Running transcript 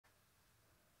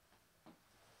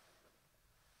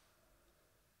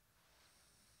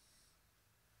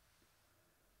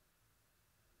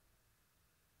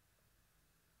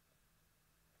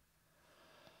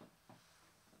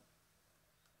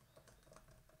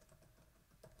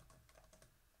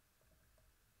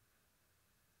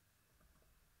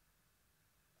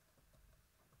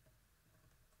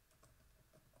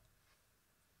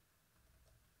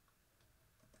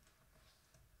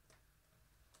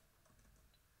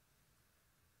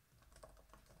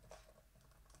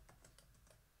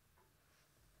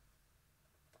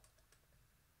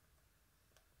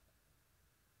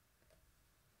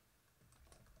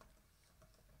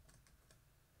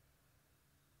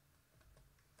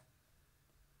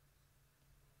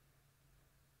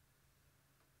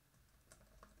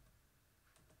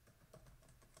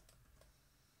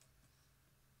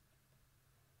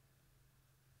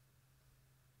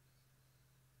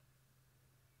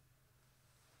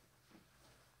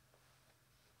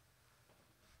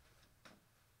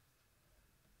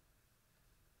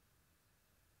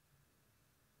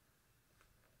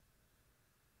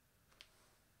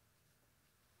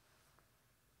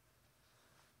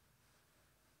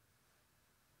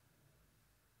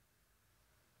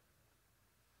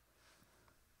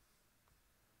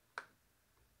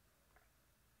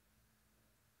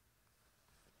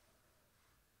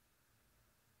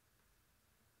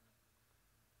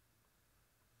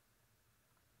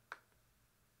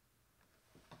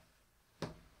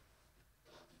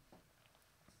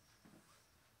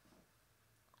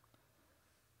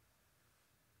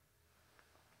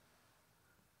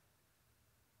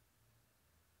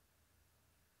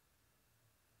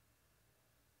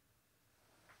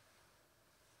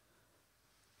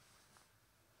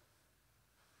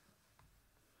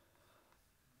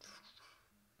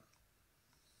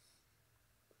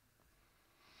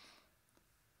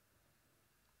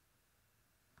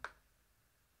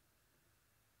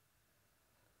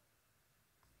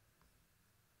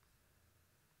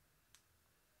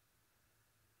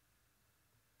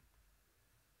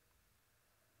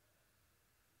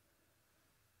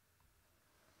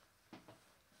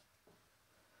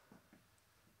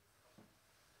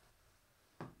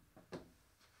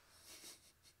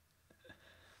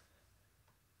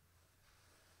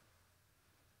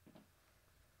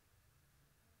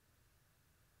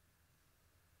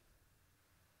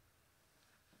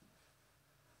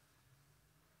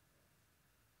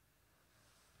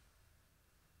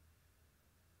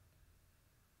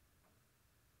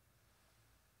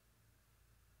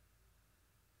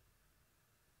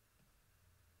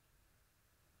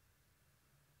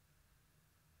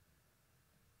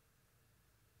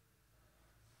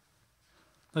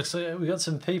Looks like we got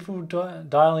some people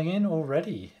dialing in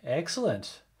already.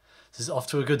 Excellent. This is off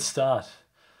to a good start.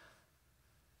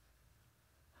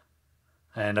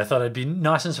 And I thought I'd be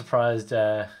nice and surprised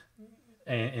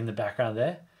in the background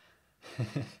there.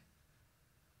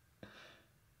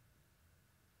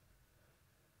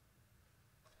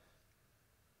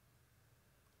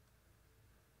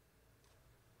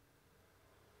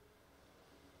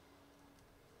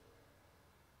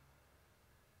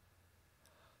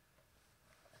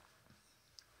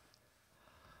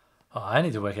 Oh, I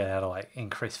need to work out how to like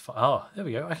increase. Oh, there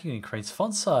we go. I can increase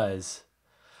font size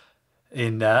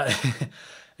in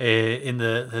in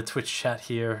the Twitch chat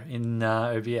here in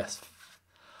OBS.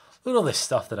 Look at all this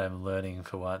stuff that I'm learning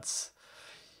for once.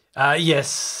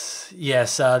 Yes.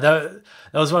 That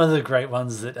was one of the great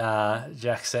ones that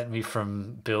Jack sent me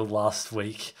from Build last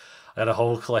week. I had a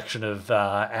whole collection of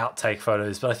outtake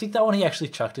photos, but I think that one he actually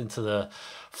chucked into the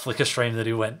Flickr stream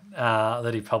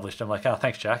that he published. I'm like, oh,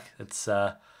 thanks, Jack. It's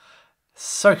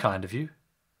so kind of you.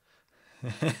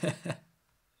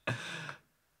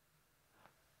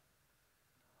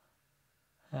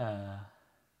 Ah.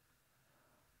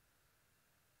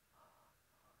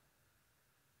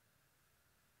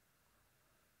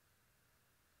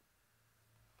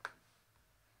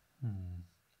 I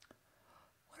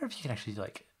wonder if you can actually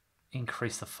like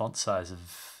increase the font size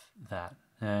of that.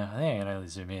 I think I can only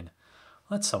zoom in.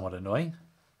 Well, that's somewhat annoying.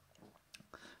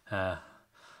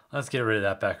 Let's get rid of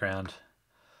that background.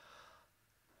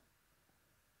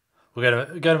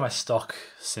 We'll go to my stock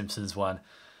Simpsons one.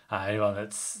 Anyone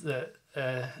that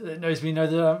knows me know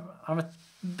that I'm a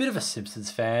bit of a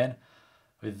Simpsons fan.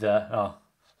 With oh,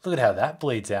 look at how that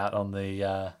bleeds out on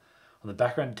the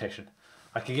background detection.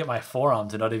 I can get my forearm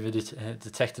to not even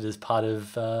detect it as part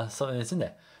of something that's in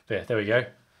there. But yeah, there we go.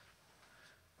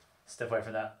 Step away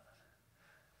from that.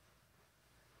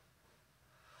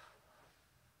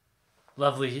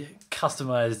 Lovely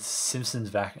customized Simpsons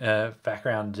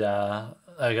background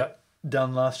I got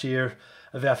done last year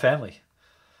of our family.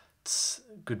 It's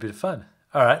a good bit of fun.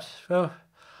 All right, well,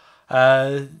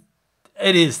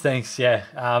 it is, thanks, yeah.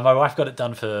 My wife got it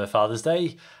done for Father's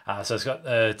Day. So it's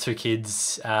got 2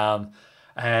 kids.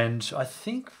 And I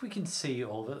think we can see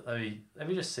all of it. Let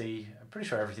me just see. I'm pretty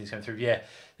sure everything's coming through. Yeah,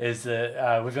 there's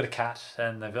we've got a cat,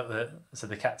 and they've got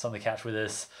the cat's on the couch with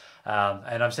us.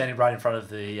 And I'm standing right in front of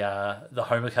the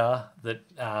Homer car that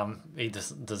he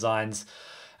designs,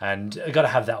 and I got to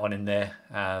have that one in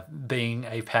there. Being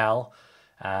a pal,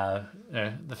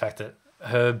 the fact that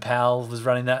Herb Powell was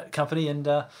running that company, and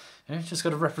just got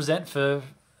to represent for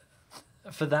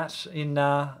that in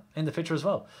the picture as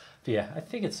well. But yeah, I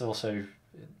think it's also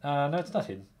no, it's not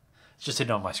hidden. It's just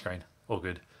hidden on my screen. All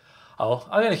good. Oh,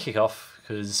 I'm gonna kick off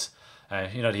because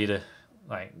you're not here to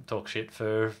like talk shit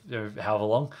for however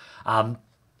long.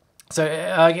 So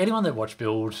anyone that watched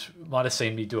Build might have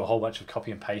seen me do a whole bunch of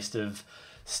copy and paste of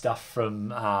stuff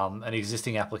from an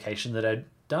existing application that I'd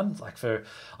done.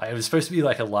 It was supposed to be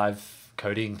like a live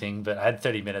coding thing, but I had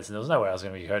 30 minutes and there was no way I was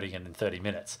going to be coding it in 30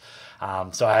 minutes.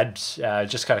 So I had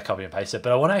just kind of copy and paste it.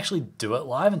 But I want to actually do it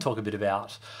live and talk a bit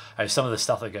about some of the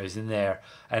stuff that goes in there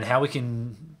and how we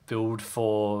can build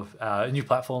for a new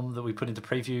platform that we put into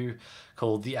preview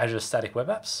called the Azure Static Web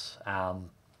Apps.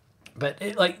 But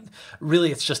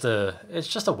really, it's just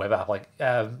a web app.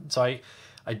 So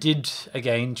I did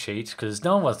again cheat because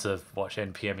no one wants to watch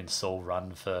npm install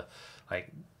run for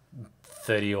like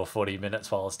 30 or 40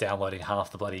 minutes while it's downloading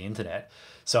half the bloody internet.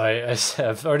 So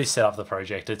I've already set up the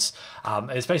project. It's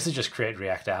basically just create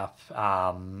React app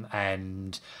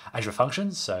and Azure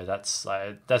Functions. So that's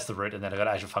the root, and then I've got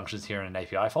Azure Functions here in an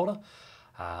API folder.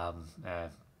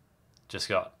 Just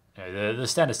got the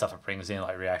standard stuff it brings in,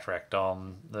 like React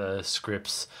DOM, the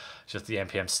scripts, just the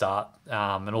npm start,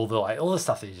 and all the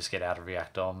stuff that you just get out of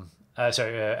React DOM. Out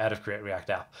of Create React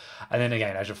App, and then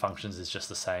again Azure Functions is just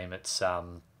the same. It's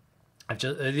the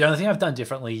only thing I've done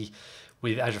differently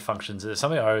with Azure Functions,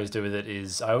 something I always do with it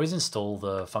is I always install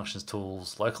the functions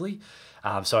tools locally,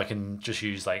 so I can just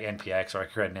use like npx, or I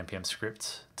create an npm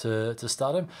script to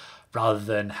start them, rather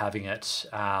than having it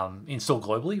installed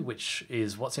globally, which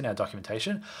is what's in our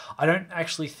documentation. I don't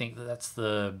actually think that that's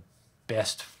the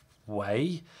best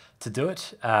way to do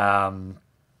it,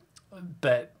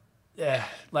 but yeah,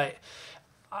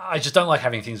 I just don't like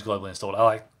having things globally installed. I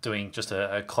like doing just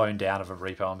a clone down of a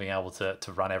repo and being able to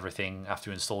run everything after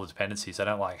you install the dependencies. I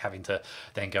don't like having to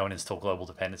then go and install global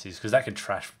dependencies because that can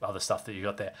trash other stuff that you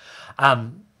got there.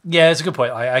 Yeah, it's a good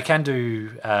point. I can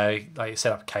do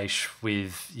set up cache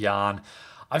with Yarn.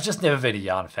 I've just never been a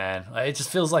Yarn fan. It just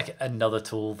feels like another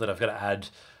tool that I've got to add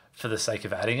for the sake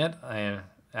of adding it.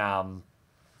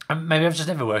 Maybe I've just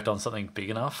never worked on something big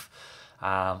enough.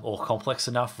 or complex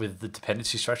enough with the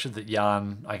dependency structure that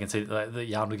Yarn, I can see that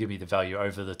Yarn will give me the value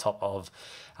over the top of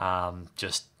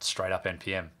just straight up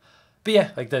NPM. But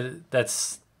yeah, like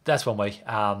that's one way.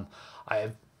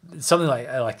 Something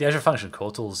like the Azure Function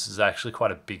Core Tools is actually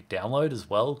quite a big download as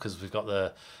well, because we've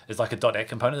got it's like a .NET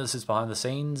component that sits behind the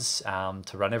scenes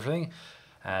to run everything.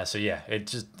 So yeah,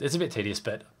 it's a bit tedious,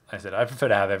 but like I said, I prefer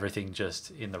to have everything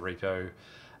just in the repo,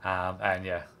 and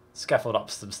yeah, scaffold up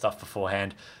some stuff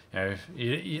beforehand.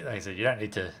 You like I said, you don't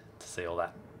need to see all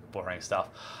that boring stuff.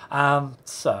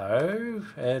 So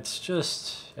it's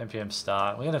just npm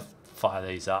start. We're gonna fire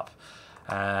these up.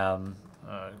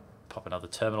 Pop another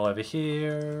terminal over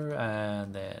here,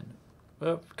 and then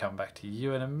come back to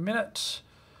you in a minute.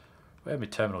 Where'd my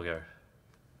terminal go?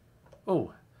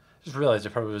 Oh, just realized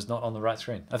it probably was not on the right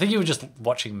screen. I think you were just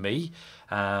watching me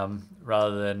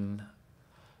rather than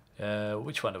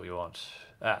which one do we want?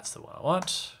 That's the one I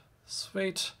want.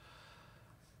 Sweet.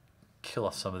 Kill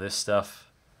off some of this stuff.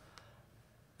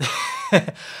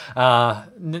 Well,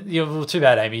 too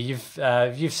bad, Amy.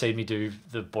 You've seen me do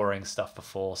the boring stuff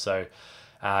before, so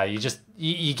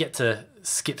you get to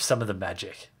skip some of the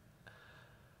magic.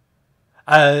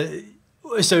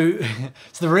 So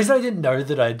the reason I didn't know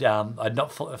that I'd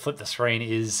not flipped the screen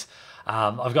is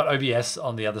I've got OBS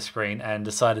on the other screen and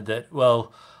decided that,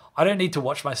 well, I don't need to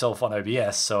watch myself on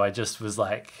OBS, so I just was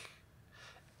like,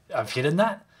 I've hidden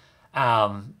that.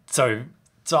 So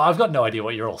I've got no idea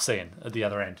what you're all seeing at the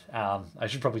other end. I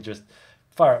should probably just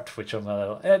fire up Twitch on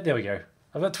my there we go.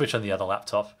 I've got Twitch on the other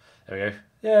laptop. There we go.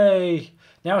 Yay!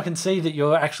 Now I can see that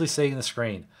you're actually seeing the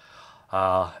screen.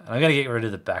 And I'm going to get rid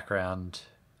of the background.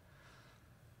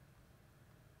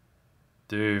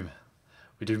 Doom.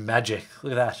 We do magic.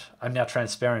 Look at that. I'm now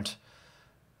transparent.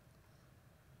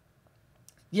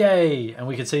 Yay! And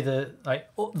we can see the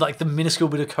like the minuscule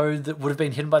bit of code that would have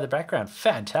been hidden by the background.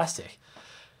 Fantastic.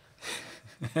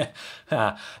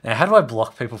 Now, how do I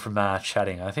block people from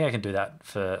chatting? I think I can do that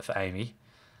for Amy.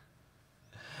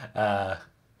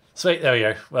 Sweet, there we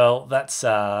go. Well, that's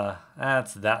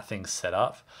that thing set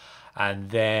up. And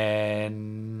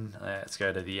then let's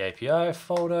go to the API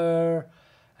folder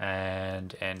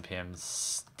and npm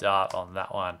start on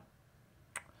that one.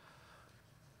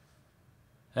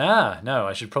 No,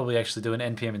 I should probably actually do an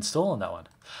npm install on that one.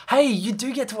 Hey, you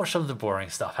do get to watch some of the boring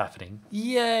stuff happening.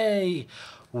 Yay!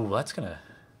 Ooh, that's gonna...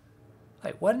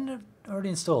 Wait, why didn't it already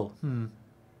install?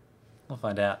 We'll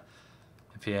find out.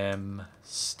 npm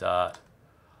start.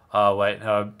 Oh, wait,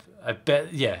 no, I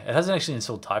bet... Yeah, it hasn't actually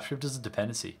installed TypeScript as a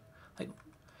dependency. Like,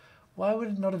 why would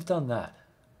it not have done that?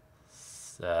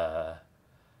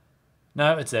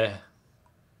 No, it's there.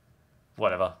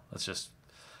 Whatever, let's just...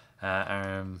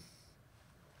 RF,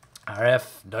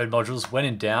 node modules. When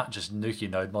in doubt, just nuke your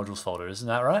node modules folder. Isn't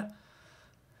that right?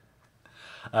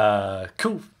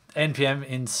 Cool. npm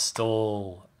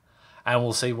install. And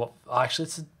we'll see what... Actually,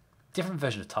 it's a different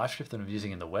version of TypeScript than I'm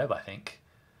using in the web, I think.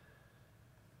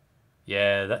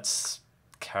 Yeah, that's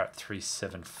caret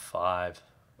 375.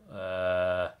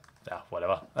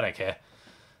 Whatever. I don't care.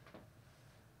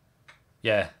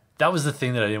 Yeah, that was the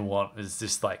thing that I didn't want, was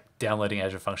just like downloading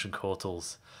Azure Function Core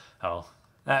Tools. Oh,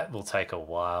 that will take a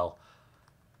while.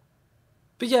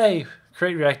 But yay,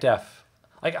 create React app.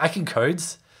 I can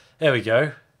codes. There we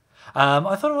go.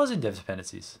 I thought it was in dev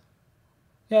dependencies.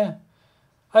 Yeah.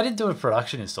 I didn't do a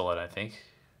production install, I don't think.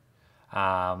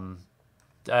 And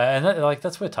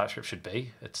that's where TypeScript should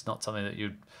be. It's not something that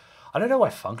you'd... I don't know why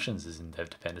functions is in dev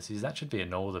dependencies. That should be a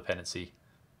normal dependency.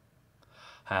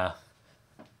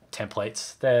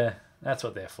 Templates, that's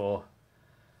what they're for.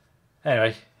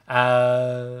 Anyway,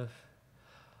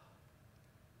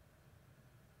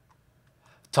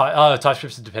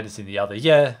 TypeScript's a dependency in the other.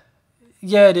 Yeah,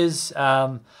 it is.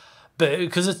 But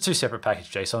because it's two separate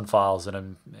package JSON files,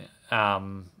 and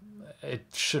it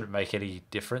shouldn't make any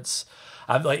difference.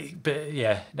 But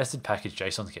yeah, nested package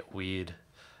JSONs get weird.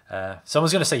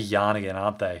 Someone's going to say yarn again,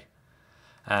 aren't they?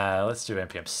 Let's do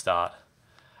npm start.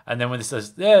 And then when this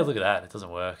does, yeah, look at that, it doesn't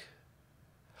work.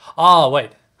 Oh,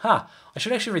 wait. I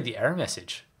should actually read the error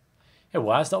message. Yeah,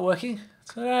 why it's not working?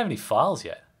 It's because I don't have any files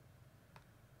yet.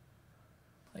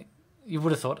 You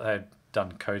would have thought I'd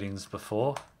done codings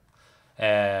before.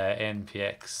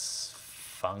 npx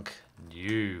func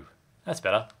new. That's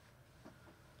better.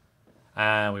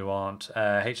 And we want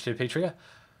HTTP trigger.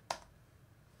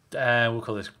 And we'll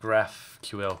call this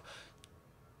GraphQL.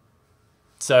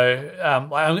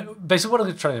 So basically what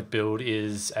I'm trying to build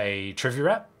is a trivia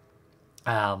wrap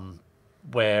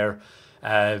where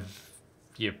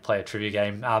you play a trivia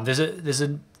game. There's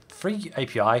a free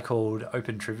API called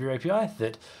Open Trivia API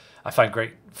that I find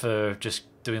great for just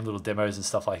doing little demos and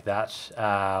stuff like that.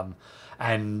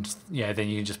 And yeah, then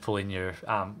you can just pull in your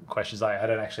questions. I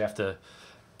don't actually have to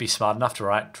be smart enough to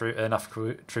write enough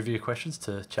trivia questions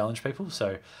to challenge people.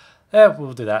 So yeah,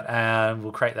 we'll do that, and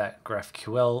we'll create that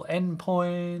GraphQL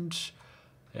endpoint.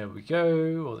 There we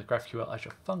go. All the GraphQL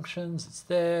Azure functions. It's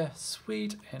there.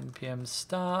 Sweet. npm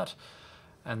start,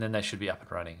 and then they should be up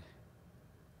and running.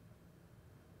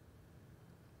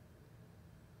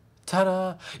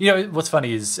 Ta-da! You know what's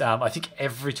funny is I think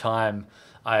every time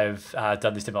I've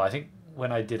done this demo, I think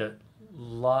when I did it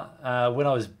when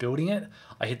I was building it,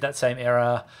 I hit that same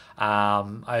error.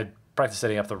 I practiced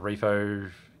setting up the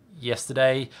repo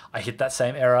yesterday. I hit that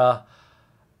same error.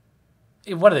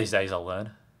 One of these days I'll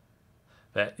learn.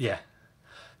 But yeah,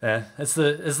 it's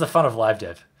the fun of live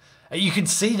dev. You can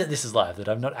see that this is live, that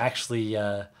I'm not actually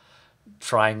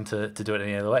trying to do it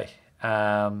any other way.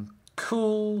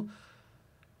 Cool.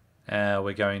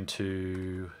 We're going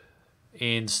to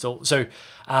install. So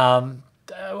I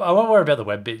won't worry about the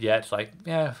web bit yet. Like,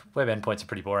 yeah, web endpoints are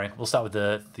pretty boring. We'll start with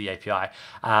the API.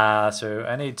 So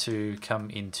I need to come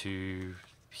into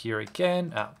here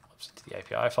again, into the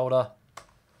API folder.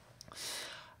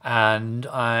 And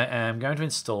I am going to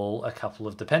install a couple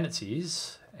of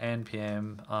dependencies,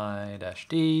 npm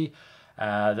i-d,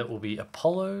 that will be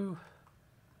Apollo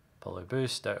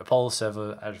Boost, Apollo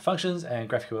Server Azure Functions, and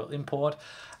GraphQL Import,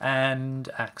 and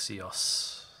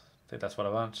Axios. I think that's what I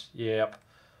want. Yep.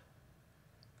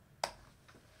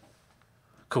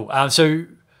 Cool. So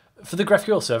for the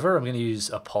GraphQL server, I'm going to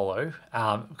use Apollo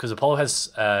because Apollo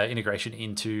has integration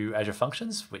into Azure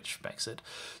Functions, which makes it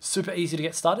super easy to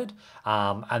get started.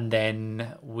 And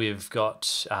then we've got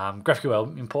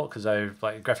GraphQL import because I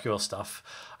like GraphQL stuff.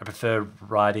 I prefer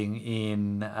writing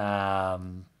in.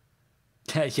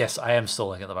 Yes, I am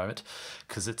stalling at the moment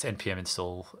because it's npm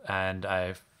install, and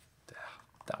that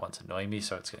one's annoying me,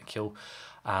 so it's going to kill.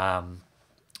 What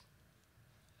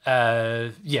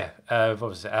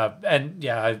was it? And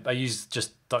yeah, I use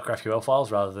just .graphql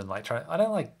files rather than like I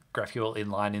don't like GraphQL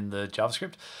inline in the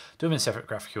JavaScript. Do them in separate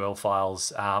GraphQL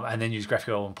files, and then use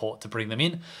GraphQL import to bring them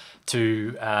in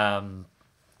to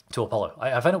Apollo.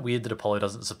 I find it weird that Apollo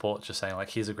doesn't support just saying like,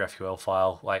 here's a GraphQL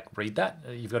file, like read that.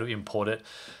 You've got to import it.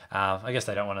 I guess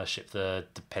they don't want to ship the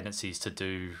dependencies to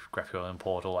do GraphQL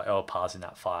import or like, parsing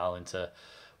that file into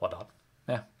whatnot.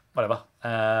 Yeah, whatever.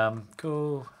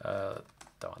 Cool. Don't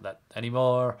want that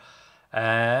anymore.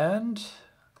 And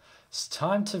it's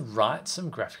time to write some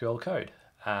GraphQL code.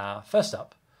 First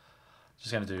up,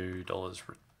 just going to do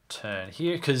 $return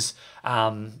here because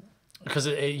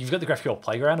you've got the GraphQL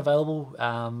playground available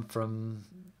from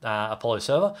Apollo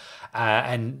server,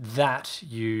 and that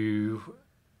you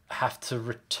have to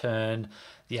return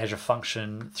the Azure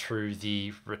function through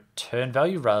the return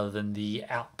value rather than the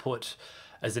output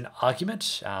as an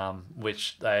argument,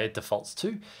 which it defaults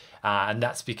to, and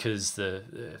that's because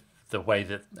the way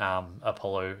that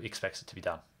Apollo expects it to be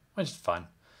done, which is fine.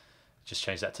 Just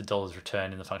change that to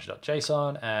 $return in the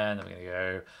function.json, and then we're going to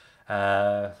go,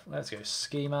 let's go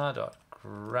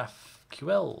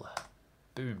schema.graphql.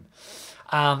 Boom.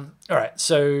 All right,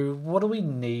 so what do we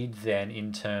need then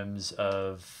in terms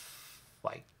of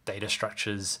like data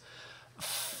structures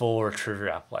for a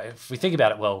trivia app? Like if we think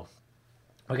about it, well,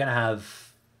 we're going to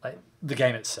have like the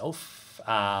game itself.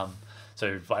 So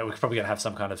like we're probably going to have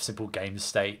some kind of simple game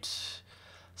state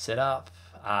set up.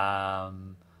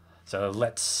 So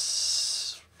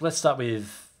let's start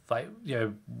with like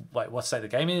what state the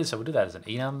game is. So we'll do that as an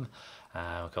enum.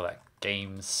 We'll call that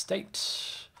game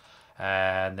state,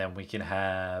 and then we can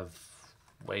have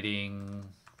waiting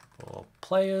for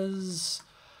players.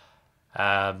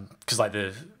 Because like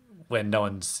when no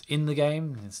one's in the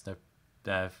game, there's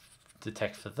no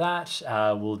detect for that.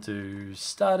 We'll do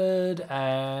started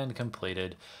and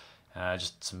completed.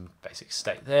 Just some basic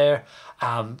state there.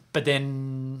 But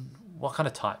then what kind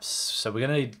of types? So we're going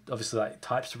to need obviously like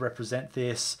types to represent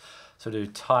this. So do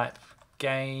type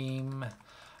game,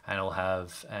 and it'll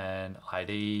have an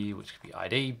ID, which could be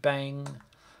ID bang.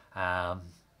 Well,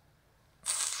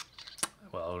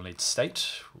 we'll need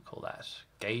state. We'll call that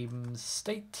game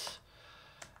state.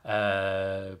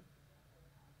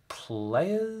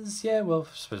 Players, yeah, well,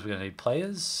 I suppose we're going to need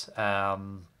players. I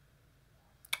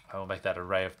will make that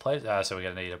array of players. So we're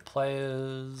going to need a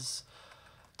players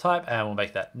type, and we'll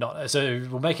make that not. So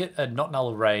we'll make it a not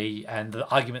null array, and the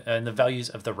argument and the values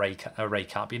of the array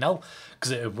can't be null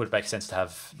because it would make sense to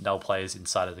have null players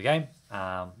inside of the game.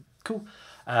 Cool.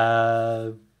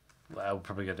 Well, we're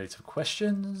probably going to need some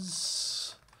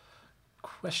questions.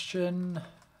 Question,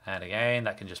 and again,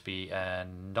 that can just be a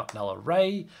not null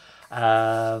array.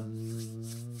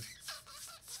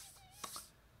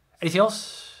 Anything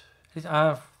else? I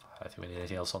don't think we need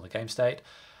anything else on the game state.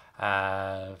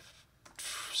 So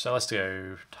let's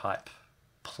go type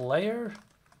player.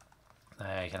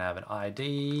 You can have an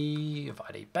ID of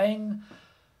ID bang.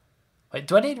 Wait,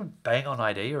 do I need a bang on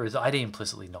ID, or is ID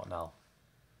implicitly not null?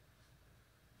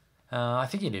 I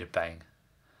think you need a bang.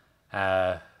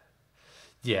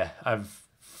 Yeah, I'm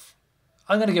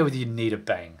going to go with you need a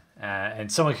bang.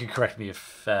 And someone can correct me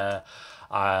if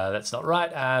that's not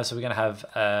right. So we're going to have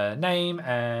a name,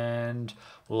 and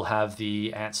we'll have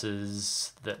the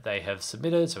answers that they have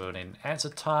submitted. So we'll need an answer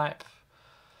type.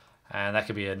 And that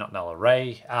could be a not null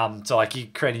array. So like you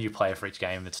create a new player for each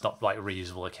game. It's not like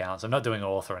reusable accounts. I'm not doing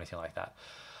auth or anything like that.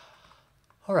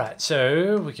 All right,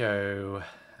 so we go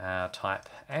type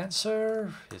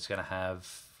answer. It's going to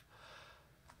have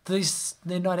these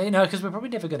need ID. No, because we're probably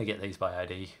never going to get these by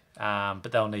ID.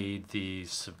 But they'll need the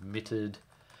submitted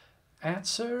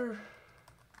answer.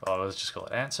 Well, let's just call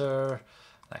it answer.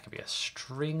 That can be a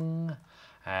string.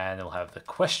 And then we'll have the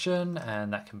question,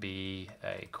 and that can be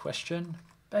a question.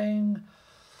 Bang.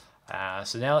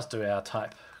 So now let's do our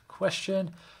type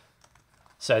question.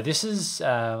 So this is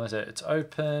it's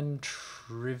open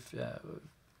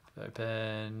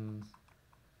open.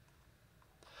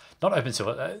 Not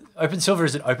OpenSilver. OpenSilver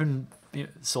is an open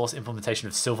source implementation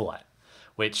of Silverlight,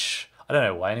 which I don't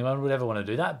know why anyone would ever want to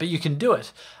do that, but you can do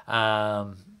it.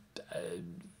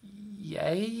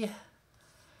 Yay.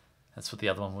 That's what the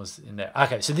other one was in there.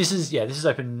 Okay, so this is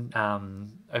open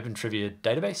open trivia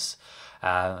database.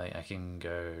 I can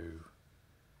go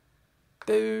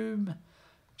boom,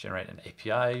 generate an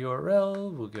API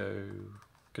URL. We'll go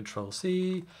Control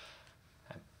C.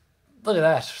 Look at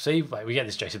that. See, like, we get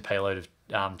this JSON payload of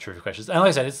trivia questions. And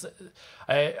like I said,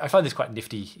 I find this quite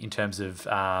nifty in terms of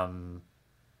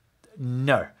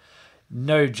no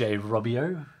J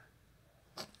Robio,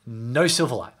 no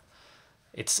Silverlight.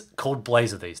 It's called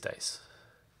Blazor these days.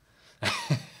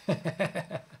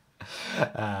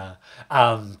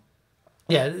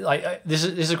 Yeah, like this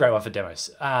is a great one for demos.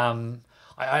 I'm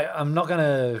not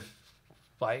gonna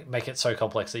like make it so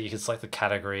complex that you can select the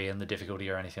category and the difficulty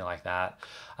or anything like that.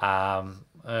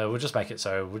 We'll just make it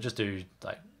so we'll just do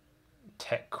like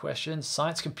tech questions,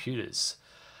 science computers.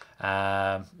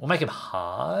 We'll make them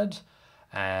hard,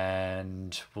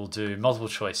 and we'll do multiple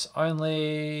choice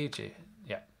only.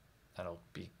 Yeah, that'll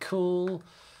be cool.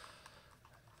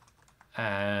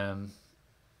 There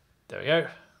we go.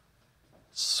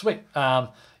 Sweet.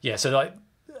 Yeah, so like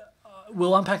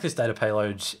we'll unpack this data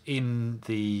payload in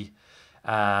the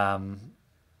back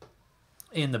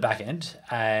end,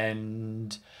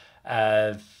 and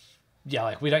yeah,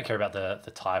 like we don't care about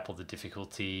the type or the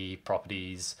difficulty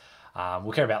properties.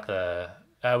 We'll care about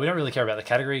we don't really care about the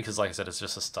category because, like I said, it's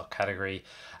just a stock category.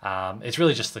 It's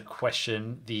really just the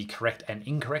question, the correct and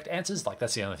incorrect answers. Like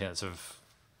that's the only thing that's of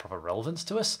proper relevance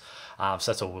to us. So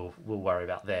that's all we'll worry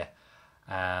about there.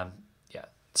 Yeah.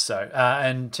 So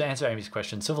and to answer Amy's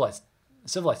question, Silverlight's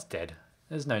dead.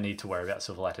 There's no need to worry about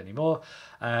Silverlight anymore.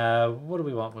 What do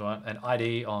we want? We want an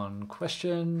ID on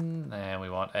question, and we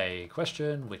want a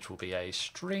question, which will be a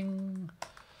string.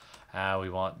 We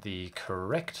want the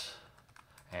correct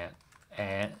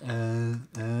answer.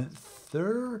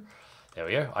 There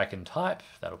we go. I can type.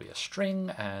 That'll be a string,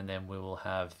 and then we will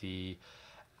have the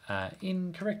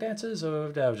incorrect answers,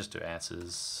 or I'll just do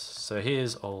answers. So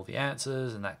here's all the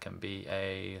answers, and that can be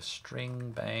a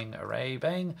string bang, array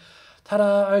bang.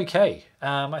 Ta-da! Okay.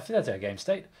 I think that's our game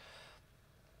state.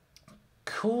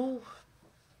 Cool.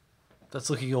 That's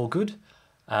looking all good.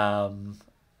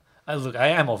 Look, I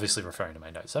am obviously referring to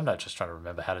my notes. I'm not just trying to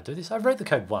remember how to do this. I've read the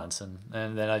code once, and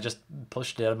then I just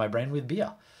pushed it out of my brain with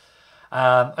beer.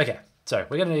 Okay, so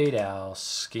we're going to need our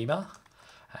schema.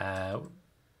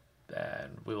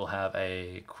 And we will have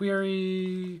a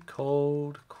query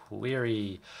called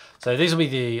query. So these will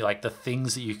be the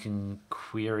things that you can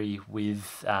query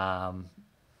with. Does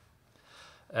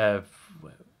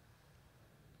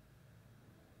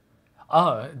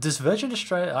Virgin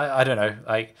Australia? I don't know.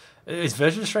 Like, is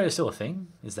Virgin Australia still a thing?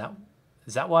 Is that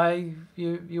why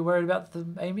you're worried about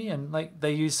them, Amy? And like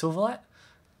they use Silverlight?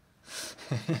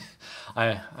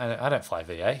 I don't fly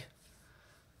VA.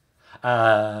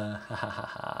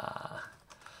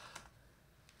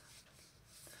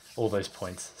 All those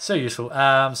points, so useful.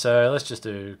 So let's just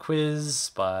do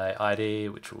quiz by ID,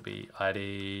 which will be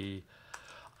ID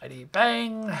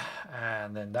bang,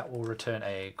 and then that will return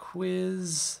a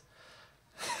quiz.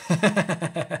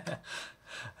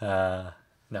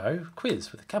 No,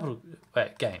 quiz with a capital.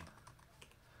 Wait, game.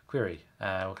 Query.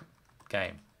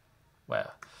 Game.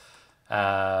 Well.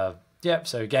 Yep,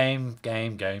 so game.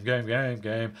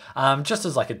 Just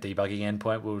as like a debugging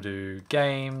endpoint, we'll do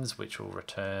games, which will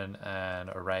return an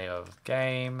array of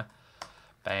game.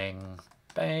 Bang,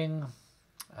 bang.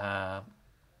 No,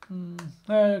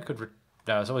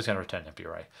 it's always going to return an empty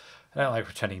array. I don't like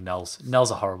returning nulls.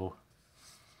 Nulls are horrible.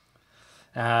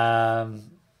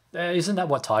 Isn't that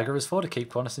what Tiger is for, to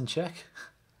keep Qantas in check?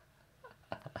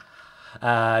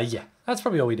 Yeah, that's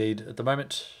probably all we need at the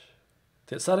moment.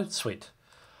 Get started? Sweet.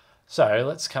 So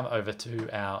let's come over to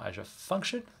our Azure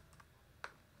function.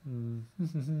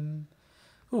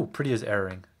 Ooh, pretty is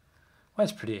erroring. Why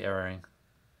is pretty erroring?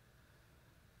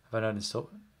 Have I not installed?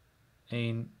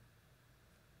 Because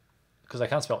I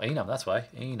can't spell enum, that's why.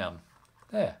 Enum.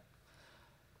 There.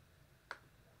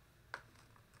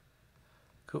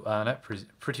 Cool. No,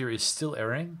 prettier is still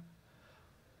erroring.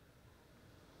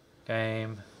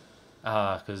 Game.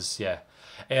 Because, yeah.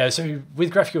 So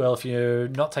with GraphQL, if you're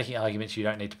not taking arguments, you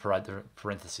don't need to provide the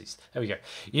parentheses. There we go.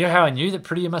 You know how I knew that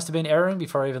pretty must have been erroring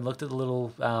before I even looked at the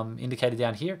little indicator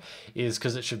down here? Is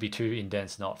because it should be 2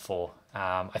 indents, not 4.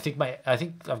 I think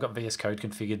I've got VS Code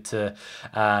configured to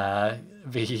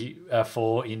be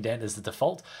 4 indent as the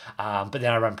default, but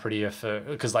then I run prettier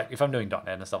because like if I'm doing .NET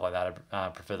and stuff like that, I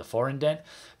prefer the 4 indent.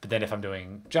 But then if I'm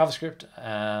doing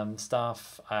JavaScript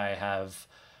stuff, I have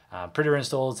Prettier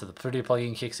installed, so the Prettier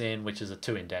plugin kicks in, which is a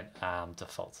 2 indent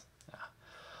default.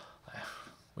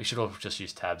 We should all just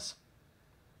use tabs.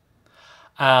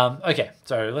 Okay,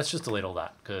 so let's just delete all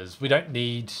that because we don't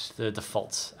need the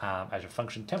default Azure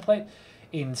function template.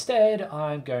 Instead,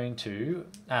 I'm going to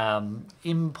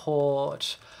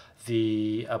import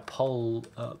the Apollo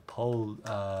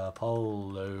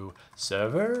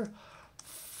server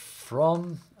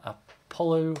from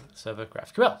Apollo server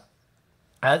GraphQL.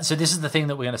 So this is the thing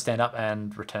that we're going to stand up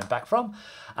and return back from.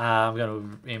 We're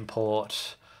going to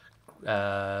import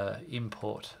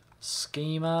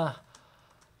schema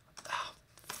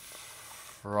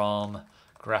from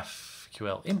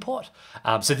GraphQL import.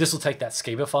 So this will take that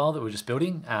schema file that we're just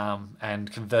building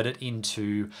and convert it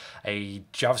into a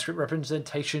JavaScript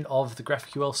representation of the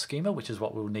GraphQL schema, which is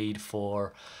what we'll need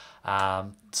for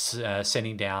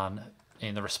sending down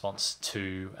in the response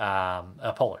to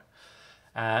Apollo.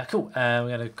 Cool. We're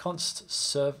going to const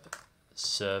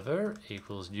server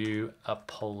equals new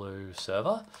Apollo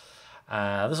server.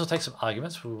 This will take some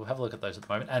arguments. We'll have a look at those at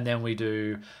the moment. And then we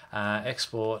do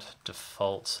export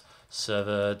default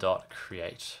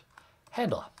server.create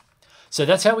handler. So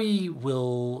that's how we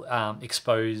will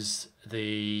expose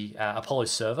the Apollo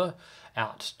server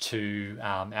out to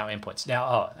our endpoints.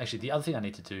 Now, actually, the other thing I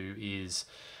need to do is,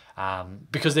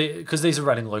 because these are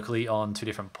running locally on 2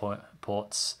 different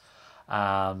ports,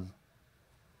 wow,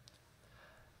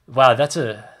 that's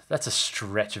a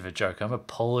stretch of a joke. I'm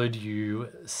Apollo'd you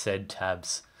said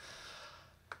tabs.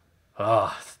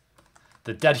 Oh,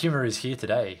 the dad humor is here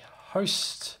today.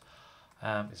 Host,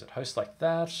 is it host like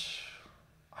that?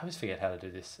 I always forget how to do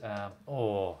this. I'm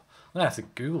gonna have to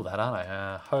Google that, aren't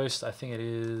I? Host, I think it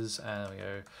is, and we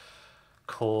go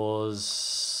cause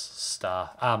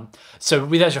star. So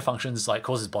with Azure functions, like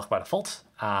cause is blocked by default.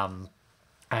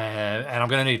 And I'm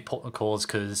going to need cause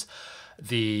because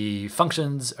the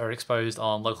functions are exposed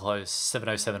on localhost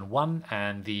 7071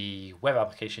 and the web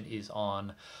application is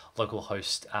on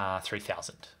localhost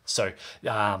 3000. So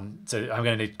I'm going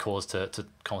to need cause to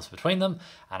comments between them,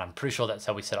 and I'm pretty sure that's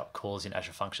how we set up cause in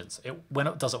Azure Functions. When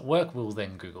it doesn't work, we'll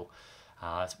then Google.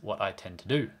 That's what I tend to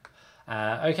do.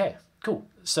 Okay, cool.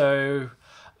 So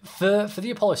for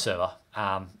the Apollo server,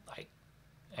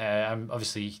 I'm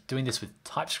obviously doing this with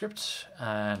TypeScript,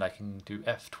 and I can do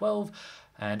F12,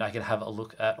 and I can have a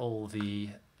look at all the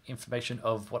information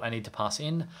of what I need to pass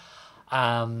in.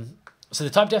 So the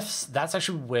type defs, that's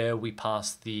actually where we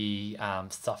pass the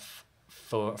stuff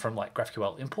from like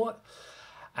GraphQL import.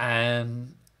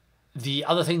 And the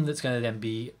other thing that's going to then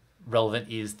be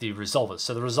relevant is the resolvers.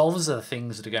 So the resolvers are the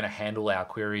things that are going to handle our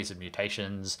queries and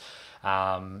mutations.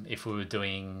 If we were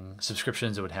doing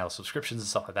subscriptions, it would handle subscriptions and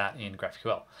stuff like that in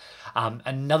GraphQL.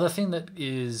 Another thing that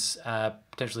is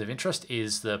potentially of interest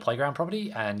is the playground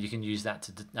property, and you can use that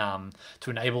to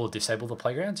enable or disable the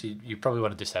playground. So you probably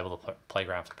want to disable the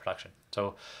playground for production.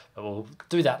 So we'll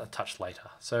do that a touch later.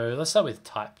 So let's start with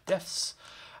type defs,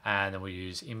 and then we'll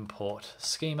use import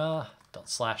schema dot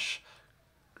slash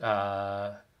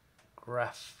GraphQL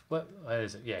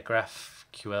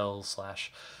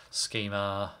slash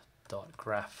schema dot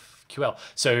GraphQL.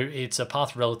 So it's a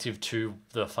path relative to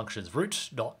the function's root,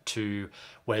 not to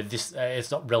where this.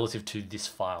 It's not relative to this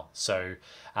file. So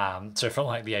from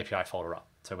like the API folder up.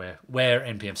 So where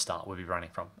npm start will be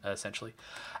running from, essentially.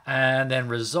 And then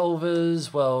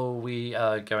resolvers, well, we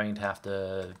are going to have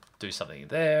to do something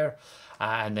there.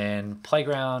 And then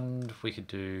playground, we could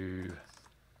do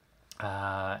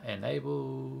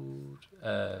enabled.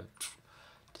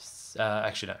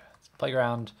 Actually, no, it's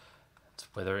playground. It's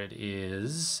whether it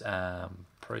is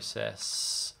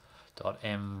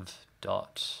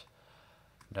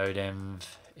process.env.nodeenv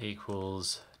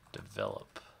equals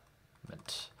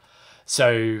development.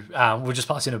 So we'll just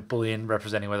pass in a boolean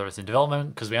representing whether it's in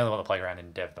development, because we only want the playground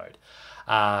in dev mode.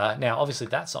 Now, obviously,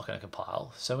 that's not going to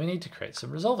compile, so we need to create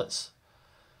some resolvers.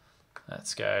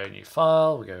 Let's go new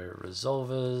file. We go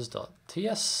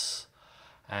resolvers.ts,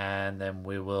 and then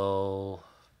we will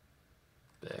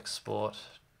export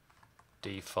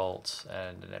default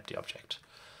and an empty object.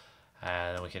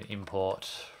 And then we can import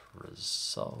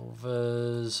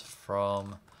resolvers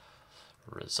from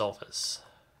resolvers.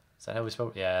 Is that how we spell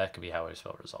it? Yeah, that could be how we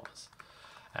spell resolvers.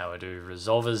 And we'll do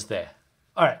resolvers there.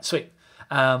 All right, sweet.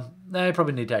 They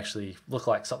probably need to actually look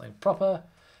like something proper.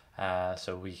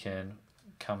 So we can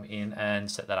come in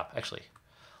and set that up. Actually,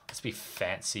 let's be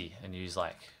fancy and use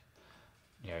like,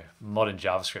 modern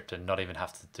JavaScript and not even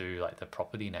have to do like the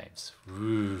property names.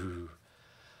 Ooh.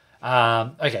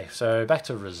 Okay, so back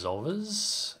to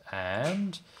resolvers,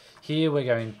 and here we're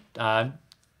going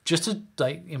just to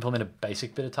like implement a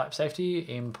basic bit of type safety.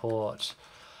 Import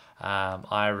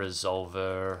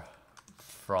iResolver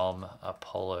from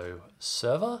Apollo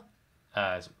server.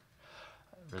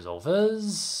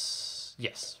 Resolvers,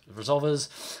 yes, resolvers.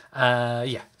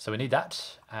 Yeah, so we need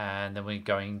that, and then we're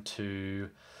going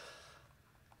to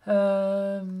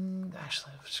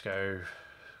actually let's go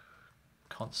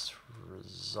const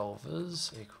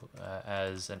resolvers equal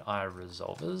as an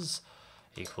iResolvers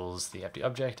equals the empty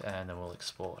object, and then we'll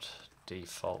export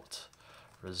default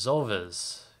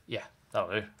resolvers. Yeah,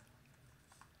 that'll do.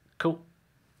 Cool.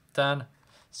 Done.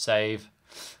 Save.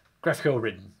 GraphQL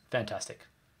written. Fantastic.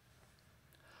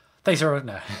 Thanks everyone.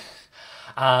 No.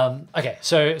 Okay,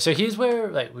 so here's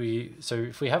where so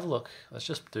if we have a look, let's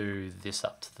just do this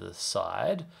up to the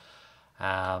side.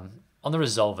 On the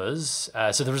resolvers,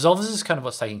 so the resolvers is kind of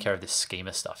what's taking care of this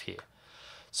schema stuff here.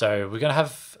 So we're going to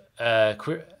have a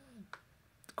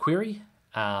query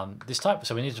this type,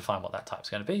 so we need to find what that type is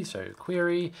going to be. So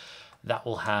query, that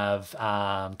will have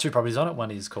two properties on it.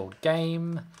 One is called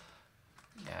game,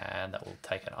 and that will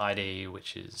take an ID,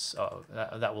 which is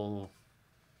that will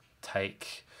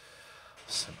take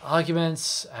some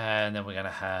arguments, and then we're going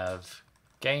to have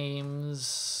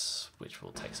games, which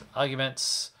will take some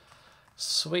arguments.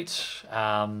 Sweet.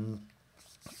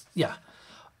 Yeah,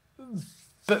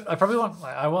 but I probably want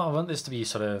I want this to be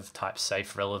sort of type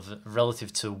safe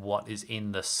relative to what is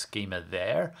in the schema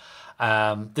there.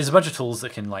 There's a bunch of tools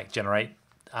that can like generate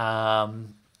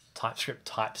TypeScript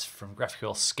types from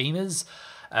GraphQL schemas.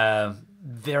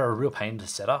 They're a real pain to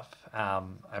set up.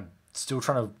 I'm still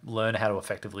trying to learn how to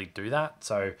effectively do that,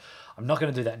 so I'm not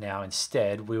going to do that now.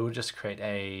 Instead, we will just create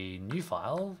a new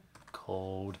file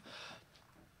called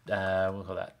we'll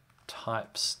call that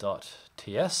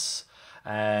types.ts,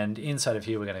 and inside of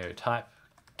here we're going to go type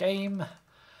game,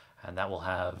 and that will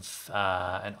have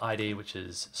an ID which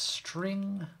is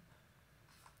string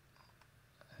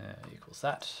equals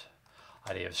that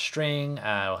ID of string.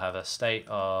 We'll have a state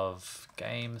of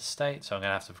game state, so I'm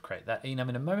going to have to create that enum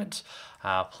in a moment.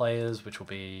 Players, which will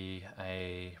be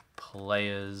a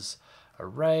players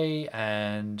array,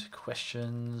 and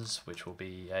questions, which will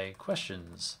be a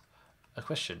question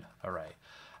array.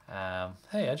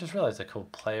 Hey, I just realized they're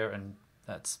called player, and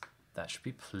that should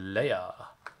be player.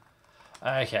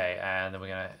 Okay, and then we're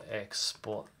going to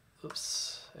export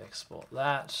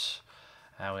that,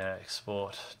 and we're going to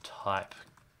export type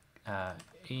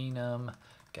enum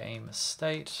game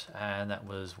state, and that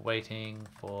was waiting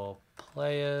for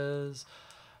players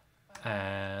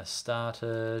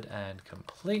started and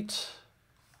complete.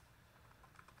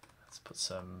 Let's put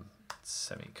some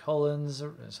semicolons,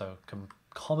 so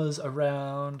commas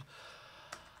around.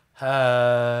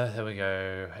 There we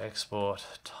go. Export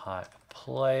type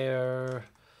player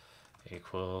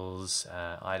equals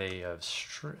ID of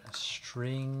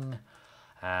string,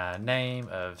 name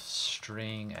of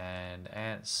string, and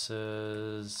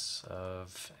answers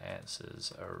of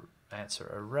answer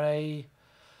array.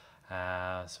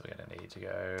 So we're going to need to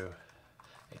go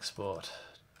export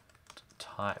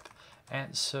type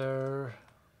answer,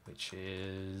 which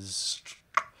is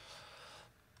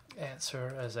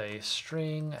answer as a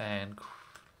string, and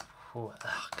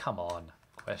come on,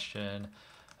 question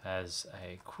as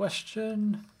a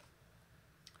question.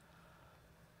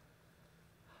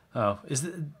 Oh,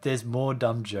 there's more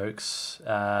dumb jokes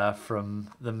from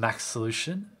the Mac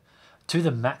solution to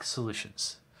the Mac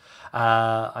solutions.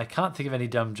 I can't think of any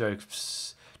dumb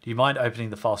jokes. Do you mind opening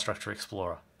the file structure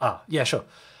explorer? Ah, yeah, sure.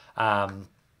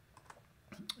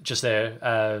 Just there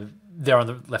on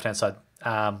the left-hand side.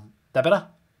 That better?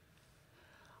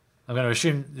 I'm going to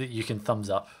assume that you can thumbs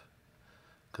up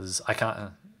because I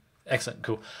can't. Excellent,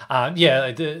 cool.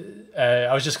 Yeah,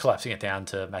 I was just collapsing it down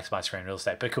to maximize screen real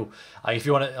estate, but cool. If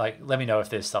you want to, let me know if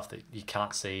there's stuff that you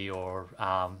can't see or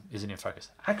isn't in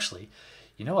focus. Actually,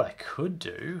 you know what I could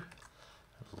do?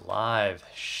 Live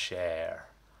share.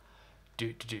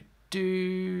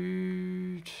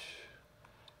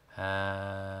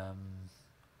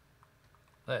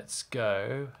 Let's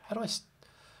go. How do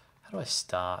I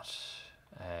start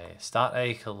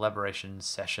a collaboration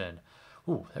session?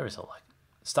 Ooh, there is a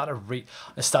start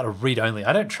a read only.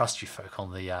 I don't trust you folk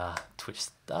on the Twitch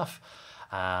stuff.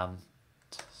 Sign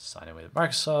in with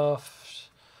Microsoft.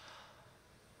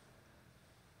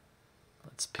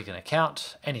 Let's pick an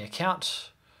account, any account.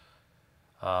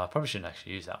 Probably shouldn't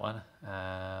actually use that one.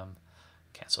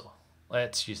 Cancel.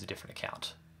 Let's use a different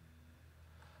account.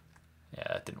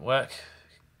 Yeah, it didn't work.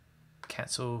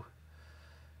 Cancel.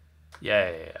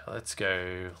 Yeah. Let's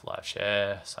go live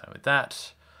share. Sign in with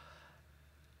that.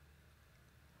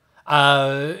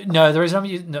 No, the reason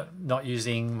I'm not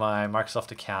using my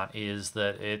Microsoft account is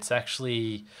that it's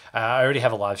actually I already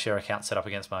have a live share account set up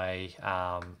against my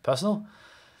personal,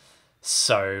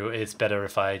 so it's better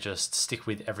if I just stick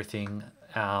with everything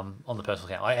on the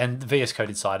personal account. And the VS Code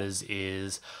Insiders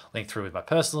is linked through with my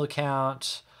personal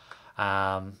account.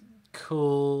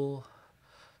 Cool.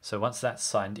 So once that's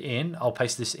signed in, I'll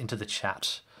paste this into the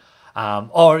chat.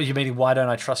 Or you meaning why don't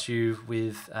I trust you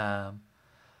with?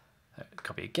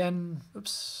 Copy again.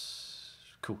 Oops.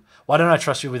 Cool. Why don't I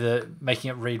trust you with making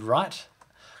it read right?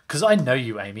 Because I know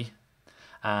you, Amy.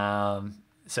 So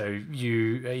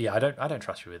I don't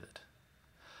trust you with it.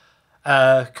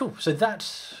 Cool. So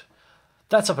that's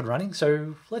up and running.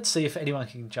 So let's see if anyone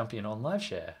can jump in on live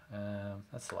share.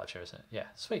 That's the live share, isn't it? Yeah.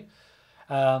 Sweet.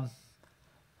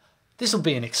 This will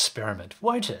be an experiment,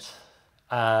 won't it?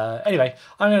 Anyway,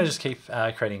 I'm going to just keep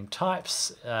creating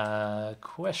types.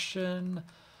 Question.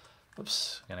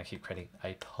 Oops, I'm going to keep creating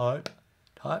a type.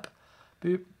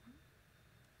 Boop.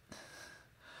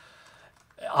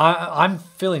 I'm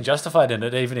feeling justified in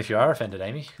it, even if you are offended,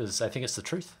 Amy, because I think it's the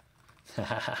truth.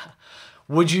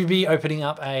 Would you be opening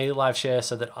up a live share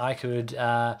so that I could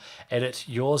edit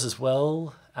yours as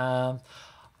well? And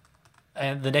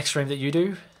the next stream that you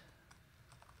do?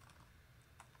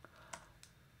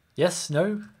 Yes?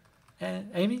 No?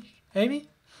 Amy?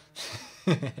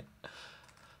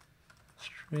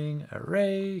 String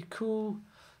array, cool.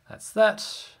 That's that.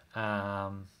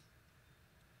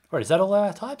 Wait, is that all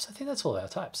our types? I think that's all our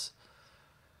types.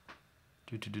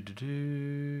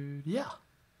 Yeah.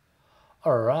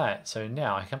 All right, so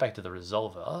now I come back to the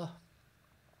resolver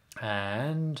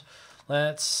and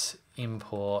let's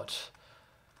import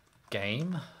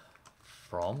game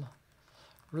from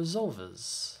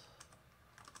resolvers.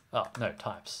 Oh, no,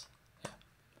 types.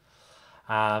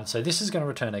 Yeah. So this is going to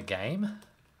return a game.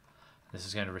 This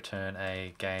is going to return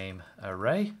a game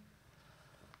array.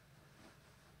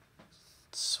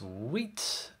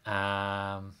 Sweet.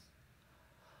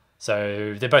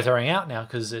 So they're both throwing out now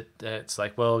because it's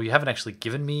like, well, you haven't actually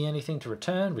given me anything to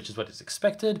return, which is what is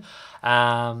expected.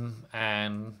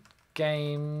 And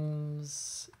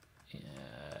games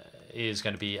is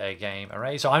going to be a game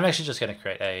array. So I'm actually just going to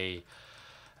create a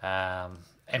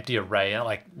empty array.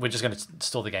 Like we're just going to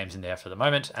store the games in there for the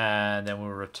moment, and then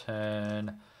we'll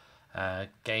return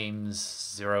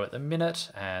games 0 at the minute,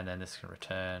 and then this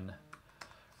can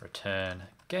return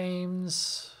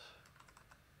games.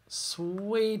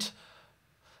 Sweet.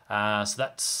 So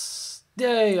that's,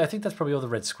 yay, I think that's probably all the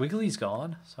red squiggly's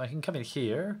gone. So I can come in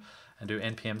here and do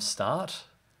npm start.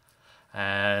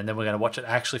 And then we're going to watch it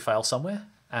actually fail somewhere.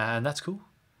 And that's cool.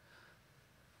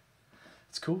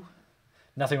 It's cool.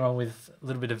 Nothing wrong with a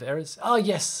little bit of errors. Oh,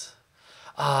 yes.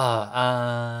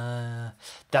 That's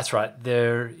right.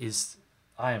 There is,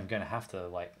 I am going to have to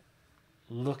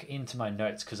look into my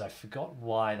notes because I forgot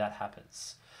why that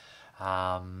happens.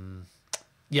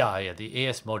 Yeah, the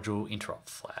ES module interrupt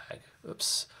flag.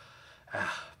 Oops.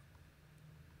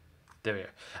 There we go.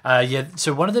 Yeah,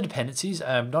 so one of the dependencies,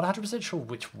 I'm not 100% sure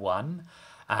which one,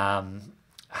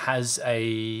 has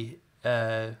a,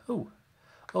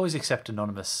 always accept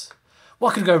anonymous.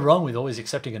 What could go wrong with always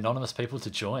accepting anonymous people to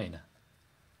join?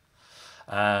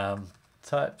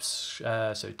 Types,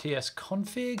 so ts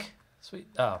config, sweet,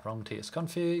 wrong ts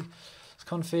config, it's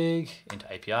config into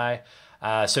API.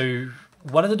 So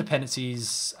one of the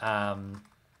dependencies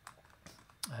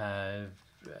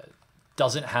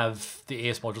doesn't have the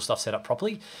ES module stuff set up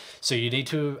properly. So you need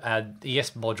to add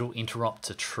ES module interrupt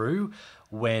to true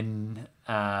when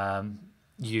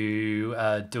you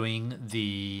are doing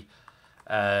the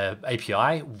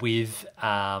API with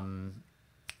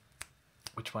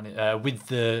which one? With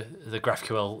the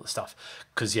GraphQL stuff,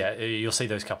 because yeah, you'll see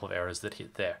those couple of errors that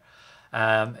hit there.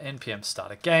 npm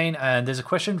start again, and there's a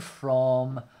question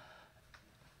from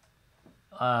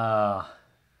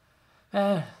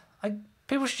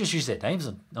people should just use their names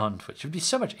on Twitch. It would be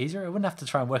so much easier. I wouldn't have to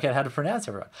try and work out how to pronounce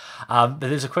everyone. But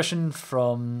there's a question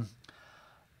from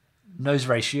Nose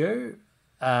Ratio.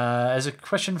 There's a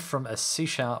question from a C#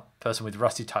 person with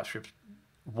rusty TypeScript.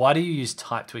 Why do you use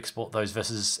type to export those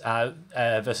versus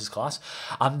class?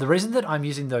 The reason that I'm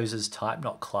using those as type,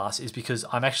 not class, is because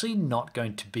I'm actually not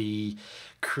going to be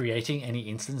creating any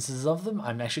instances of them.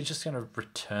 I'm actually just going to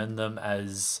return them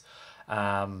as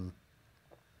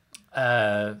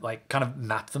like kind of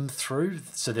map them through,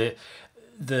 so that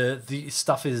the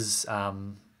stuff is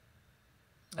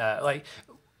like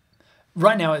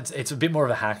right now it's a bit more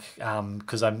of a hack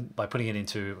because I'm by putting it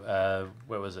into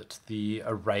where was it, the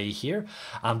array here,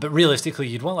 but realistically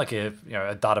you'd want like a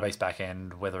a database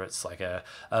backend, whether it's like a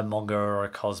Mongo or a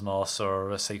Cosmos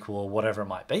or a SQL or whatever it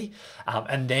might be,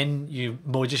 and then you're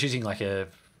more just using like a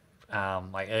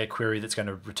query that's going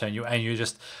to return you, and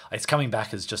it's coming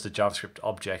back as just a JavaScript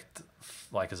object,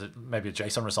 like as maybe a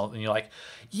JSON result, and you're like,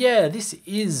 yeah, this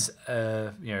is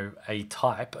a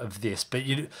type of this, but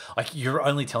you're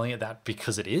only telling it that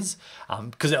because it is,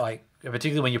 because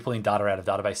particularly when you're pulling data out of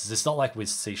databases, it's not like with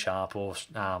C#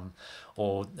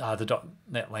 or the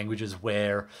 .NET languages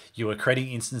where you are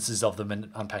creating instances of them and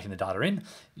unpacking the data in.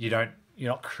 You're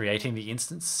not creating the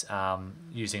instance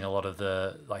using a lot of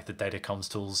the data comms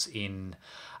tools in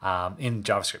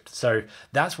JavaScript. So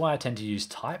that's why I tend to use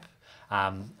type.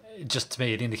 Just to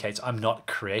me, it indicates I'm not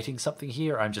creating something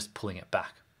here. I'm just pulling it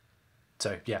back.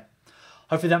 So yeah,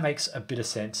 hopefully that makes a bit of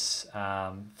sense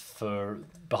for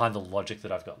behind the logic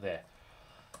that I've got there.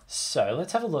 So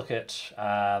let's have a look at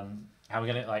how we're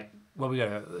gonna what we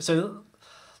got. So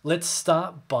let's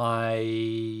start by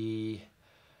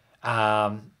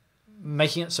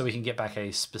making it so we can get back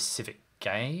a specific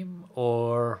game,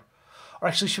 or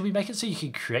actually, should we make it so you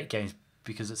can create games,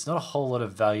 because it's not a whole lot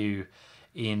of value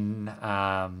in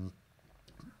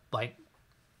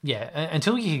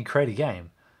until you can create a game.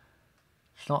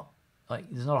 It's not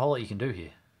there's not a whole lot you can do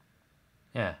here.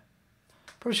 Yeah,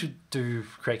 probably should do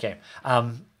create game.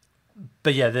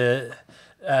 But yeah,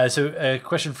 so a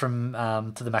question from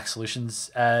to the Max Solutions.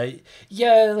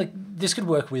 This could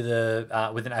work with an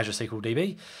Azure SQL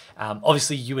DB.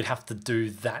 Obviously, you would have to do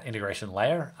that integration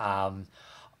layer.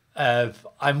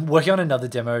 I'm working on another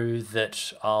demo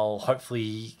that I'll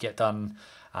hopefully get done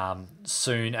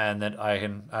soon, and that I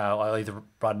can I'll either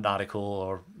write an article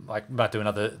or I might do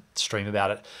another stream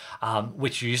about it,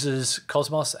 which uses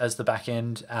Cosmos as the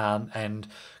backend and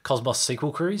Cosmos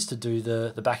SQL queries to do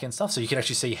the backend stuff. So you can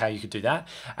actually see how you could do that,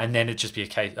 and then it'd just be a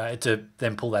case to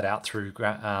then pull that out through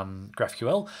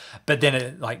GraphQL. But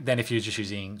then then if you're just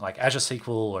using Azure SQL,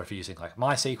 or if you're using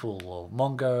MySQL or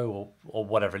Mongo or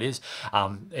whatever it is,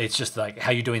 it's just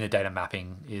how you're doing the data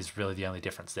mapping is really the only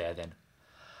difference there then.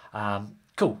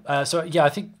 Cool. So yeah, I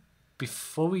think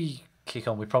before we kick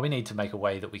on, we probably need to make a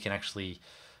way that we can actually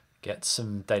get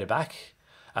some data back.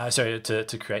 So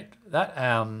to create that,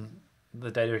 the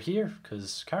data here,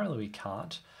 because currently we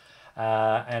can't.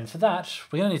 And for that,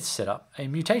 we're going to need to set up a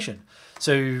mutation.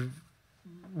 So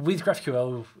with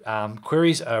GraphQL,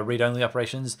 queries are read-only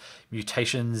operations.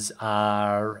 Mutations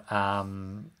are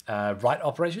write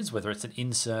operations, whether it's an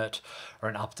insert or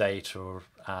an update or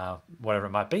whatever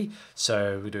it might be.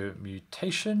 So we do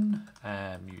mutation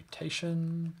and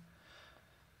mutation.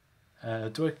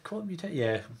 Do I call it mutation?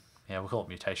 Yeah, we'll call it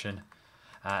mutation.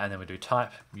 And then we do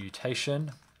type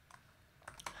mutation.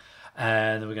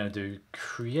 And then we're going to do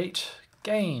create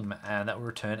game, and that will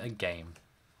return a game.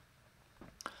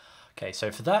 Okay,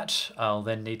 so for that, I'll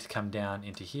then need to come down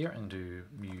into here and do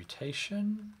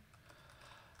mutation,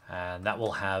 and that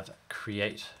will have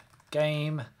create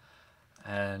game,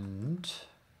 and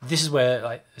this is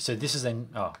where so this is then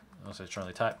also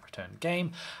strongly type return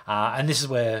game, and this is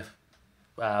where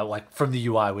from the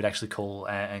UI we'd actually call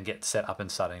and get set up and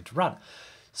starting to run.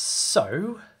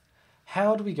 So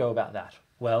how do we go about that?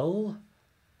 Well,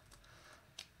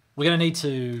 we're going to need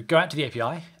to go out to the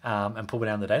API and pull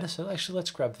down the data. So actually,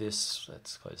 let's grab this.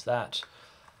 Let's close that.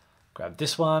 Grab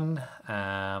this one,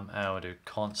 and we'll do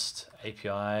const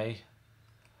API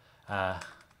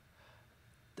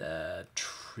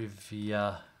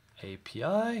trivia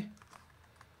API.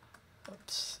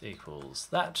 oops, equals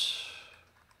that.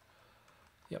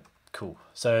 Yep, cool.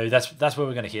 So that's where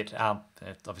we're going to hit.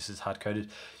 Obviously, it's hard coded.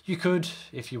 You could,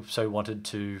 if you so wanted,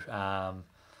 to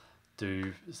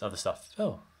do other stuff.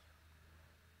 Oh,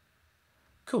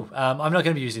 cool. I'm not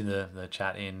going to be using the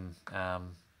chat in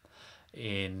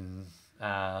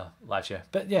live share,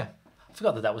 but yeah, I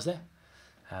forgot that was there.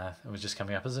 It was just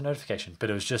coming up as a notification, but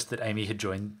it was just that Amy had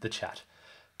joined the chat.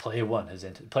 Player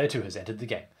 2 has entered the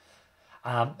game.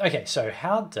 Okay, so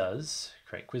how does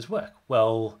Create Quiz work?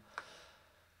 Well,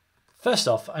 first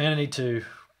off, I'm going to need to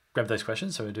grab those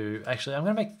questions. So I'm going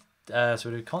to make, so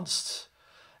we do const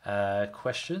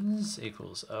questions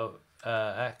equals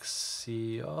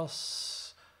Axios.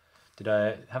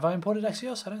 Have I imported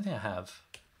Axios? I don't think I have.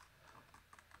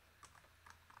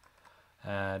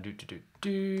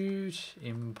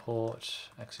 Import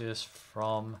Axios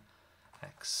from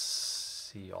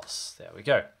Axios. There we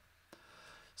go.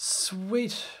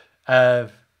 Sweet. Cool.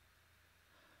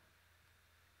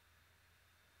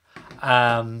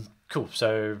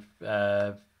 So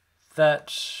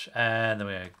that, and then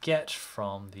we're going to get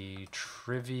from the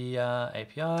trivia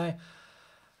API.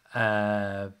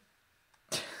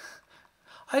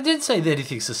 I didn't say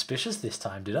anything suspicious this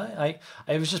time, did I?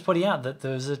 I was just pointing out that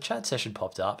there was a chat session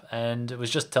popped up, and it was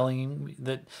just telling me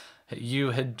that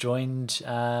you had joined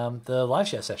the live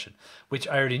share session, which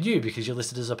I already knew because you're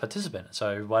listed as a participant.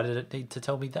 So why did it need to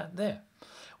tell me that there?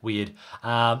 Weird.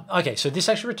 Okay, so this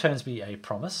actually returns me a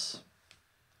promise.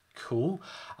 Cool.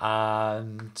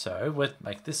 So we'll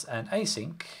make this an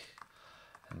async.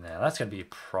 And now that's going to be a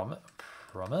promise.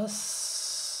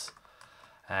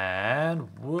 And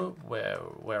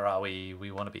where are we?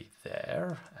 We want to be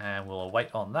there, and we'll await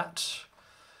on that.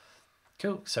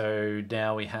 Cool. So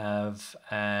now we have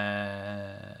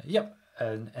yep,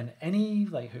 an any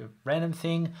like a random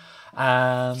thing.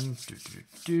 Yeah.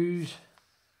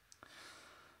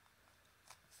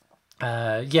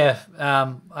 I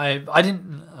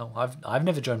didn't. I've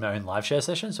never joined my own live share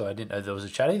session, so I didn't know there was a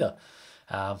chat either.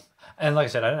 And like I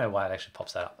said, I don't know why it actually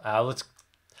pops that up.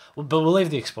 But we'll leave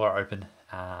the Explorer open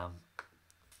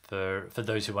for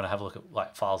those who want to have a look at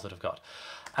like files that I've got.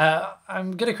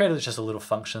 I'm going to create just a little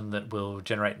function that will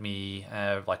generate me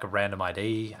like a random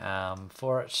ID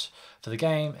for the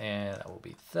game, and that will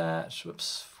be that.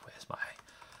 Whoops, where's my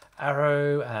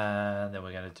arrow? And then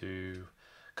we're going to do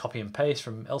copy and paste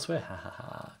from elsewhere.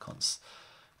 Const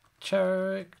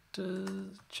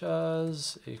characters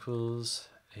chars equals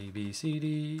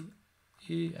ABCDEFG.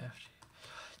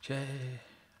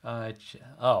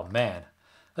 Oh man,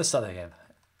 let's start that again.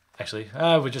 Actually,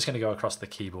 we're just going to go across the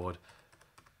keyboard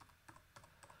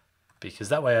because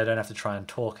that way I don't have to try and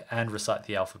talk and recite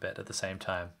the alphabet at the same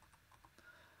time.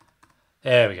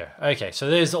 There we go. Okay, so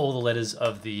there's all the letters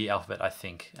of the alphabet, I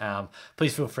think.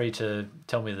 Please feel free to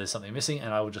tell me there's something missing,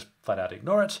 and I will just flat out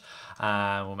ignore it.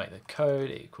 We'll make the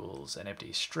code equals an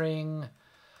empty string,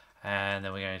 and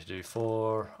then we're going to do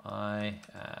for I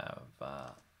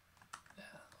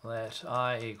let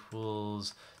I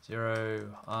equals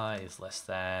 0, I is less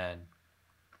than,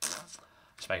 just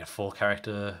make a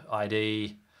 4-character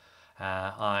ID,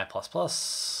 I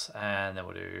plus, and then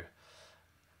we'll do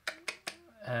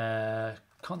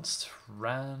const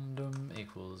random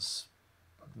equals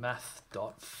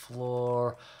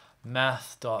math.floor,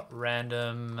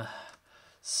 math.random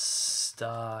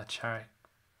star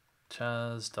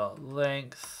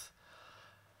characters.length.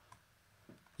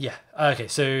 Yeah, okay,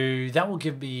 so that will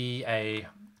give me I'm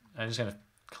just going to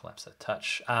collapse that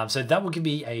touch. So that will give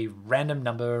me a random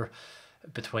number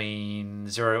between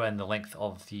 0 and the length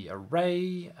of the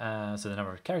array. So the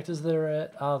number of characters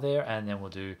that are there, and then we'll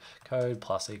do code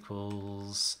plus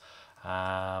equals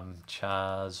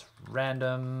chars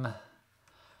random,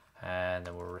 and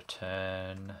then we'll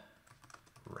return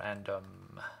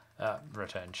random,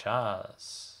 return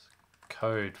chars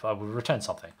code. We'll return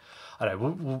something. I don't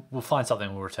know. We'll find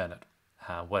something. We'll return it,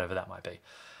 whatever that might be.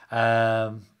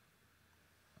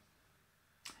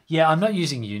 Yeah, I'm not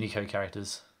using Unicode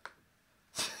characters.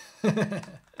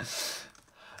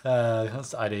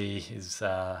 Const ID is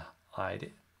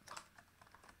ID.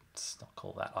 Let's not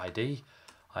call that ID.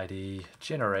 ID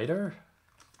generator.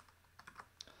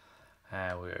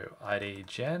 And we're ID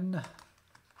gen.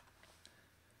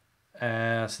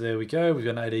 So there we go. We've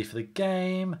got an ID for the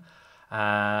game.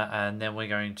 And then we're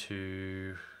going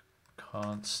to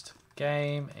const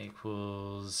game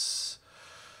equals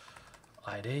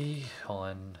ID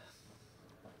colon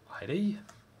ID.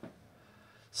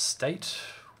 State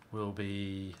will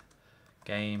be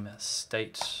game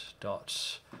state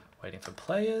dot waiting for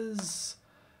players.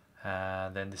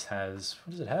 Then this has,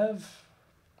 what does it have?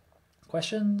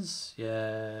 Questions?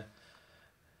 Yeah.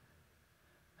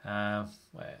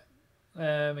 Wait,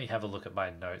 let me have a look at my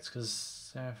notes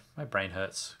because my brain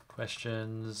hurts.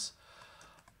 Questions.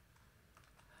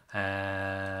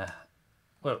 Whoa.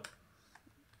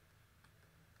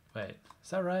 Wait, is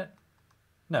that right?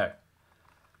 No,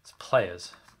 it's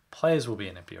players. Players will be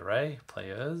an empty array.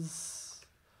 Players.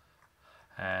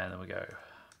 And then we go.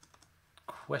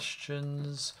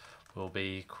 Questions will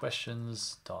be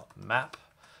questions.map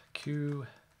q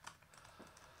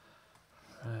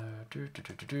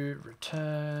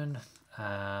return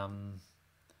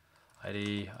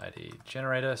ID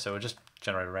generator. So we'll just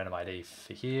generate a random ID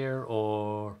for here,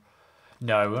 or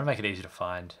no, we want to make it easy to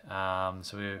find.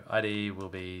 So ID will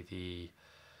be the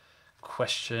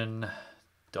question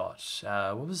dot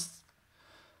what was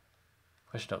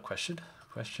question dot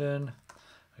question.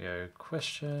 We go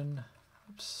question.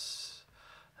 Oops.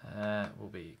 Will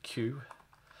be q.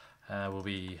 Will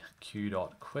be q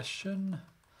dot question.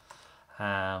 For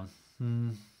a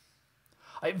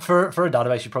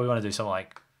database, you probably want to do something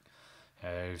like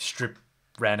strip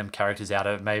random characters out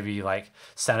of it, maybe like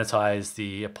sanitize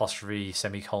the apostrophe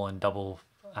semicolon double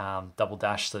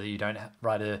dash so that you don't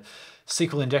write a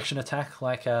SQL injection attack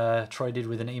like Troy did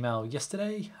with an email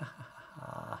yesterday.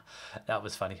 That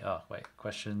was funny. Oh wait,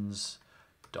 questions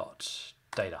dot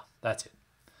data. That's it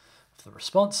for the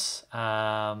response. Wait,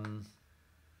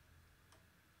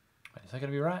 is that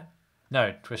going to be right?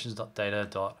 No, questions dot data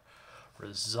dot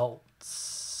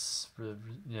results.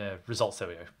 Yeah, results. There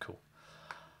we go. Cool.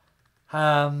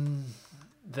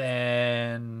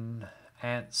 Then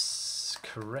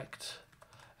correct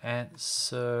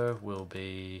answer will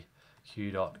be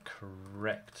q dot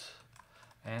correct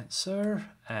answer,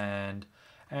 and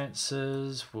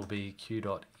answers will be q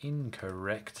dot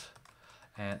incorrect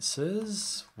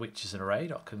answers, which is an array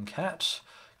dot concat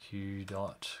q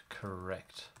dot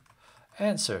correct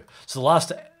answer. So the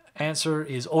last answer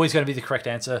is always going to be the correct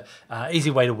answer.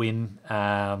 Easy way to win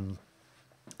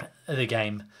the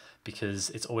game, because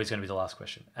it's always going to be the last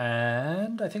question.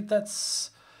 And I think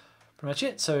that's pretty much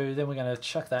it. So then we're going to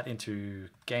chuck that into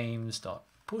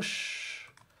games.push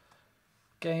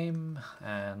game,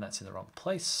 and that's in the wrong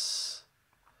place.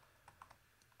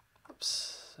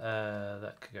 Oops,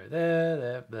 that could go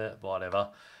there, whatever.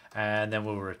 And then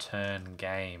we'll return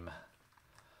game.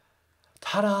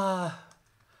 Ta-da!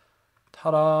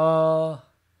 Ta-da!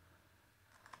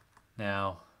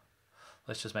 Now,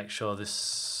 let's just make sure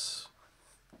this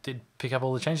did pick up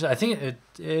all the changes. I think it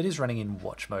is running in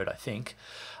watch mode, I think.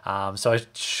 So I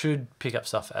should pick up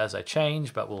stuff as I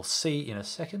change, but we'll see in a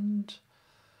second.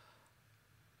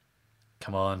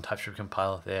 Come on, TypeScript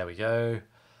compiler. There we go.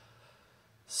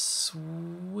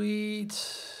 Sweet.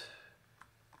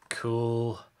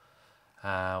 Cool. We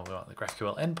want the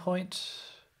GraphQL endpoint.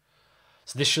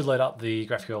 So this should load up the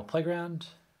GraphQL playground.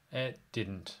 It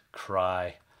didn't.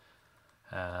 Cry.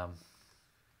 Oh,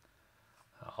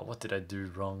 what did I do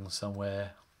wrong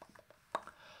somewhere?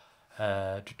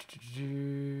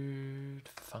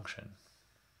 Function.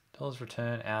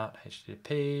 $return out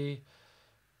HTTP.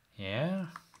 Yeah.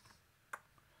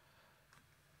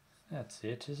 That's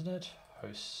it, isn't it?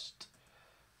 Host.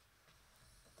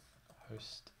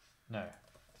 No.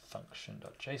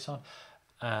 Function.json.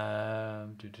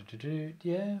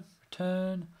 Yeah.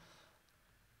 Return.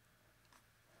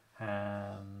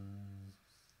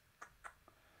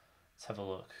 Let's have a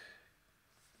look.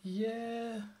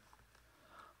 Yeah.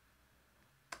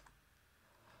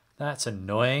 That's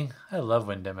annoying. I love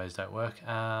when demos don't work.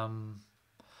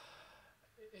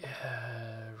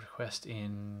 Request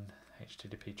in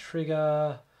HTTP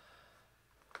trigger.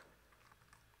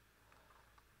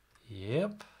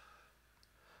 Yep.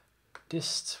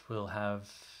 Dist will have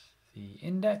the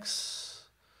index.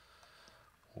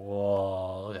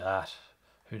 Whoa, look at that.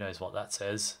 Who knows what that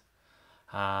says.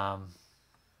 But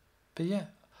yeah.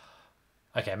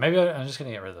 Okay, maybe I'm just going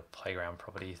to get rid of the playground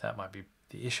property. That might be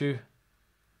the issue.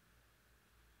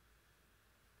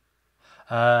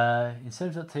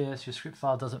 Instead of .ts, your script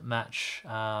file doesn't match.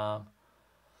 That's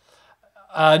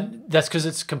because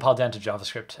it's compiled down to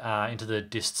JavaScript into the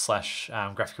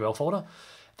dist/GraphQL folder.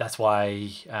 That's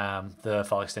why the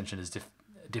file extension is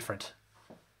different.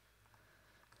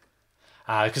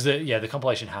 Because the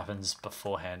compilation happens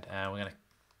beforehand, and we're going to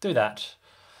do that.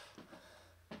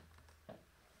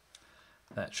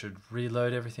 That should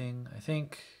reload everything, I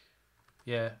think.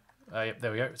 Yeah. Yep,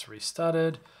 there we go. It's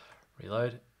restarted.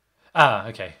 Reload.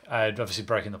 Okay. I'd obviously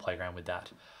broken the playground with that.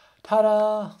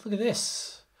 Ta-da! Look at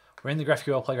this. We're in the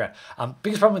GraphQL playground.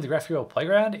 Biggest problem with the GraphQL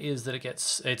playground is that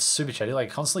it's super chatty. Like,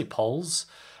 it constantly polls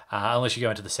unless you go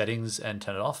into the settings and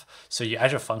turn it off. So your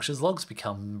Azure Functions logs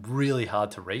become really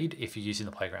hard to read if you're using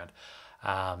the playground.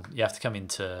 you have to come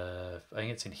into, I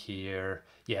think it's in here,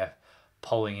 yeah,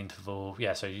 polling interval.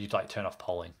 Yeah, so you'd like turn off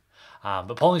polling.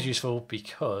 But polling is useful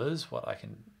because what I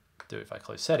can do if I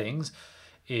close settings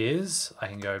is I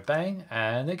can go bang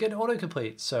and they get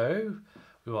autocomplete. So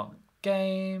we want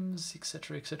games,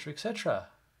 etc., etc., etc.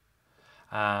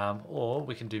 Or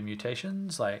we can do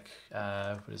mutations like,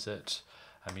 what is it?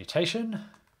 A mutation,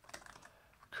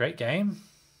 create game,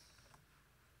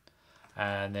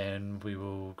 and then we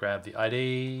will grab the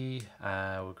ID,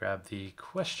 we'll grab the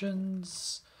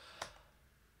questions,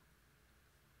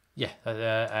 yeah,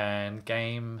 and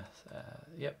game,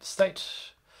 yep,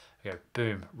 state. Okay,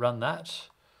 boom, run that.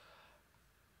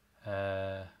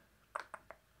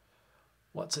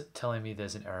 What's it telling me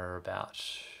there's an error about?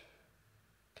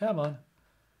 Come on.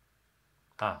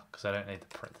 Because I don't need the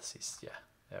parentheses. Yeah,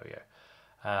 there we go.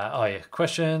 Oh yeah,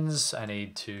 questions. I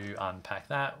need to unpack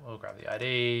that. We'll grab the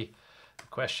ID, the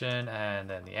question, and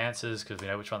then the answers because we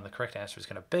know which one the correct answer is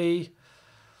going to be.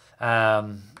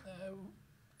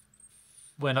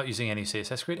 We're not using any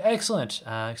CSS grid. Excellent.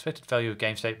 Expected value of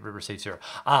game state received 0.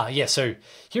 Yeah. So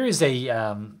here is a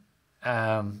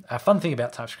fun thing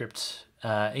about TypeScript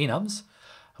enums,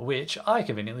 which I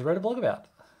conveniently wrote a blog about.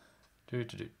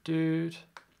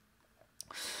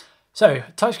 So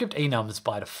TypeScript enums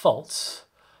by default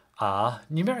are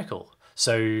numerical.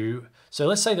 So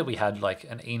let's say that we had like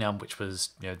an enum which was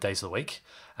days of the week,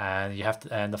 and you have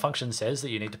to, and the function says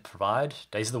that you need to provide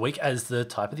days of the week as the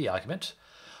type of the argument.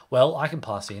 Well, I can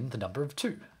pass in the number of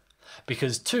 2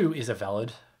 because 2 is a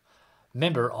valid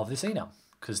member of this enum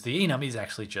because the enum is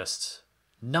actually just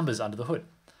numbers under the hood.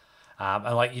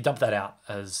 And like you dump that out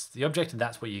as the object and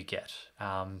that's what you get.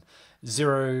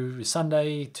 0 is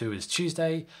Sunday, 2 is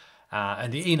Tuesday,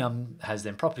 and the enum has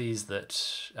then properties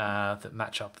that that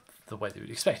match up the way that you would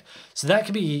expect. So that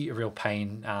can be a real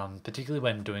pain, particularly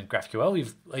when doing GraphQL.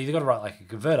 You've either got to write like a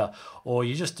converter or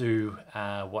you just do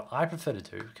what I prefer to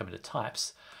do, come into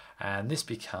types, and this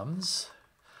becomes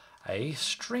a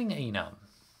string enum.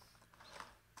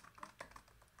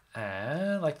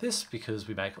 And like this, because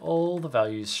we make all the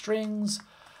values strings.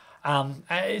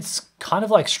 It's kind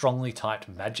of like strongly typed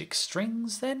magic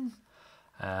strings then,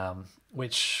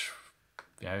 which,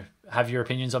 have your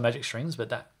opinions on magic strings, but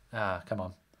that, come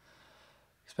on.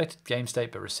 Expected game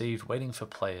state, but received waiting for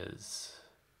players.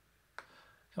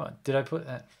 Come on, did I put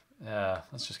that?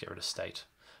 Let's just get rid of state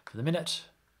for the minute.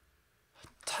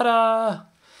 Ta-da!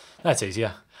 That's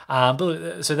easier.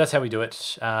 So that's how we do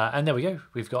it. And there we go.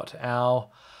 We've got our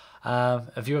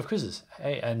a view of quizzes.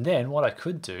 Hey, and then what I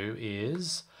could do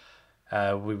is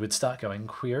we would start going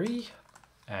query,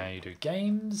 and you do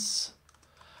games,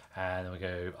 and then we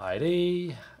go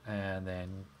ID, and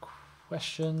then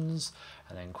questions,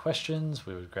 and then questions.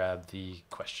 We would grab the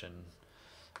question.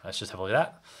 Let's just have a look at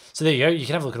that. So there you go. You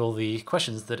can have a look at all the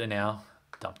questions that are now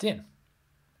dumped in.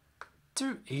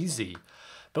 Too easy.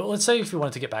 But let's say if you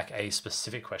wanted to get back a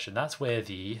specific question, that's where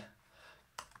the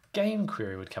game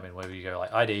query would come in, where you go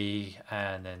like ID,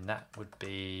 and then that would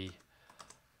be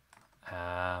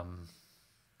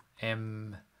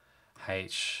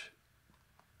MH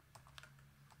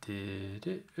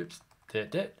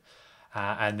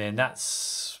and then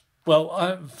that's,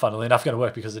 well, funnily enough, going to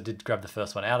work because it did grab the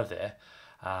first one out of there.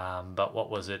 But what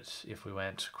was it if we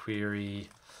went query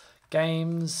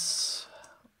games?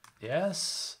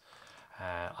 Yes.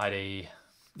 ID.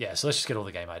 Yeah, so let's just get all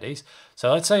the game IDs.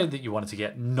 So let's say that you wanted to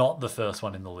get not the first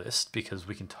one in the list, because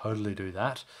we can totally do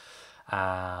that.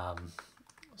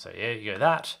 So yeah, you go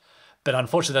that. But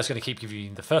unfortunately, that's going to keep giving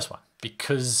you the first one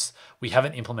because we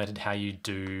haven't implemented how you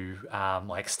do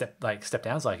like step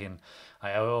downs, like in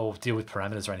or deal with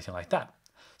parameters or anything like that.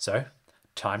 So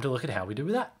time to look at how we do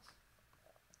with that.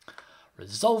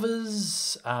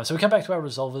 Resolvers. So we come back to our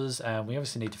resolvers, and we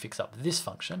obviously need to fix up this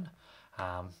function.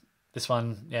 This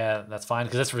one, yeah, that's fine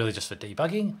because that's really just for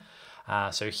debugging.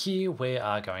 So here we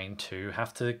are going to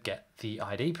have to get the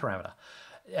ID parameter.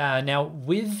 Now,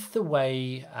 with the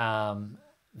way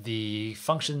the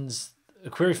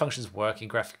query functions work in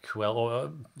GraphQL,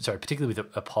 or sorry, particularly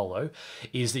with Apollo,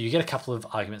 is that you get a couple of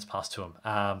arguments passed to them.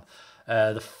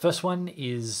 The first one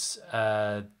is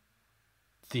I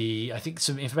think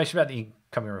some information about the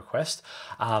incoming request.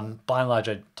 By and large,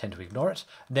 I tend to ignore it.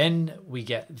 Then we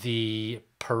get the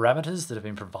parameters that have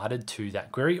been provided to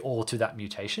that query or to that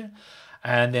mutation.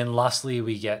 And then lastly,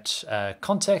 we get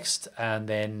context. And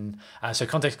then, so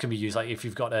context can be used like if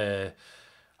you've got a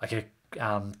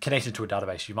connection to a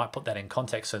database, you might put that in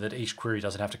context so that each query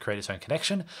doesn't have to create its own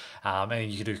connection.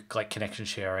 And you can do like connection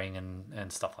sharing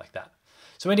and stuff like that.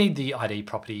 So we need the ID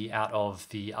property out of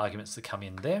the arguments that come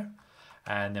in there.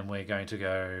 and then we're going to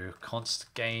go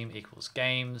const game equals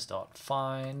games dot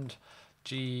find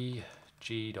g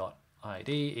dot id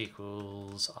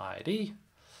equals id.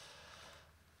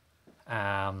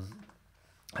 And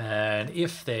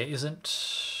if there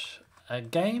isn't a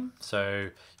game, so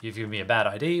you've given me a bad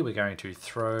ID, we're going to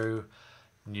throw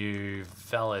new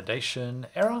validation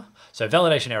error. So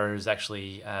validation error is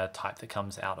actually a type that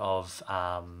comes out of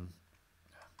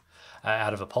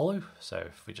Apollo. So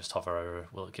if we just hover over,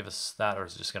 will it give us that, or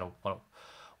is it just going to want to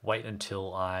wait until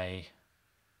it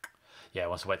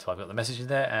wants to wait till I've got the message in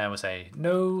there, and we'll say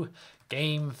no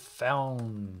game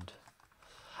found.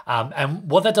 And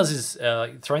what that does is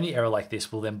throwing the error like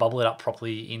this will then bubble it up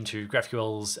properly into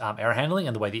GraphQL's error handling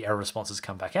and the way the error responses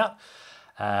come back out.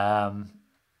 Jay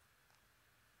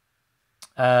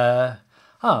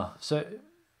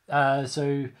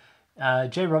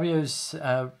Robio's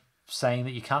saying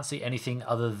that you can't see anything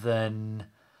other than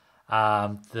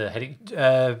the heading.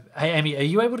 Hey Amy, are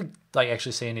you able to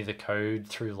actually see any of the code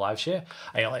through LiveShare?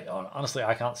 Honestly,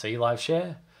 I can't see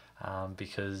LiveShare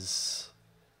because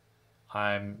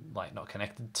I'm not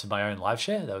connected to my own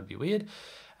LiveShare. That would be weird.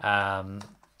 But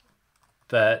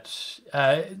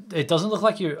it doesn't look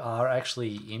like you are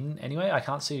actually in anyway. I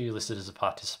can't see you listed as a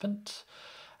participant.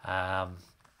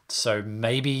 So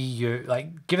maybe you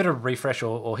give it a refresh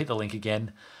or hit the link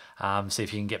again. See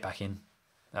if you can get back in.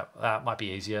 That might be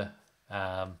easier.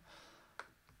 And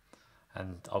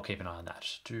I'll keep an eye on that.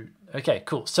 Okay,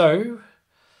 cool. So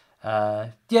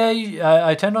I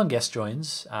turned on guest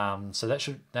joins. So that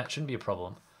shouldn't be a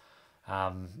problem.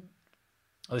 At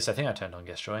least I think I turned on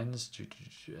guest joins.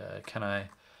 Can I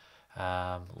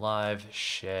live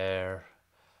share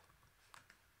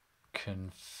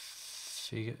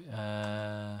configure?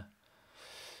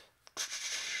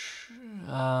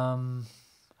 I'm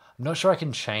not sure I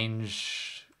can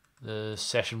change the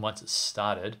session once it's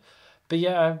started, but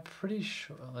yeah, I'm pretty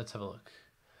sure. Let's have a look.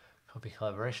 Copy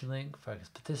collaboration link, focus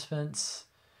participants.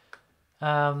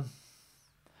 No,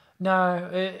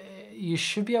 you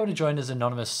should be able to join as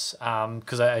anonymous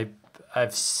because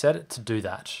I've set it to do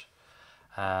that.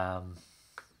 Right,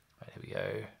 here we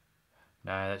go.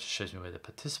 No, that just shows me where the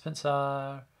participants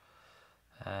are.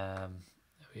 There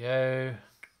we go.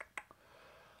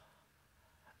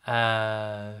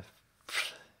 There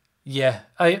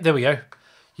we go.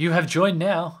 You have joined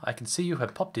now. I can see you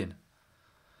have popped in.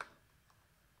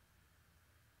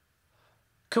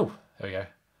 Cool. There we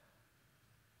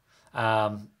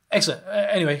go. Excellent.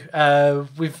 Anyway,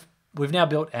 we've now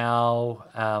built our.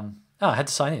 I had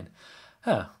to sign in.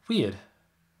 Weird.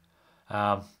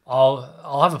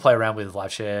 I'll have a play around with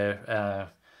LiveShare.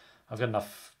 I've got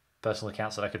enough personal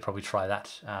accounts that I could probably try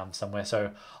that somewhere.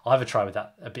 So I'll have a try with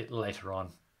that a bit later on.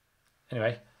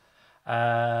 Anyway.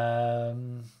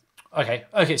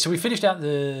 Okay. So we finished out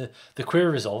the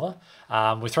query resolver.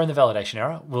 We've thrown the validation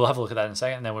error. We'll have a look at that in a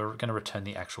second, and then we're going to return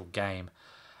the actual game.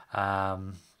 Here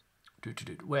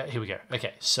we go.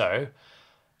 Okay, so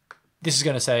this is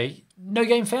going to say no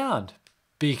game found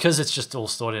because it's just all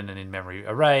stored in an in-memory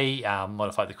array.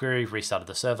 Modified the query, restarted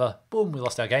the server. Boom, we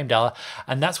lost our game data,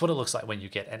 and that's what it looks like when you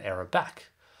get an error back.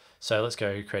 So let's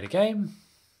go create a game.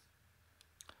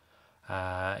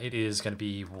 It is going to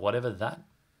be whatever that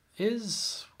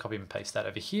is. Copy and paste that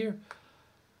over here.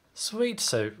 Sweet.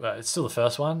 So it's still the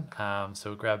first one.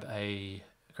 So we'll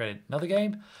create another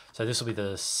game. So this will be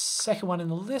the second one in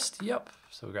the list. Yep.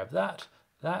 So we'll grab that.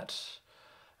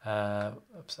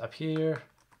 Oops, up here.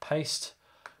 Paste.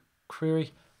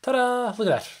 Query. Ta-da! Look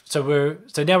at that. So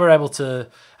now we're able to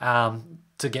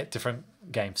get different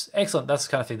games. Excellent. That's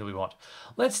the kind of thing that we want.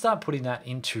 Let's start putting that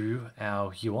into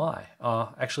our UI.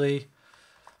 Actually,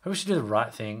 we should do the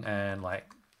right thing and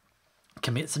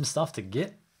commit some stuff to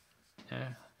Git.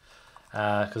 Yeah.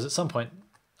 Because at some point,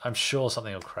 I'm sure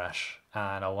something will crash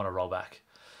and I want to roll back.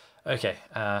 Okay.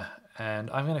 And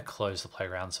I'm going to close the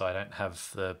playground so I don't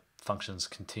have the functions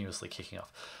continuously kicking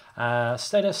off.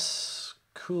 Status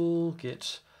cool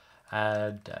git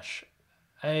add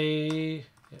 -a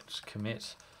git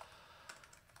commit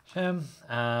gem.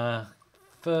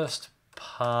 First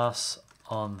pass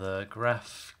on the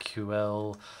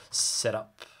GraphQL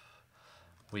setup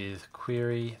with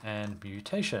query and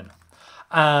mutation.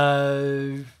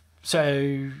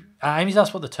 So Amy's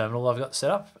asked what the terminal I've got set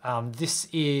up. This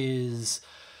is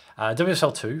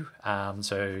WSL2.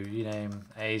 So you name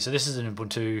so this is an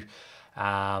Ubuntu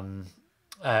on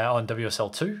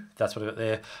WSL2. That's what I've got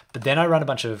there. But then I run a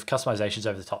bunch of customizations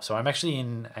over the top. So I'm actually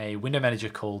in a window manager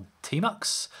called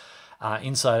Tmux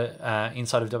inside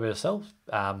of WSL.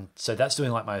 So that's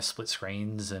doing my split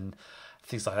screens and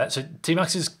things like that. So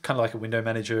Tmux is kind of like a window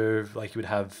manager like you would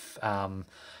have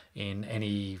in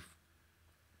any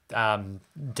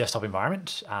desktop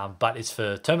environment, but it's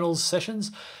for terminals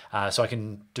sessions. So I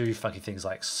can do funky things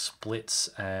like splits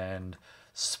and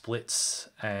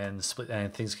things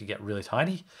can get really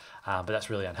tiny, but that's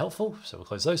really unhelpful. So we'll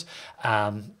close those.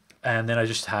 And then I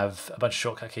just have a bunch of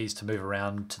shortcut keys to move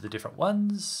around to the different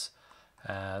ones.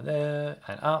 There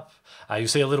and up. You'll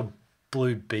see a little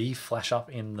blue B flash up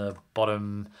in the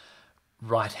bottom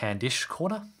right-hand-ish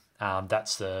corner.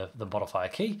 That's the modifier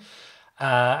key.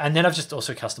 And then I've just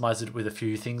also customized it with a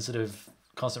few things that have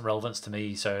constant relevance to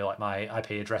me. So like my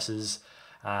IP addresses,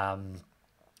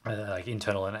 like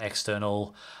internal and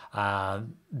external,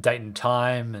 date and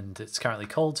time, and it's currently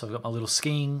cold. So I've got my little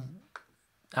skiing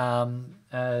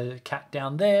cat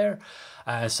down there,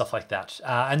 stuff like that.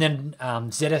 And then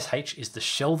ZSH is the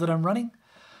shell that I'm running.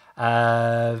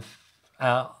 Hi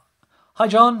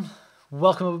John,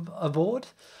 welcome aboard.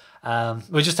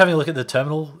 We're just having a look at the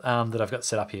terminal that I've got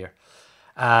set up here.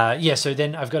 Yeah, so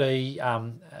then I've got a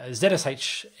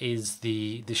ZSH is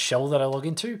the shell that I log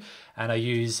into, and I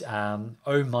use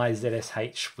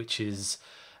OhmyZSH, which is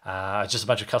just a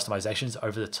bunch of customizations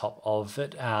over the top of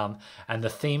it. And the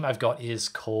theme I've got is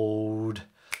called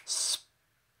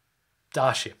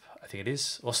Starship, I think it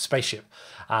is, or Spaceship.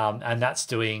 And that's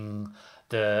doing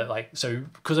the, so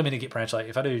because I'm in a Git branch, like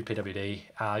if I do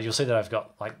pwd, you'll see that I've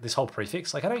got like this whole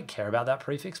prefix. Like I don't care about that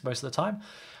prefix most of the time.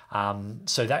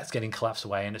 So that's getting collapsed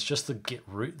away, and it's just the git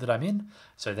root that I'm in.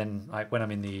 So then like when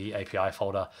I'm in the API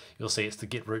folder, you'll see it's the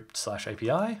git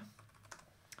root/API.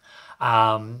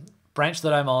 Branch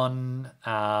that I'm on,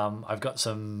 I've got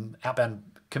some outbound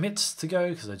commits to go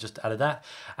because I just added that.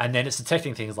 And then it's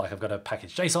detecting things like I've got a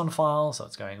package JSON file. So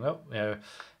it's going, well,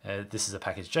 this is a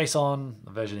package JSON,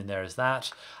 the version in there is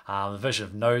that, the version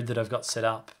of Node that I've got set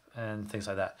up and things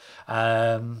like that.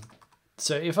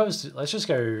 So if I was to, let's just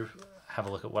go have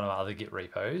a look at one of our other Git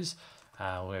repos,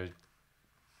 where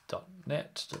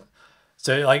 .NET.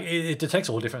 So like it detects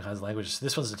all different kinds of languages.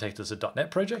 This one's detected as a .NET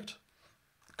project.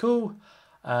 Cool.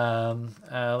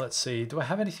 Let's see, do I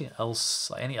have anything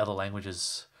else, like any other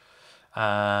languages?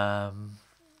 I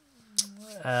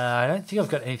don't think I've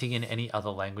got anything in any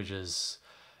other languages.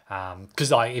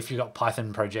 Because like if you've got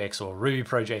Python projects or Ruby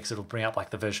projects, it'll bring up like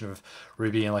the version of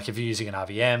Ruby, and like if you're using an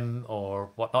RVM or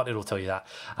whatnot, it'll tell you that.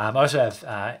 I also have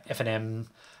FNM,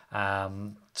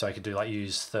 so I could do like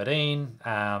use 13,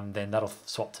 then that'll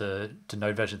swap to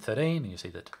Node version 13, and you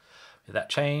see that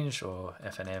change, or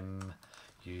FNM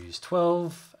use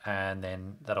 12, and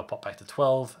then that'll pop back to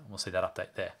 12, and we'll see that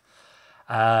update there.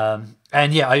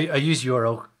 And yeah, I use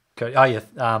URL code. Oh yeah,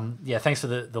 yeah. Thanks for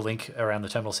the link around the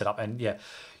terminal setup, and yeah.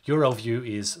 URL view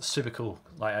is super cool.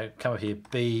 Like I come up here,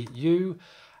 BU,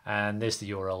 and there's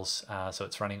the URLs. So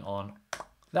it's running on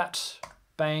that,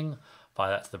 bang,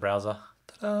 fire that to the browser.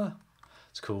 Ta-da.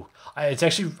 It's cool. It's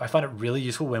actually, I find it really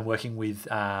useful when working with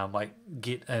like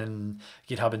Git and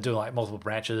GitHub and doing like multiple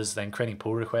branches, then creating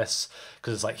pull requests,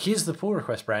 because it's like, here's the pull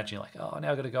request branch, and you're like, oh,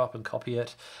 now I've got to go up and copy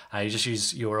it. You just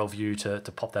use URL view to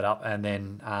pop that up, and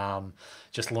then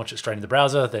just launch it straight in the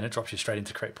browser, then it drops you straight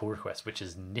into create pull request, which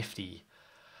is nifty.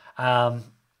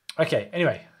 Okay,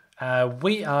 anyway,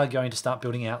 we are going to start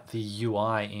building out the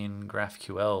UI in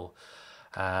GraphQL.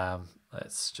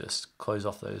 Let's just close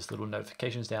off those little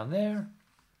notifications down there.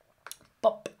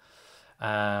 Pop.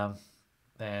 Then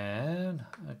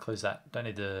I'll close that. Don't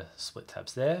need the split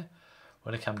tabs there.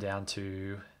 We're going to come down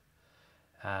to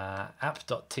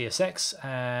app.tsx,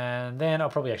 and then I'll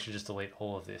probably actually just delete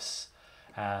all of this.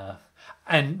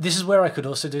 And this is where I could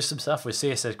also do some stuff with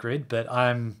CSS Grid, but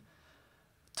I'm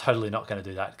totally not going to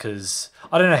do that because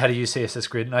I don't know how to use CSS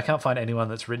Grid, and I can't find anyone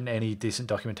that's written any decent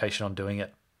documentation on doing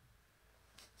it.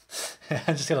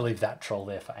 I'm just going to leave that troll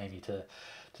there for Amy to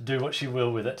do what she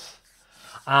will with it.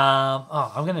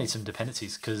 Oh, I'm going to need some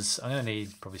dependencies because I'm going to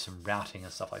need probably some routing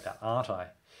and stuff like that, aren't I?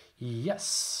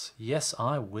 Yes,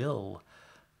 I will.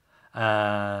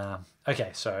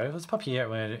 Okay, so let's pop here.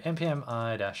 We're going to do npm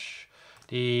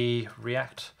i-d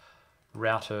react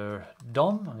router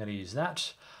DOM. I'm going to use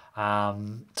that.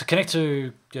 To connect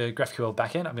to GraphQL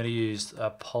backend, I'm going to use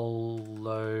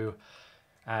Apollo.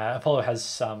 Apollo has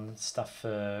some stuff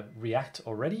for React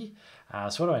already.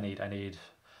 So what do I need? I need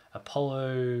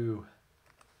Apollo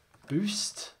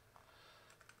Boost.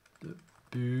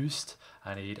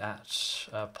 I need at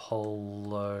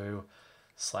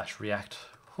Apollo/React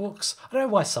hooks. I don't know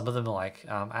why some of them are like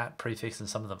at prefix and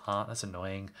some of them aren't. That's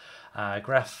annoying.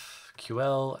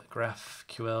 GraphQL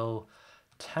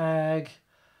tag.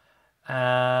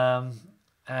 And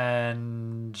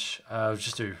I'll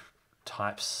just do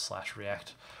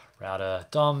types/React router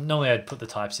DOM. Normally I'd put the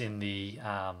types in the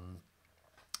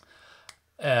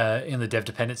dev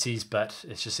dependencies, but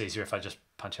it's just easier if I just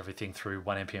punch everything through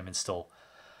 1npm install.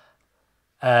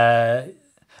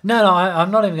 No,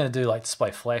 I'm not even going to do like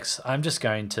display flex. I'm just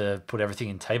going to put everything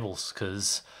in tables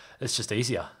because it's just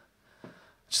easier.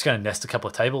 Just going to nest a couple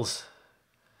of tables.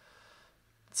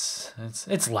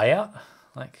 It's layout.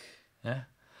 Like, yeah.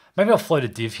 Maybe I'll float a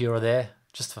div here or there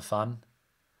just for fun.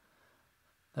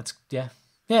 That's, yeah.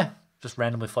 Just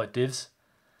randomly float divs.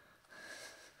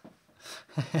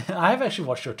 I have actually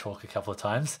watched your talk a couple of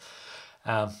times.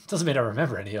 Doesn't mean I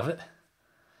remember any of it.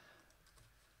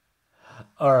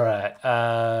 All right.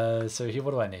 So here,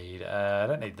 what do I need? I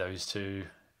don't need those two.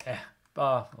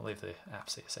 I'll leave the app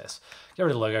CSS. Get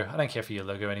rid of the logo. I don't care for your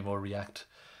logo anymore, React.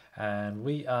 And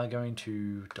we are going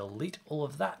to delete all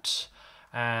of that.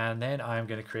 And then I'm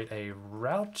going to create a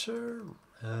router.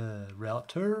 There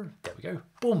we go.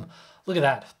 Boom. Look at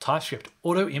that. TypeScript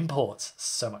auto imports.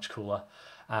 So much cooler.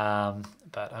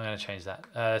 But I'm going to change that.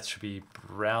 It should be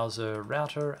browser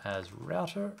router as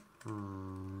router.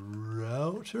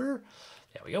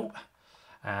 There we go.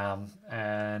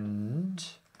 And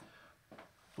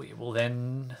we will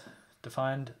then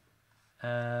define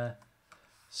actually,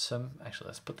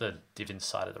 let's put the div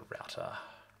inside of the router.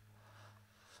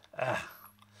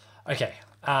 Okay.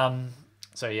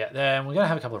 So yeah, then we're going to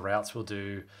have a couple of routes. We'll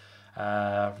do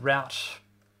route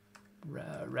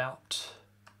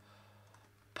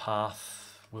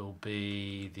path will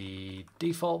be the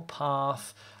default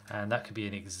path, and that could be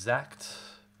an exact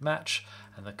match,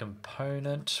 and the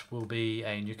component will be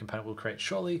a new component we'll create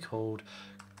shortly called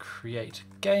create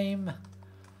game.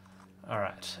 All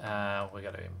right, we're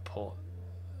going to import.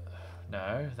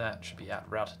 No, that should be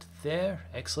routed there.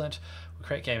 Excellent. We'll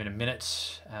create game in a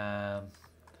minute.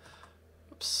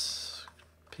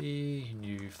 P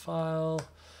new file.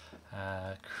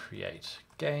 Create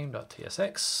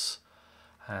game.tsx.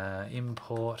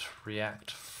 Import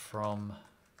React from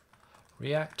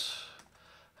React.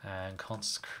 And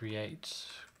const create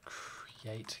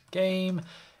game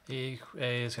is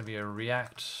going to be a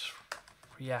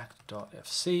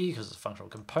react.fc because it's a functional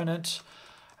component,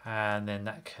 and then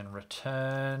that can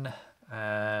return.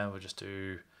 We'll just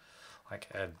do like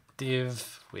a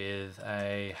div with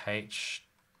a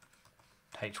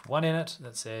h1 in it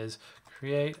that says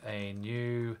create a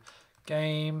new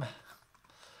game,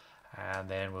 and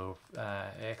then we'll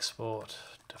export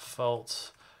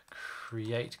default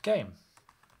create game.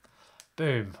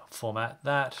 Boom, format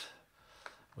that.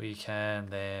 We can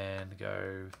then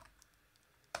go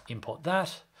import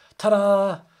that.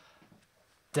 Ta-da!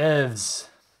 Devs.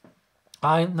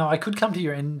 I could come to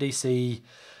your NDC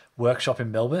workshop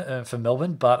in Melbourne for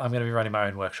Melbourne, but I'm going to be running my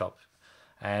own workshop,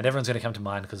 and everyone's going to come to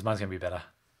mine because mine's going to be better.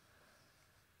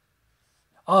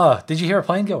 Oh, did you hear a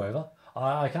plane go over?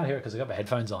 I can't hear it because I got my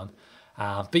headphones on.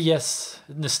 But yes,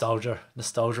 nostalgia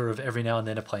of every now and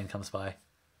then a plane comes by.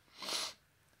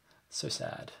 So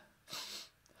sad.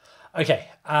 Okay,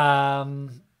 now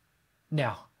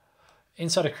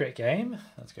inside of create game,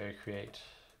 let's go create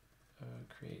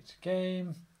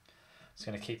game. Just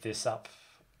going to keep this up,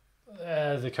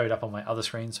 the code up on my other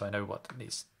screen so I know what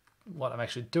I'm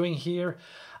actually doing here.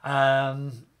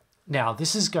 Now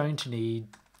this is going to need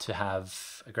to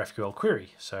have a GraphQL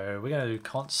query, so we're going to do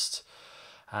const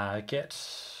get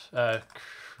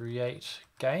create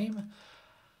game.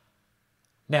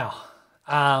 Now.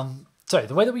 So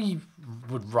the way that we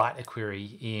would write a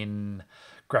query in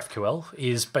GraphQL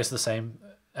is basically the same.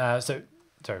 So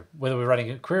whether we're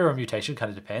writing a query or a mutation kind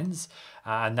of depends.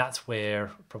 And that's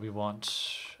where probably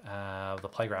want the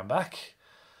playground back.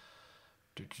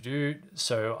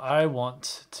 So I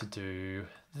want to do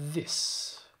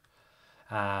this.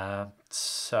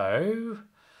 So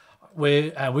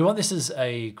we want this as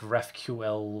a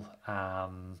GraphQL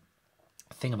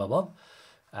thingamabob.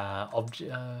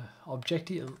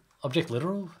 Object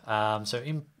literal.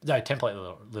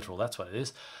 Template literal. That's what it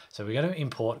is. So we're going to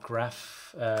import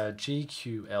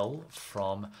GQL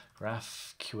from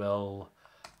GraphQL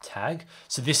tag.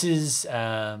 So this is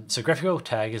so GraphQL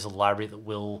tag is a library that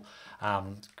will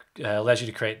allows you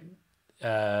to create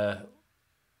template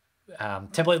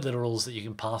literals that you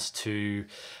can pass to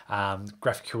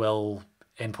GraphQL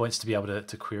endpoints to be able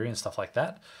to query and stuff like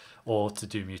that, or to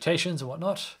do mutations and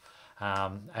whatnot.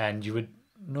 And you would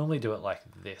normally do it like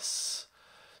this.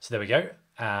 So there we go.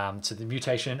 So the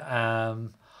mutation, I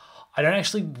don't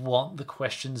actually want the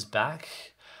questions back.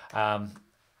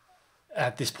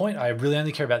 At this point, I really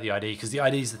only care about the ID because the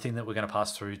ID is the thing that we're going to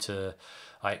pass through to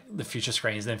like the future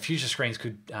screens. Then future screens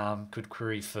could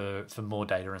query for more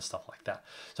data and stuff like that.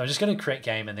 So I'm just going to create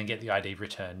game and then get the ID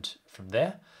returned from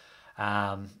there.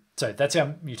 So that's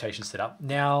our mutation set up.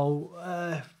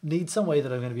 Now, need some way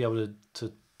that I'm going to be able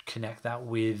to connect that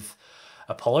with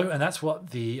Apollo, and that's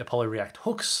what the Apollo React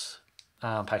hooks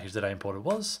package that I imported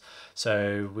was.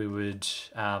 So we would,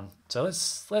 so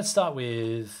let's start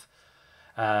with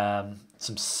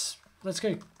let's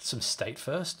go some state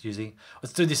first using,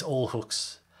 let's do this all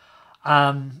hooks.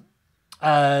 So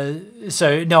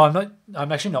no,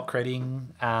 I'm actually not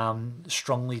creating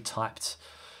strongly typed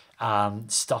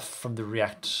stuff from the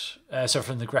React, so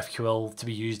from the GraphQL to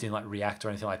be used in like React or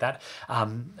anything like that.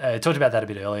 I talked about that a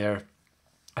bit earlier,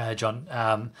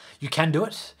 John. You can do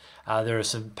it. There are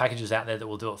some packages out there that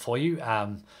will do it for you.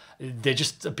 They're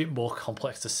just a bit more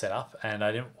complex to set up, and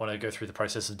I didn't want to go through the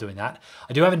process of doing that.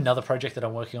 I do have another project that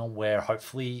I'm working on where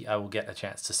hopefully I will get a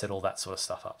chance to set all that sort of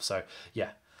stuff up. So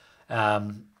yeah,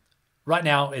 right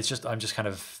now I'm just kind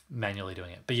of manually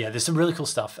doing it. But yeah, there's some really cool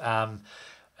stuff.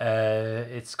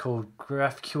 It's called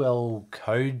GraphQL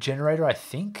Code Generator, I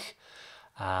think,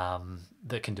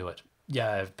 that can do it.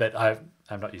 Yeah, but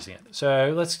I'm not using it.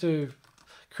 So let's do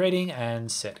creating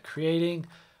and set creating.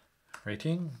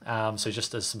 So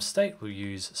just as some state, we'll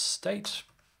use state.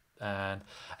 And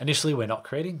initially we're not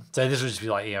creating. So this will just be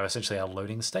like, essentially our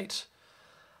loading state.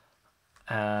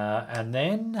 And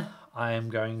then I'm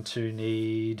going to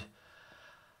need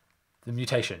the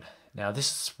mutation. Now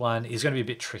this one is going to be a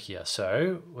bit trickier.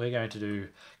 So we're going to do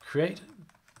create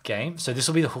game. So this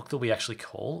will be the hook that we actually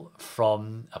call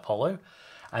from Apollo.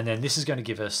 And then this is going to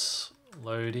give us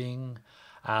loading,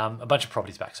 a bunch of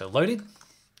properties back. So loading,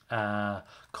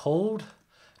 called,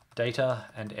 data,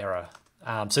 and error.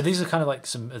 So these are kind of like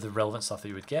some of the relevant stuff that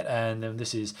you would get. And then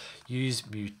this is use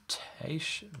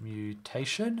mutation,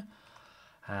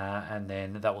 and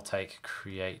then that will take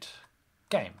create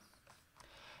game.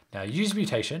 Now use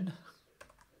mutation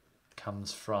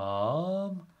comes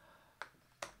from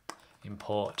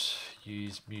import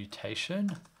use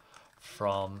mutation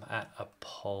from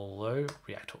 @Apollo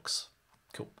React hooks.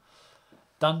 Cool.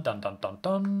 Done, done, done, done,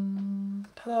 done.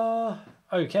 Ta-da.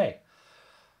 Okay.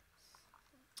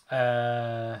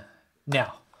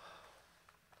 Now,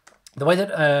 the way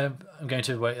that I'm going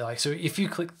to work, so if you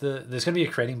click there's going to be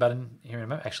a creating button here in a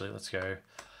moment. Actually, let's go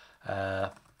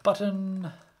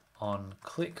button on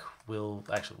click. We'll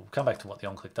come back to what the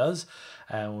on click does,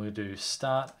 and we'll do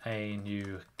start a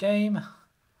new game.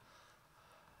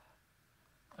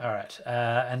 All right,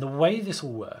 and the way this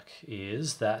will work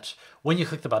is that when you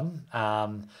click the button,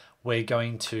 we're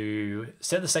going to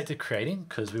set the state to creating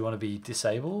because we want to be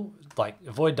disable, like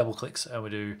avoid double clicks, and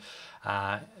we do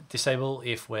disable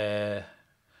if we're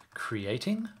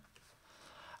creating.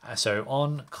 So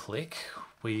on click,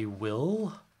 we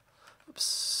will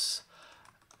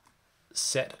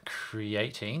set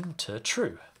creating to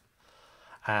true.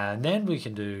 And then we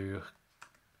can do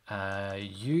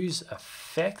use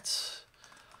effect.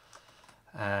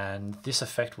 And this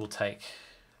effect will take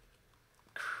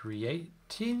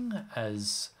creating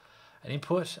as an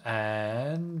input,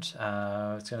 and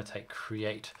it's going to take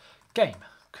create game,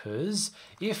 because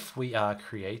if we are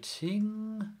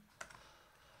creating,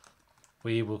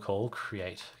 we will call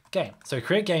create game. So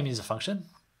create game is a function.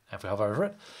 If we hover over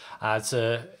it, it's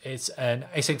an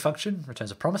async function,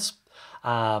 returns a promise. We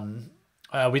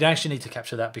don't actually need to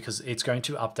capture that because it's going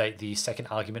to update the second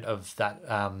argument of that.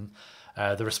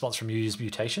 The response from use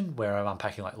mutation, where I'm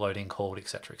unpacking like loading, called,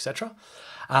 etc., etc.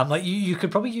 Like you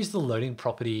could probably use the loading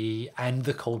property and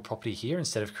the called property here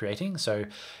instead of creating. So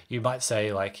you might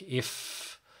say like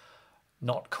if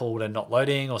not called and not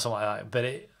loading or something like that.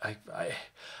 But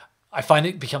I find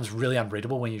it becomes really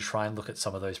unreadable when you try and look at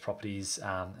some of those properties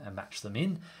and match them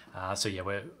in. So yeah,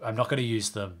 I'm not going to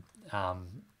use them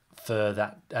for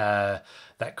that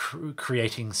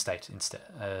creating state instead.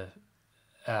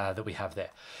 That we have there.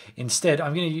 Instead,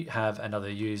 I'm going to have another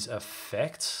use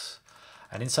effect,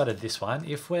 and inside of this one,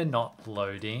 if we're not if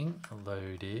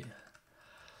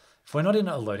we're not in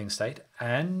a loading state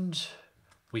and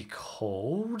we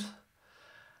called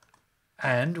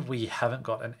and we haven't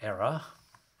got an error,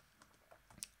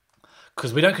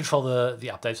 because we don't control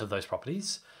the updates of those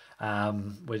properties,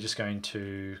 we're just going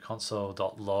to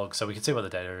console.log so we can see what the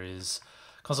data is.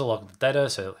 Console log data,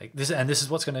 so like this is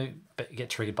what's going to get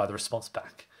triggered by the response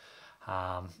back.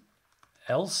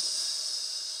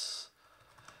 Else,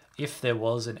 if there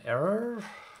was an error,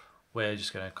 we're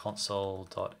just going to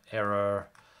console.error.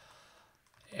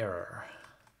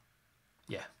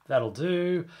 Yeah, that'll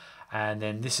do. And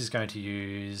then this is going to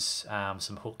use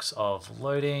some hooks of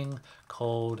loading,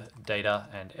 called, data,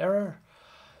 and error.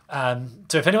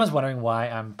 So if anyone's wondering why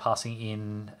I'm passing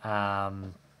in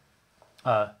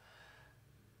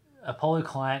Apollo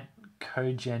client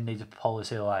code gen needs Apollo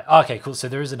CLI. Oh, okay, cool. So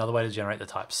there is another way to generate the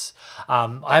types.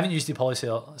 I haven't used the Apollo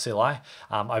CLI.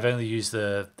 I've only used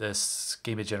the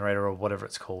schema generator or whatever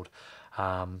it's called.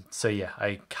 So yeah,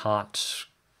 I can't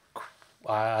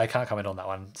comment on that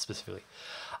one specifically.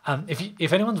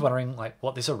 If anyone's wondering like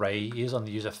what this array is on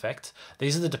the user effect,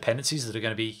 these are the dependencies that are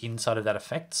going to be inside of that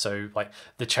effect. So like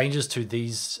the changes to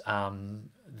these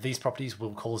properties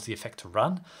will cause the effect to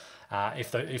run.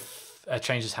 If a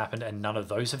change has happened and none of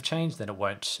those have changed, then it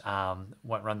won't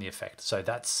run the effect. So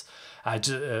that's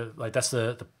that's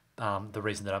the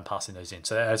reason that I'm passing those in.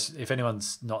 So if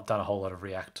anyone's not done a whole lot of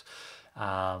React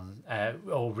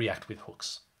or React with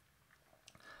hooks.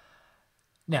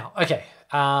 Now, okay.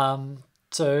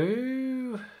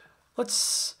 So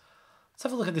let's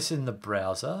have a look at this in the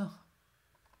browser.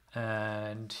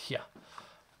 And here.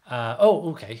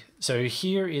 Okay. So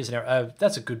here is an error.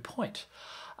 That's a good point.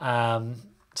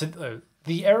 So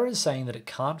the error is saying that it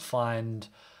can't find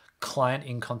client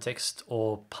in context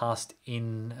or passed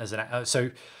in as an.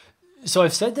 So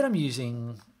I've said that I'm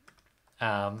using.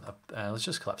 Let's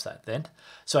just collapse that then.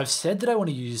 So I've said that I want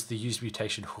to use the use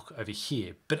mutation hook over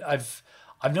here, but I've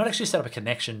not actually set up a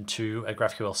connection to a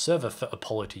GraphQL server for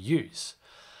Apollo to use.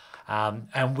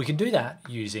 And we can do that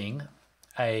using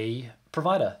a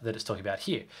provider that it's talking about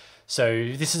here.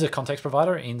 So this is a context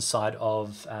provider inside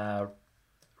of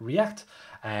React,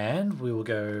 and we will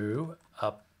go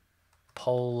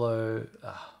Apollo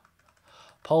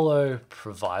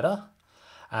provider,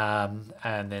 and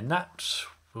then that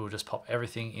we'll just pop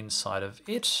everything inside of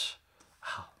it.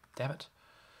 Oh, damn it.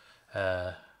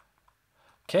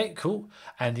 Okay, cool.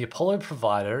 And the Apollo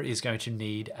provider is going to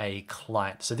need a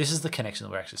client. So this is the connection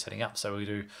that we're actually setting up. So we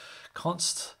do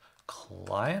const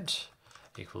client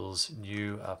equals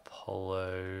new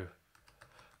Apollo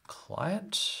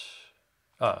client.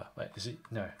 Oh, wait, is it?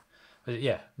 No.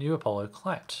 Yeah, new Apollo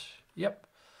client. Yep.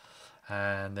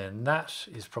 And then that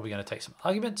is probably going to take some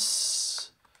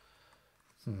arguments.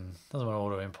 Doesn't want to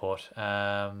auto import.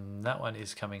 That one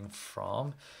is coming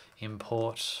from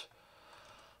import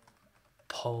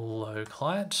Apollo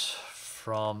client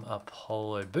from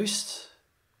Apollo boost.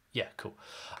 Yeah, cool.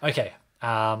 Okay,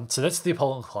 so that's the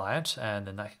Apollo client, and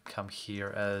then that can come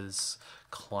here as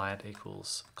client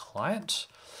equals client,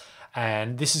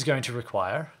 and this is going to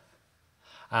require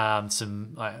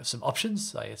some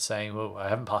options. Like it's saying, well, I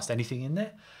haven't passed anything in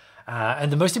there,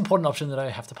 and the most important option that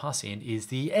I have to pass in is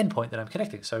the endpoint that I'm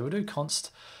connecting. So we'll do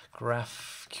const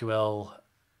GraphQL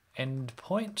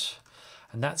endpoint,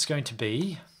 and that's going to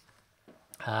be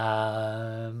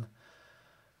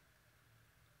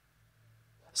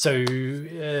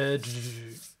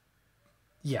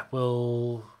yeah,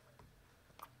 well,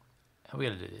 how are we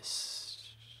going to do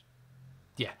this?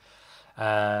 Yeah.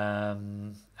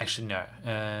 Actually, no.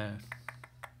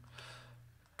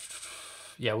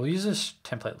 Yeah, we'll use this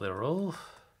template literal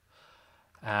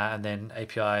and then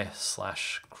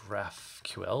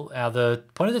API/GraphQL. Now, the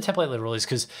point of the template literal is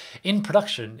because in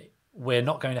production, we're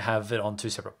not going to have it on two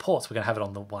separate ports. We're going to have it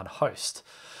on the one host.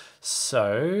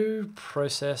 So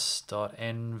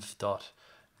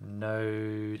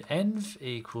process.env.node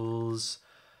equals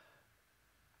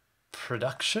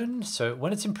production. So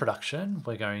when it's in production,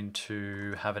 we're going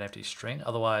to have an empty string.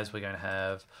 Otherwise, we're going to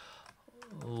have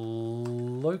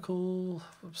local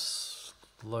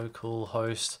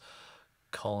host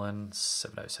colon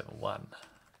 7071.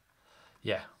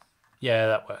 Yeah,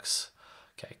 that works.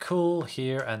 Okay, cool,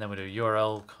 here, and then we do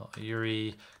URL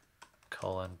URI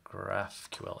colon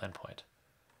GraphQL endpoint.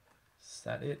 Is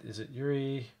that it? Is it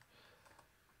URI?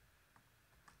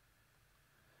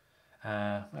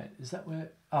 Wait, is that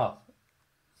where? Oh,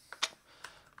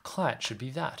 client should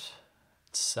be that.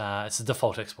 It's the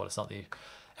default export. It's not the.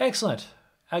 Excellent.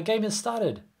 Our game has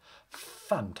started.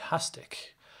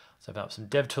 Fantastic. Let's open up some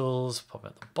dev tools. Pop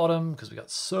them at the bottom because we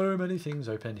got so many things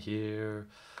open here.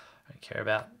 I don't care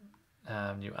about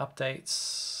new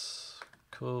updates.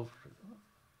 Cool.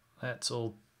 That's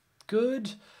all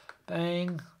good.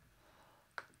 Bang.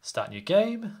 Start new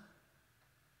game.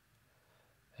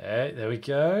 Hey, there we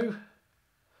go.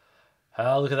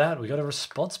 Oh, look at that. We got a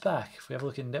response back. If we have a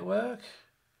look in network,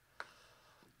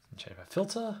 change my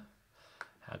filter.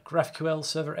 Our GraphQL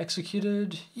server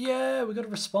executed. Yeah, we got a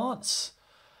response.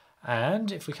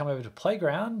 And if we come over to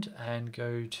Playground and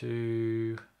go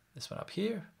to this one up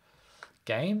here,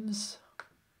 games.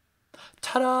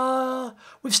 Ta-da!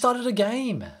 We've started a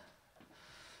game.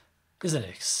 Isn't it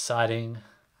exciting?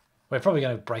 We're probably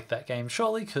going to break that game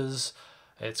shortly because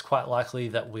it's quite likely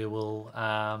that we will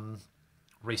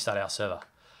restart our server.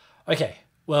 Okay,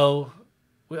 well,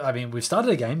 I mean, we've started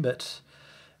a game, but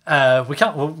we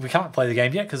can't play the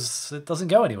game yet because it doesn't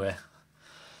go anywhere.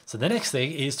 So the next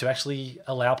thing is to actually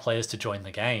allow players to join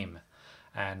the game.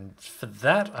 And for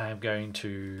that, I am going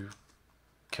to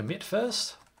commit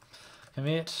first.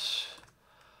 Commit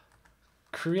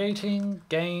creating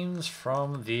games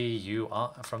from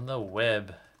the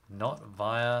web, not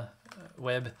via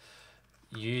web,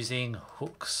 using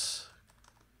hooks.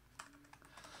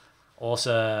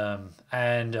 Awesome.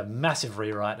 And a massive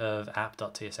rewrite of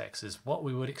app.tsx is what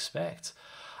we would expect.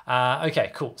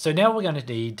 Okay, cool. So now we're going to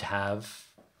need to have,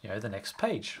 the next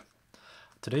page.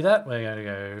 To do that, we're going to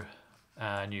go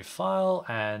new file,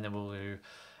 and then we'll do,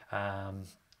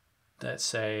 let's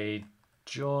say,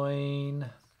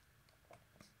 join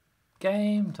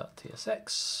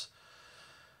game.tsx.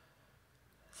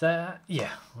 That,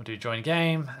 yeah, we'll do join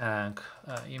game and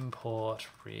import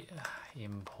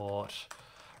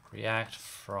React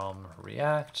from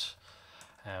React,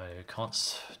 and we do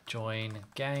const join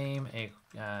game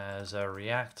as a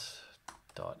React.fc.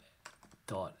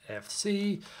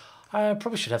 I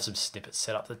probably should have some snippets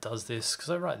set up that does this because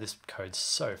I write this code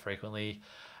so frequently,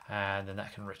 and then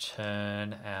that can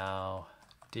return our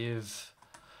div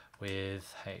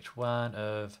with h1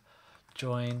 of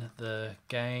join the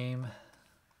game,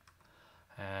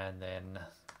 and then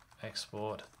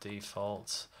export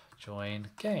default join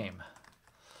game.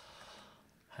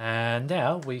 And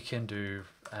now we can do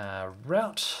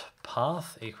route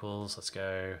path equals, let's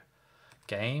go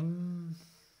game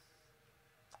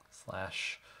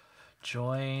slash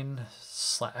join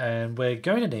and we're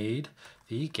going to need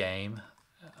the game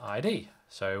ID.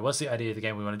 So what's the ID of the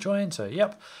game we want to join? So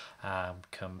yep,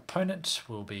 component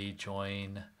will be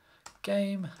join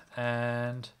game,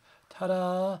 and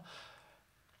ta-da.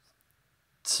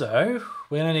 So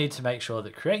we're going to need to make sure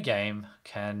that create game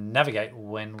can navigate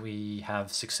when we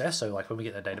have success, so like when we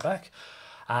get the data back.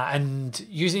 And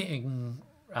using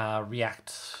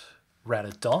React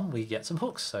router DOM, we get some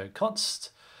hooks. So const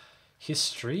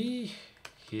history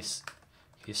equals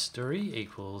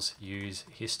use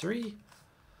history,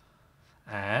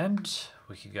 and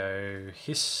we can go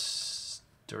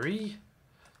history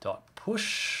dot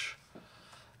push,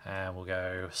 and we'll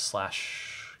go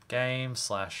slash game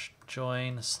slash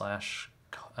join slash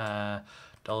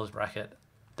dollars bracket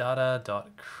data dot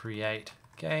create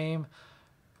game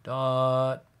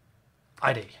dot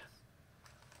ID.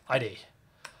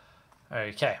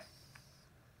 Okay.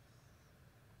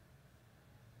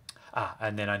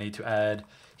 And then I need to add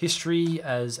history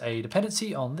as a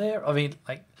dependency on there. I mean,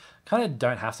 like, kind of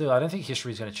don't have to. I don't think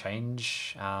history is going to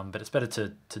change, but it's better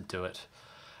to do it.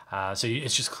 So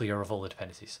it's just clear of all the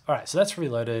dependencies. All right, so that's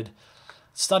reloaded.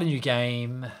 Start a new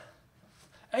game.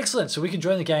 Excellent. So we can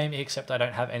join the game, except I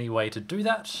don't have any way to do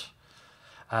that.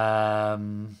 We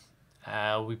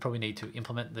probably need to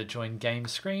implement the join game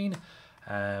screen.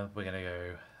 We're going to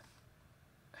go.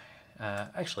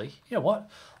 Actually, you know what?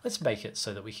 Let's make it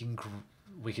so that we can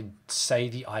say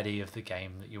the ID of the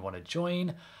game that you want to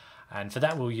join, and for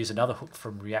that we'll use another hook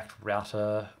from React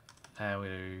Router, and we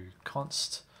do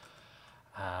const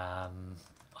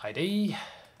ID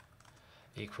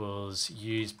equals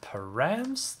use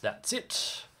params. That's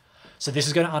it. So this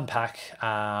is going to unpack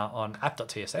on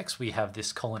app.tsx. We have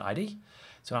this colon ID.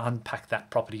 It's going to unpack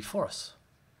that property for us.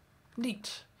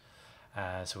 Neat.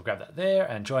 So we'll grab that there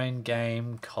and join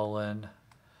game colon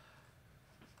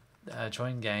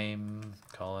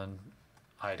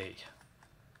ID.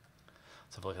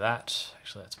 Let's have a look at that.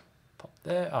 Actually, let's pop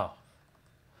there. Oh,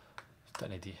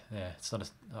 don't need the, yeah, it's not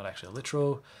actually a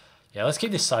literal. Yeah, let's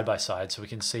keep this side by side so we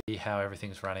can see how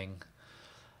everything's running.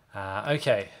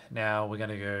 Okay, now we're going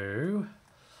to go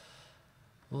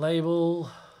label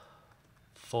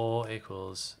for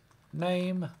equals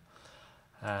name,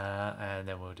 and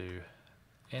then we'll do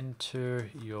enter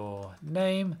your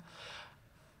name,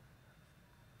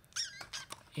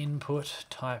 input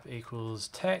type equals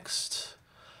text,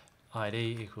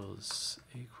 ID equals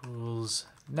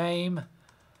name.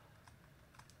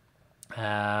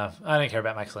 I don't care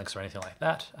about max links or anything like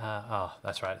that. Oh,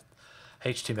 that's right,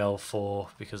 HTML4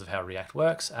 because of how React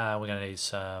works. We're going to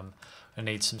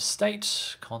need some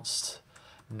state, const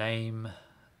name,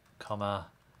 comma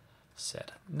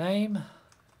set name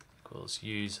equals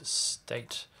use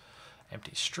state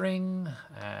empty string,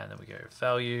 and then we go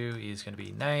value is going to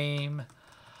be name,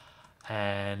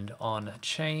 and on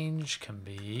change can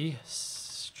be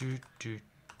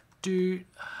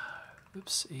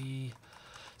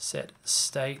set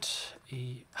state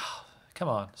come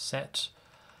on, set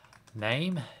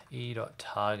name dot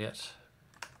target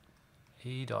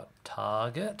dot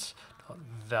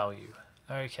value.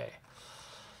 Okay,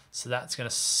 so that's going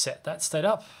to set that state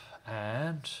up,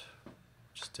 and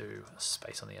just do a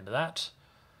space on the end of that.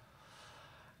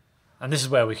 And this is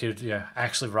where we could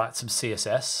actually write some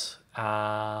CSS, but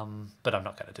I'm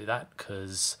not going to do that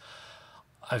because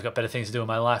I've got better things to do in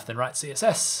my life than write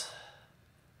CSS.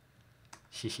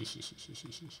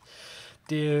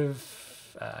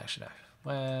 Div, actually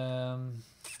no.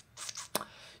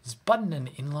 Is button an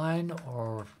inline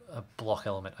or a block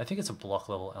element? I think it's a block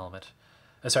level element.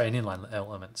 Sorry, an inline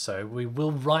element. So we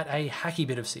will write a hacky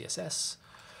bit of CSS.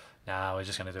 Now we're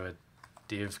just going to do a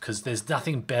div because there's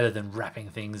nothing better than wrapping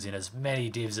things in as many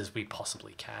divs as we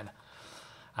possibly can.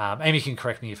 Amy can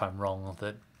correct me if I'm wrong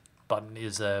that button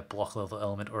is a block level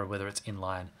element or whether it's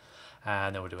inline.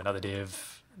 And then we'll do another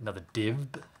div, another div.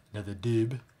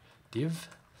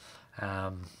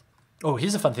 Oh,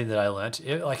 here's a fun thing that I learned.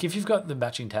 Like if you've got the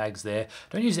matching tags there,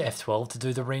 don't use F12 to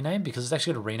do the rename because it's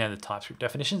actually going to rename the TypeScript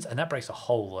definitions and that breaks a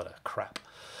whole lot of crap.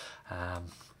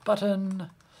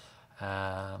 Button.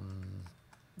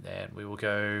 Then we will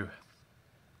go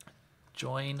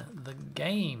join the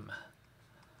game.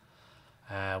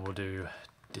 We'll do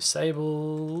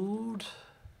disabled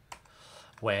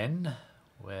when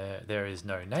where there is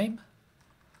no name.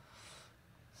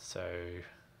 So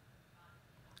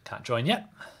can't join yet.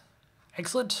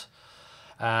 Excellent.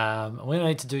 We're going to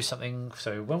need to do something.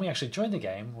 So when we actually join the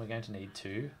game, we're going to need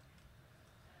to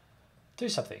do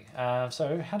something.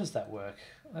 So how does that work?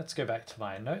 Let's go back to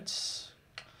my notes.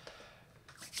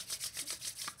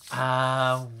 We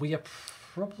are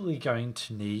probably going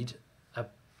to need a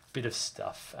bit of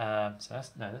stuff. So that's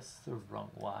the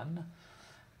wrong one.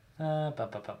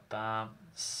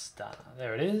 Start.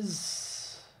 There it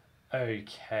is.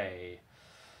 Okay.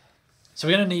 So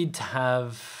we're going to need to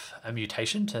have a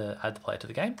mutation to add the player to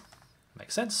the game.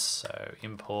 Makes sense. So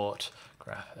import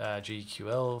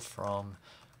GQL from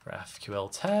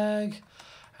GraphQL tag.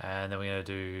 And then we're going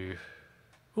to do...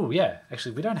 Oh, yeah.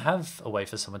 Actually, we don't have a way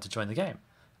for someone to join the game,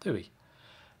 do we?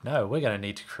 No, we're going to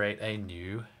need to create a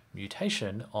new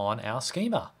mutation on our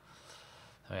schema.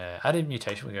 Add a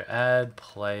mutation. We go add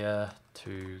player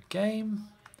to game.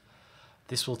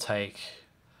 This will take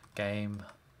game...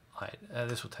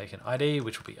 this will take an ID,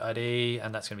 which will be ID,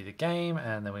 and that's going to be the game.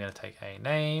 And then we're going to take a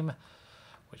name,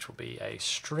 which will be a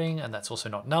string, and that's also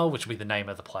not null, which will be the name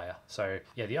of the player. So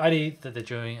yeah, the ID that they're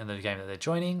doing and the game that they're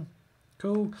joining.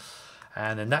 Cool.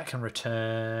 And then that can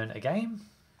return a game.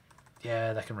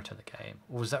 Yeah, that can return the game.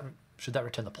 Or was that, should that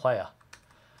return the player?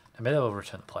 And maybe that will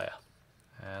return the player.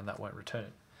 And that won't return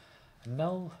it.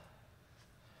 Null.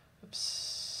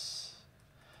 Oops.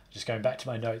 Just going back to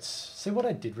my notes, see what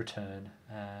I did return.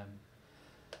 No,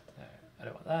 I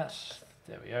don't want that.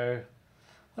 There we go.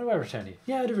 What do I return here?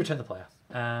 Yeah, I did return the player.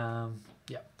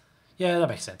 Yeah, that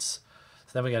makes sense.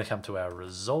 So then we're going to come to our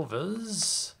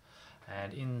resolvers.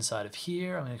 And inside of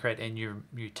here, I'm going to create a new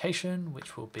mutation,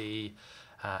 which will be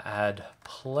add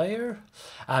player.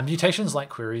 Mutations, like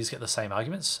queries, get the same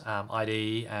arguments,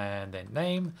 ID and then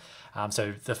name.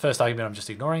 So the first argument I'm just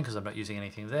ignoring because I'm not using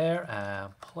anything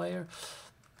there. Player.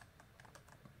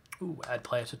 Ooh, add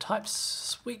player to types.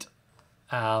 Sweet.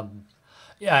 Yeah,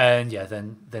 and yeah,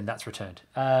 then that's returned.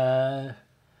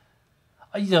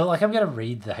 You know, like I'm going to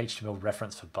read the HTML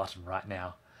reference for button right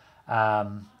now.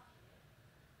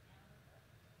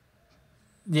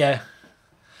 Yeah.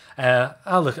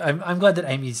 Oh, look, I'm glad that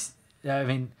Amy's... I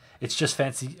mean, it's just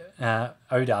fancy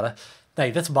OData.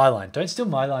 Hey, that's my line. Don't steal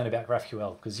my line about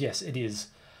GraphQL, because yes, it is.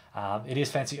 It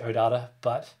is fancy OData,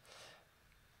 but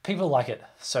people like it.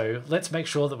 So let's make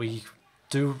sure that we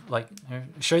do, like, you know,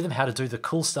 show them how to do the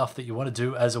cool stuff that you want to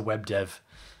do as a web dev.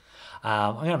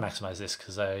 I'm going to maximize this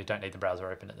because I don't need the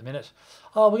browser open at the minute.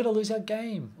 Oh, we're going to lose our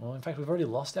game. Well, in fact, we've already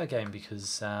lost our game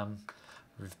because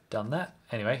we've done that.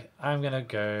 Anyway, I'm going to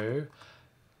go...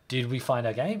 Did we find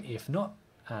our game? If not,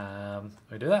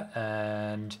 we do that.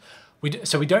 And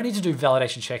so we don't need to do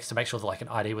validation checks to make sure that like an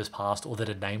ID was passed or that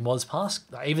a name was passed.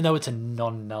 Even though it's a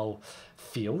non-null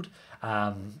field,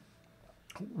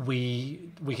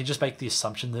 we can just make the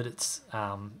assumption that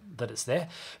it's there.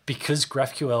 Because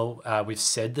GraphQL, we've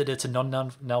said that it's a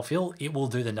non-null field, it will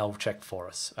do the null check for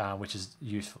us, which is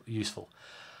useful.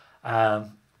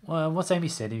 Well, what's Amy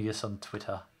sending us on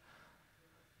Twitter?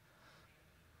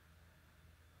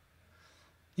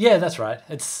 Yeah, that's right.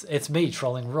 It's me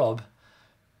trolling Rob,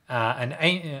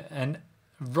 and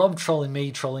Rob trolling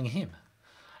me, trolling him.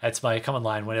 It's my common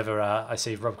line whenever I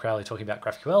see Rob Crowley talking about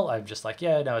GraphQL. I'm just like,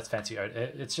 yeah, no, it's fancy.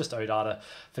 It's just OData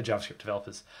for JavaScript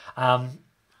developers.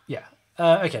 Yeah.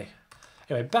 Okay.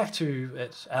 Anyway, back to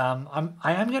it. I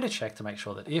am going to check to make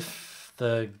sure that if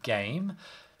the game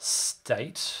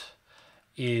state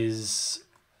is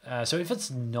so if it's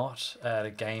not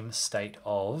a game state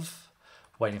of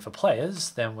waiting for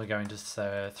players, then we're going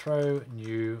to throw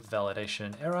new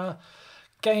validation error.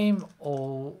 Game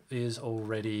is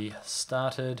already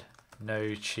started.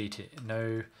 No cheating.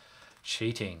 No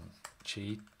cheating.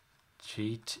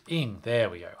 cheating. There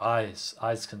we go. Eyes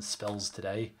can spells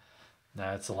today.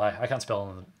 No, it's a lie. I can't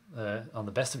spell on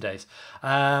the best of days.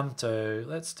 So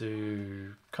let's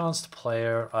do const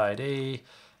player ID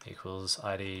equals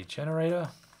ID generator.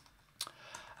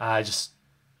 Just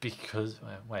because,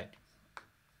 wait.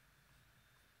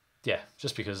 Yeah,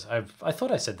 just because I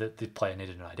thought I said that the player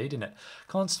needed an ID, didn't it?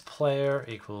 Const player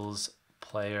equals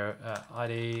player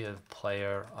ID of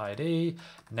player ID,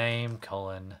 name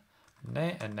colon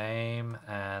name,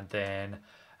 and then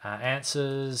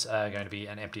answers are going to be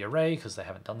an empty array because they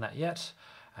haven't done that yet.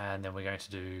 And then we're going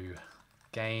to do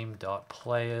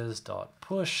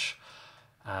game.players.push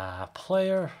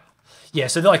player. Yeah,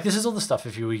 so like this is all the stuff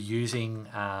if you were using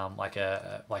like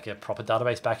a proper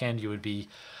database backend, you would be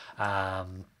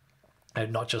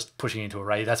and not just pushing into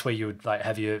array. That's where you would like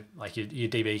have your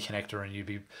DB connector, and you'd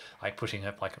be like pushing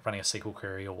it, like running a SQL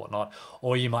query or whatnot.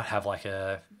 Or you might have like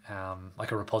a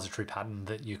repository pattern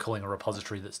that you're calling a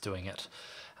repository that's doing it.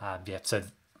 Yeah, so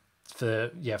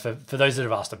for those that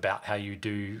have asked about how you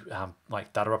do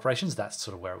like data operations, that's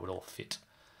sort of where it would all fit.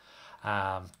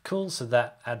 Cool. So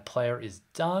that add player is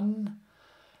done.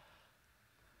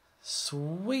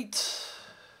 Sweet.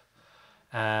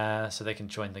 So they can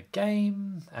join the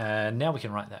game, and now we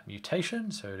can write that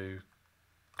mutation. So do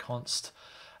const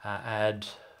add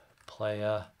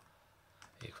player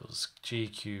equals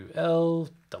GQL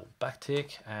double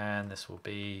backtick, and this will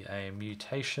be a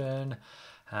mutation.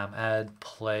 Add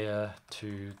player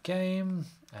to game,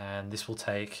 and this will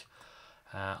take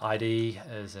ID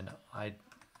as an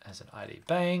ID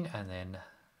bang, and then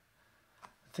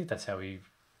I think that's how we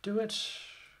do it.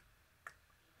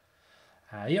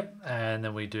 Yep, and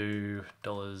then we do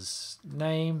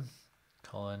 $name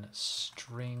colon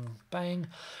string bang.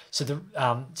 So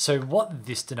so what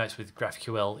this denotes with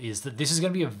GraphQL is that this is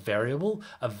going to be a variable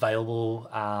available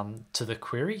to the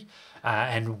query,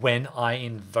 and when I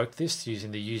invoke this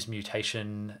using the use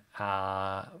mutation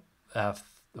hook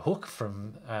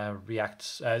from React,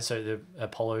 so the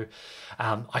Apollo,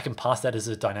 I can pass that as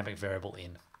a dynamic variable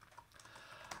in,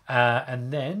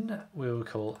 and then we'll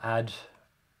call add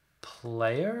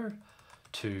player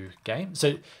to game.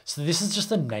 So this is just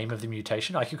the name of the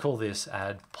mutation. I could call this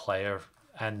add player,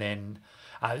 and then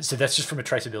so that's just from a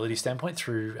traceability standpoint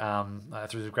through the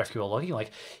GraphQL logging.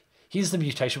 Like here's the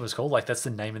mutation was called, like that's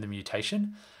the name of the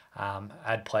mutation.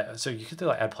 Add player. So you could do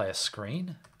like add player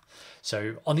screen.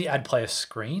 So on the add player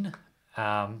screen,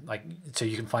 like so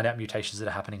you can find out mutations that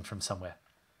are happening from somewhere.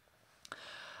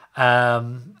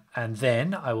 And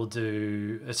then I will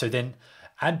do then.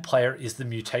 Add player is the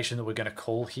mutation that we're going to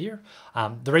call here.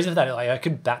 The reason for that, like, I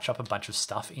could batch up a bunch of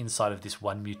stuff inside of this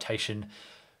one mutation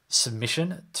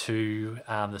submission to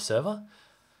the server.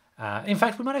 In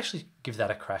fact, we might actually give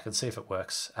that a crack and see if it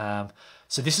works.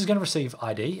 So this is going to receive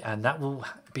ID, and that will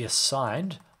be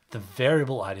assigned the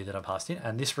variable ID that I passed in,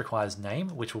 and this requires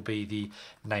name, which will be the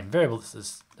name variable that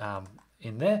is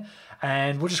in there.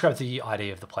 And we'll just grab the ID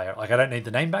of the player. Like I don't need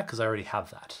the name back because I already have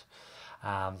that.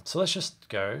 So let's just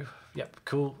go. Yep,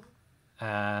 cool.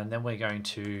 And then we're going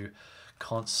to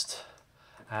const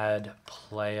add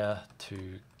player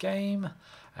to game.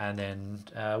 And then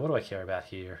what do I care about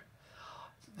here?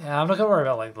 I'm not going to worry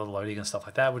about like the loading and stuff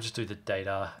like that. We'll just do the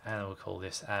data, and we'll call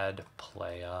this add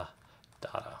player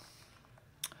data.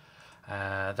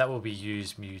 That will be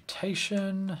use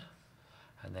mutation,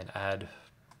 and then add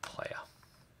player.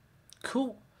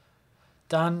 Cool.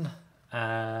 Done.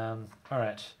 All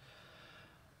right.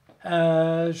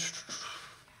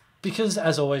 Because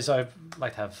as always, I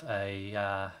like to have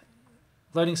a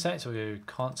loading state, so we do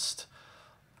const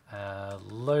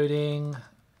loading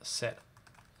set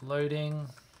loading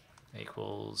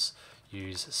equals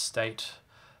use state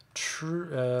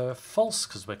true false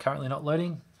because we're currently not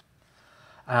loading,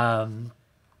 and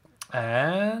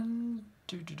and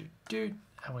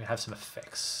we have some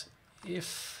effects.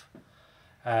 If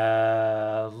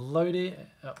loading,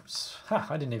 oops,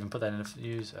 I didn't even put that in the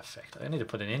use effect. I need to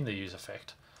put it in the use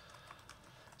effect.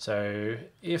 So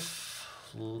if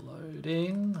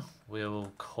loading,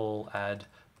 we'll call add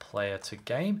player to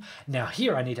game. Now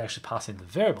here I need to actually pass in the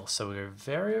variables. So we're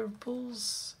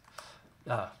variables,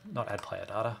 not add player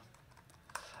data,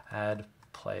 add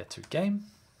player to game.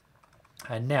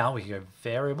 And now we can go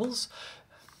variables,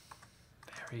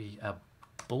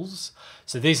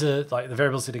 so these are like the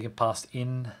variables that get passed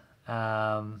in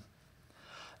the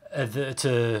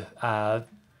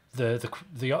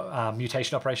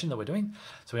mutation operation that we're doing.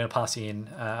 So we're going to pass in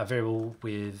a variable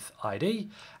with ID,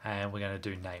 and we're going to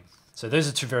do name. So those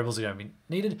are two variables that are going to be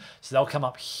needed. So they'll come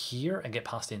up here and get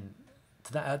passed in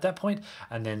to that at that point,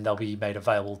 and then they'll be made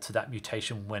available to that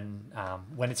mutation when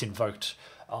it's invoked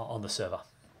on the server.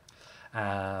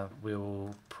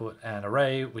 We'll put an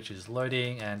array which is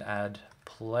loading and add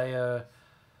player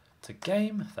to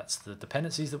game. That's the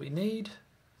dependencies that we need.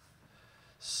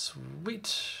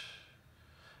 Sweet.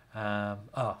 And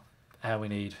we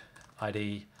need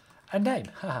ID and name.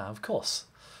 Haha, of course.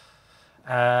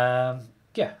 Yeah.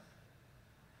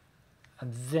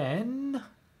 And then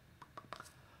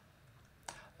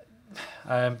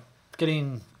I'm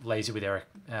getting lazy with error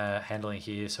handling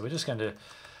here, so we're just going to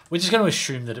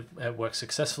assume that it works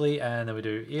successfully, and then we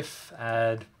do if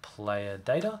add player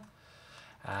data.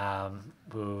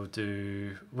 We'll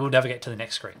navigate to the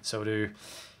next screen. So we'll do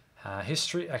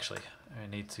history. Actually, I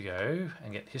need to go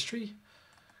and get history.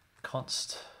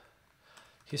 Const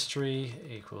history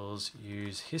equals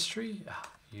use history.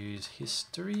 Use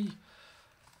history,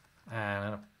 and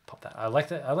I'm gonna pop that. I like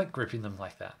that. I like grouping them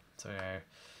like that. So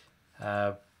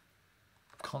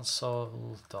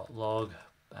console.log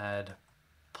add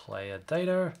player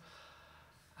data,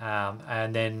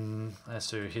 and then let's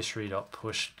do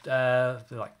history.push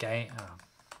like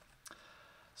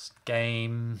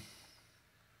game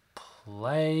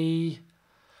play,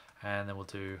 and then we'll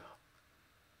do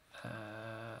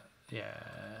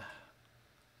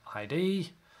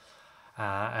ID,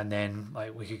 and then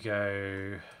like we could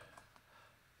go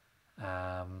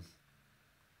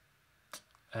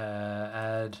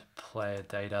add player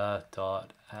data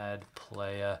dot add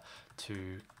player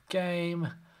to game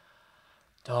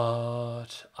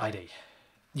dot ID.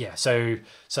 Yeah, so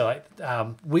like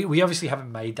we obviously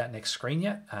haven't made that next screen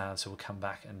yet, so we'll come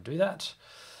back and do that.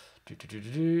 Let's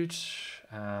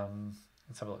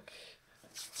have a look.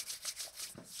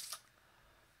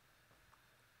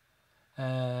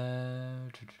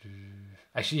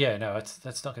 Actually, yeah, no,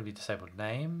 that's not going to be disabled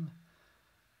name.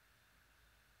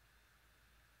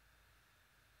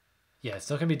 Yeah, it's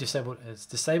not going to be disabled. It's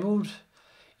disabled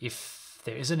if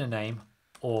there isn't a name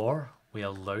or we are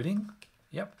loading.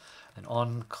 Yep. And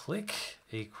on click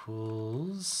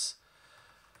equals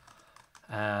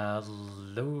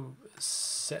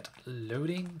set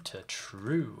loading to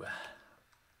true.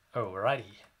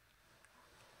 Alrighty.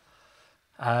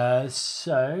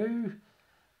 So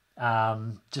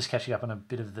just catching up on a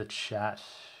bit of the chat.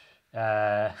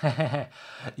 Yeah,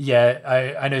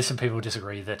 I know some people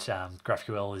disagree that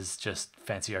GraphQL is just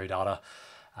fancy OData.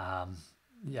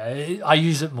 Yeah, I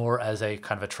use it more as a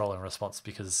kind of a troll and response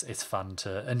because it's fun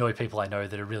to annoy people I know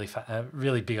that are really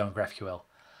big on GraphQL.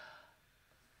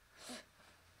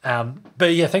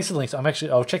 But yeah, thanks for the links.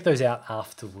 I'll check those out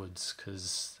afterwards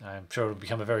because I'm sure it'll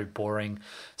become a very boring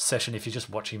session if you're just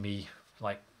watching me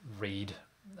like read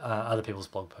other people's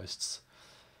blog posts.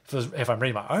 If I'm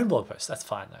reading my own blog post, that's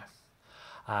fine though.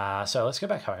 So let's go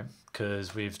back home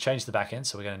because we've changed the backend,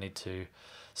 so we're going to need to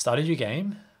start a new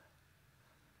game.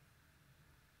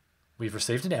 We've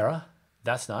received an error.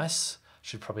 That's nice.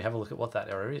 Should probably have a look at what that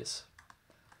error is.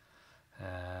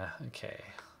 Okay,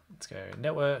 let's go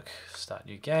network, start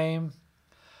new game.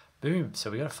 Boom,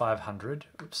 so we got a 500.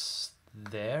 Oops,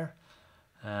 there.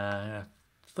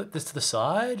 Flip this to the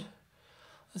side.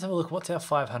 Let's have a look. What's our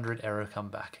 500 error come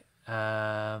back?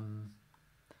 An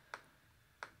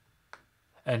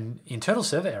internal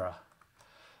server error.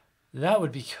 That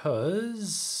would be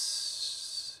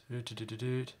because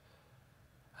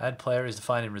add player is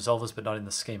defined in resolvers but not in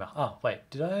the schema. Oh wait,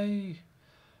 did I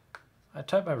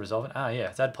typed my resolver? Ah yeah,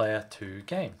 it's add player to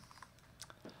game.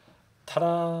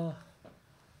 Ta-da!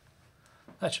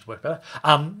 That should work better.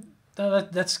 No,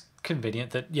 that's convenient.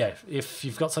 That yeah, if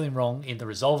you've got something wrong in the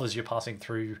resolvers you're passing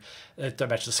through that don't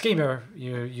match the schema,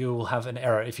 you'll have an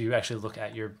error if you actually look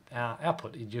at your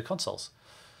output in your consoles.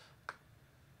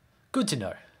 Good to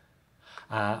know.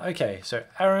 Okay, so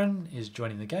Aaron is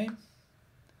joining the game.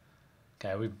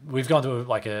 Okay, we've gone to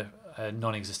like a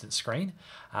non-existent screen,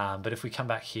 but if we come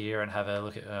back here and have a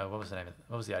look at what was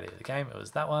the idea of the game? It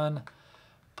was that one.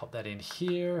 Pop that in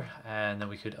here, and then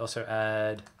we could also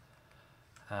add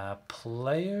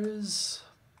players,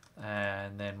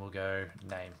 and then we'll go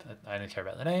name. I don't care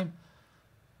about the name.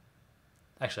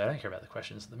 Actually, I don't care about the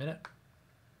questions at the minute.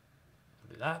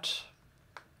 We'll do that.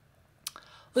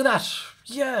 Look at that!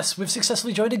 Yes, we've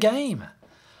successfully joined a game.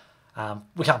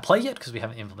 We can't play yet because we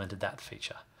haven't implemented that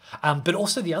feature. But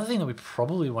also the other thing that we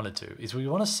probably want to do is we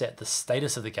want to set the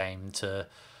status of the game to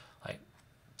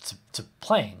to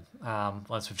playing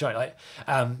once we've joined. Like,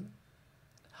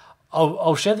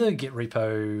 I'll share the Git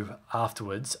repo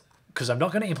afterwards because I'm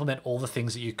not going to implement all the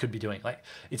things that you could be doing. Like,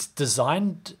 it's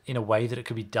designed in a way that it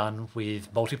could be done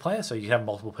with multiplayer, so you can have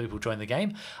multiple people join the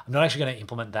game. I'm not actually going to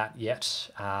implement that yet.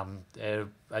 I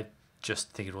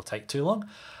just think it will take too long.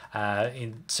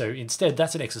 So instead,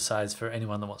 that's an exercise for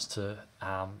anyone that wants to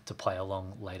play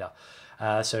along later.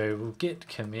 So we'll git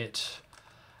commit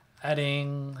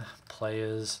adding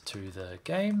players to the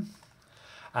game,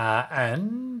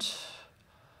 and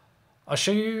I'll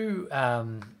show you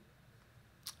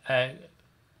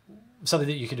something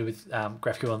that you can do with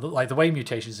GraphQL, like the way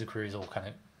mutations and queries all kind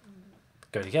of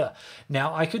go together.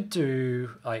 Now I could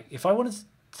do, like, if I wanted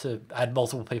to add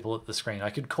multiple people at the screen, I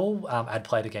could call add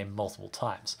player to game multiple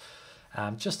times.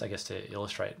 Just, I guess, to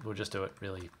illustrate, we'll just do it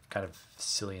really kind of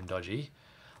silly and dodgy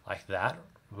like that.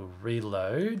 We'll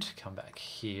reload, come back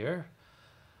here,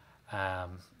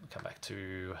 come back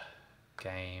to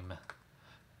game,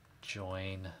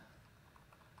 join.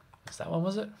 What's that one,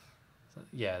 was it?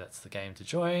 Yeah, that's the game to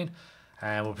join.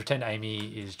 And we'll pretend Amy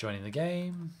is joining the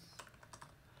game.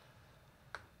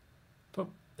 Boop,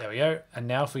 there we go. And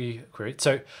now if we query it,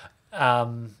 so,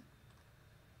 oh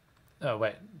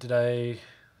wait, did I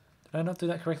not do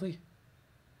that correctly?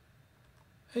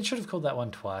 It should have called that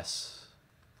one twice.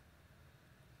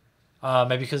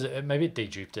 Maybe because maybe it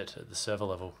deduped it at the server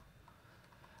level.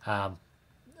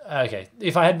 Okay,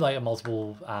 if I had like a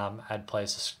multiple add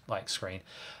players like screen.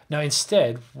 Now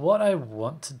instead, what I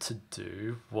wanted to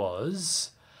do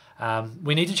was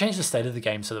we need to change the state of the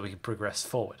game so that we can progress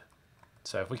forward.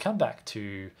 So if we come back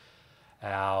to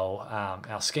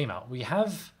our schema, we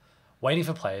have waiting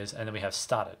for players and then we have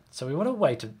started. So we want to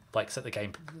wait to like set the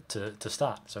game to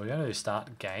start. So we're going to do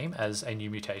start game as a new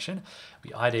mutation.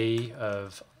 We ID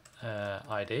of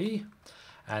ID,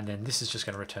 and then this is just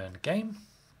going to return game.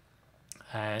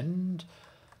 And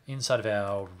inside of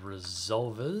our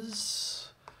resolvers,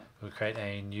 we'll create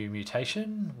a new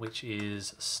mutation, which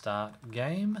is start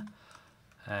game,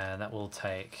 and that will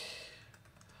take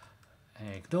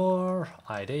ignore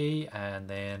ID and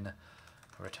then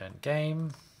return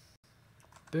game.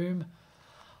 Boom.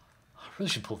 I really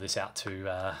should pull this out to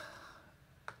a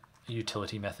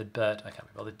utility method, but I can't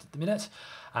be bothered at the minute.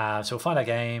 So we'll find our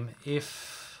game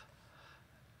if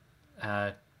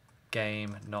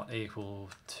game not equal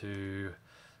to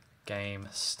game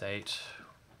state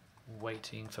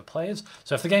waiting for players.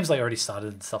 So if the game's like already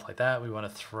started and stuff like that, we want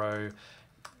to throw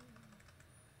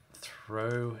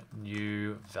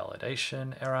new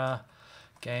validation error.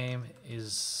 Game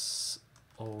is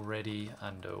already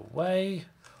underway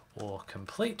or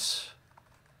complete.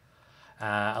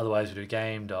 Otherwise we do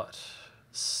game dot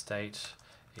state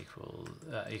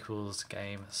equals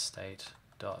game state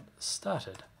dot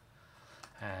started,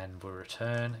 and we'll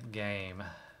return game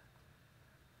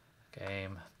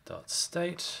dot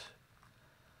state.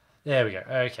 There we go.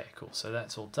 Okay, cool. So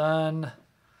that's all done.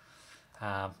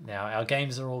 Now our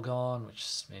games are all gone,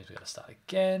 which means we've got to start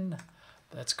again.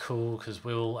 That's cool because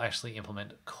we'll actually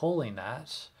implement calling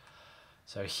that.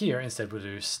 So here instead we'll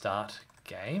do start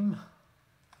game,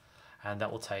 and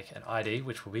that will take an ID,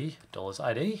 which will be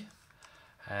 $ID,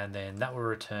 and then that will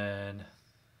return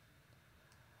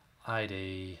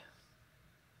ID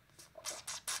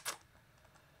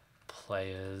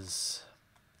players.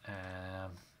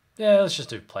 Yeah, let's just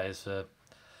do players for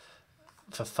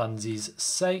funsies'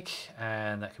 sake,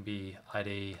 and that could be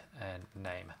ID and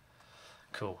name.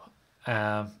 Cool.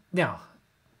 Now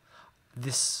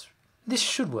this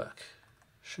should work.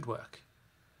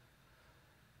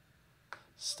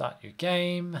 Start your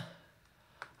game.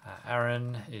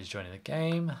 Aaron is joining the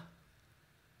game.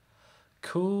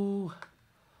 Cool.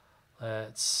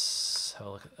 Let's have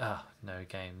a look at, no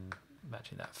game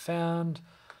matching that found.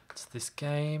 It's this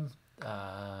game.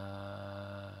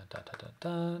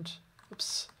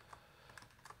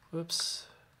 Whoops.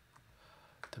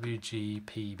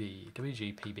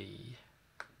 WGPB.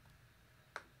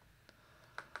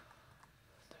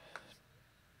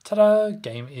 Ta-da!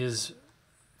 Game is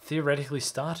theoretically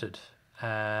started.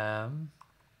 Wait,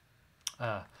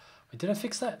 did I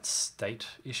fix that state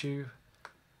issue?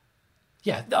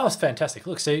 Yeah, that was fantastic.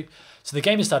 Look, so the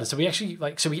game has started. So we actually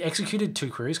we executed 2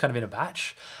 queries kind of in a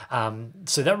batch.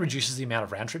 So that reduces the amount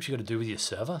of round trips you got to do with your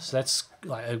server. So that's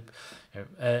like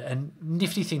a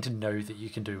nifty thing to know that you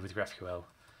can do with GraphQL.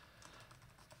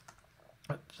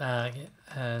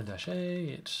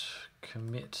 It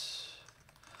commit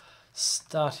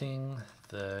starting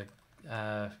the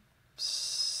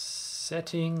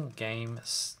setting game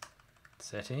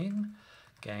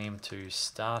to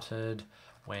started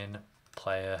when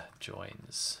player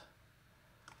joins.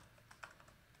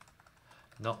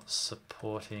 Not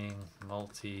supporting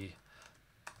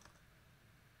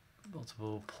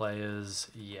multiple players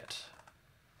yet.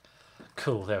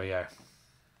 Cool, there we go.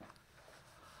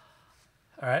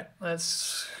 All right,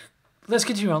 let's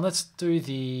continue on. Let's do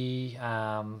the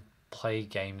play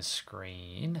game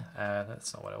screen.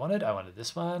 That's not what I wanted. I wanted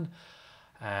this one.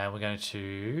 And we're going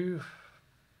to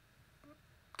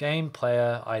game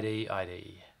player ID. So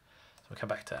we'll come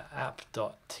back to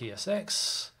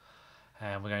app.tsx,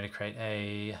 and we're going to create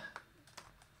a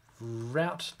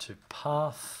route to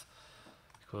path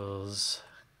equals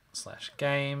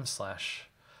 /game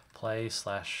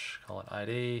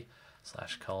 /play/:id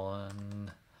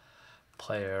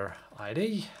 /player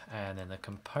ID, and then the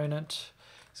component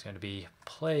is going to be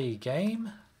play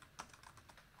game.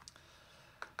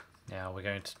 Now we're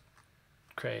going to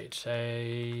create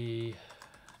a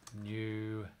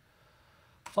new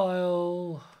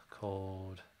file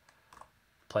called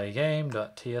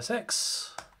playgame.tsx.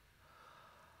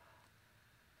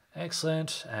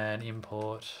 Excellent, and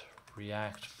import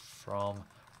React from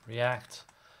React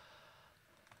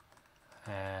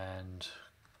and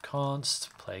const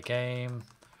playgame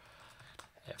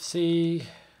fc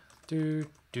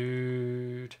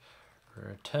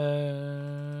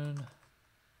return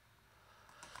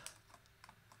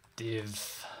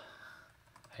div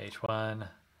h1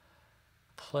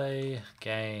 play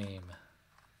game,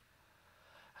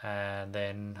 and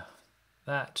then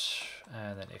that,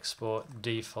 and then export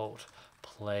default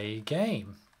play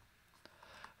game.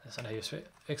 That's not how you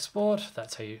export.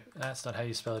 That's not how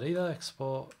you spell it either.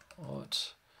 Export.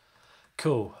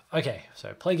 Cool. Okay,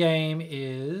 so play game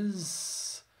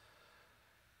is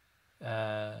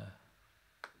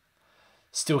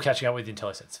still catching up with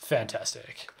IntelliSense.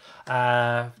 Fantastic.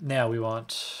 Now we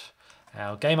want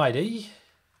our game ID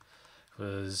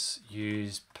was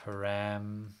use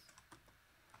param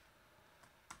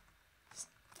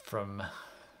from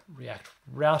React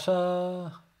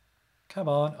router. Come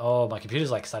on. Oh, my computer's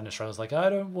like starting to struggle. It's like, I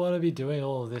don't want to be doing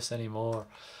all of this anymore.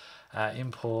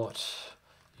 Import,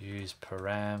 use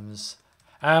params.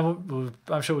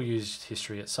 I'm sure we'll use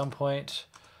history at some point.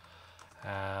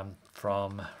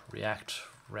 From React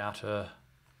router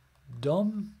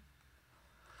DOM.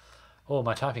 Oh,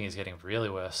 my typing is getting really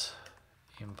worse.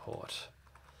 Import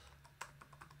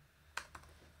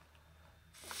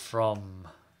from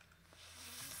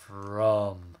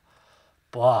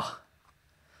blah.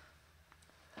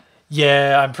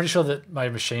 Yeah, I'm pretty sure that my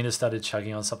machine has started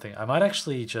chugging on something. I might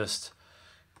actually just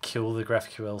kill the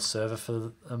GraphQL server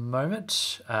for a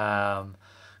moment,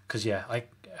 because yeah,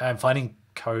 I'm finding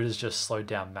code has just slowed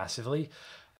down massively.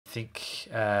 I think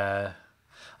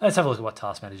let's have a look at what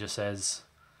Task Manager says.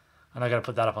 And I got to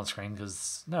put that up on screen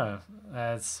because no,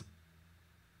 that's a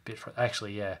bit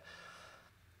actually yeah,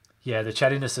 the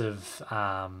chattiness of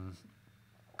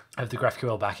the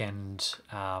GraphQL backend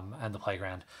and the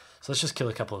playground. So let's just kill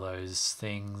a couple of those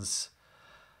things.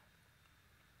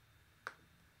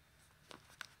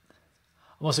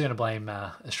 I'm also going to blame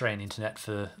Australian internet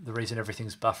for the reason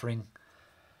everything's buffering.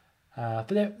 But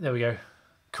there we go.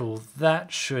 Cool.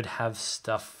 That should have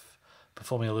stuff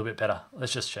performing a little bit better.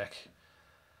 Let's just check.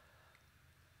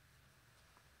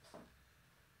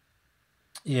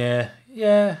 Yeah,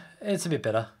 it's a bit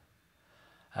better.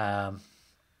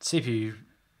 CPU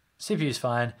is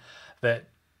fine, but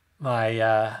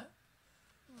my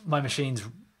machine's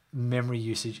memory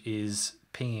usage is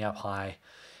pinging up high,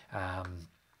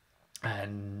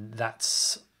 and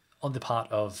that's on the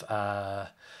part of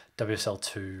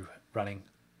WSL2 running.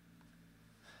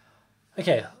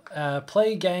 Okay,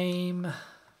 play game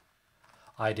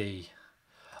ID.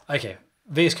 Okay,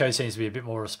 VS Code seems to be a bit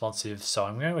more responsive, so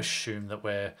I'm going to assume that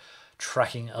we're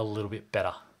tracking a little bit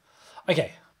better.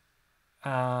 Okay,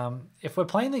 if we're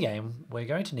playing the game, we're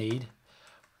going to need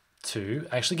to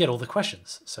actually get all the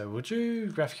questions. So we'll do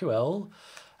GraphQL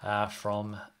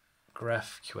from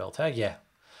GraphQL tag. Yeah,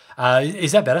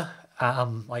 is that better?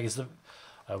 Like is the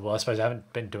well, I suppose I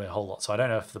haven't been doing a whole lot, so I don't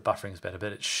know if the buffering is better,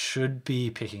 but it should be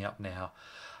picking up now.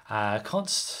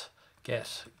 Const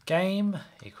get game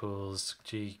equals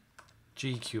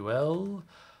GQL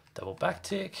double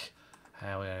backtick,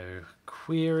 and we go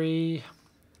query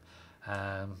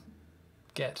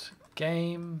get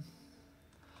game,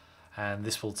 and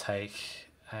this will take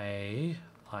a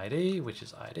ID, which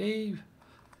is ID.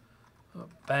 Oh,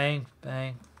 bang,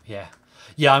 bang.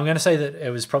 Yeah, I'm going to say that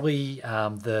it was probably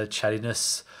the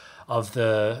chattiness of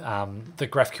the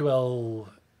GraphQL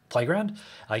playground.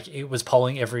 Like it was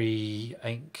polling every, I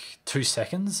think, 2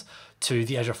 seconds to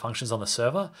the Azure functions on the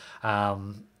server,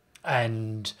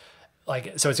 and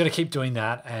like so it's going to keep doing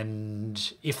that.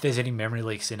 And if there's any memory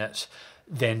leaks in it,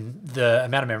 then the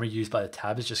amount of memory used by the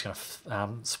tab is just going to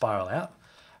spiral out,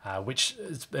 which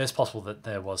it's possible that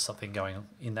there was something going on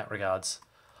in that regards.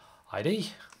 ID.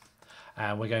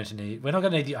 And we're not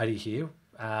going to need the ID here.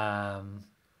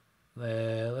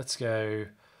 Let's go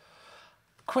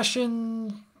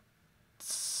question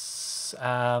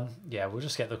course. Yeah, we'll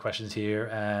just get the questions here,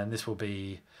 and this will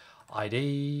be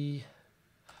ID,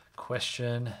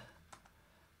 question,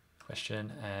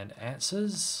 and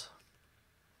answers.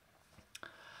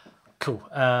 Cool.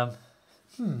 I'm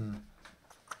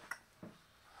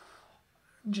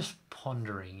just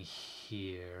pondering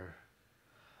here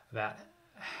about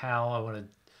how I want to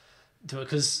do it,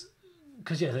 because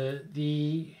yeah,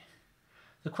 the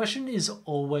question is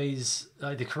always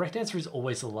the correct answer is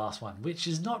always the last one, which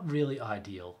is not really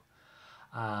ideal,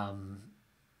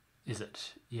 is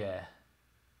it? Yeah.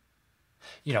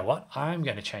 You know what? I'm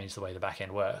going to change the way the backend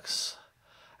works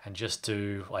and just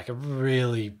do like a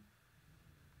really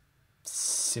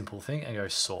simple thing and go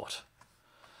sort.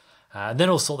 And then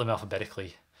it'll sort them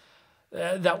alphabetically.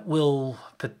 That will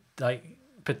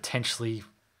potentially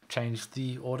change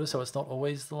the order so it's not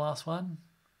always the last one.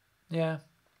 Yeah,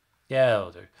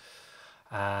 that'll do.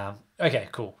 Okay,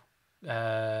 cool.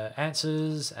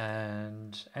 Answers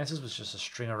was just a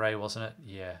string array, wasn't it?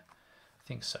 Yeah, I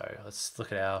think so. Let's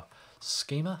look at our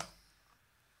schema.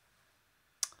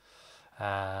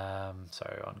 So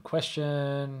on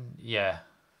question, yeah,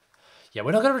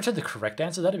 we're not going to return the correct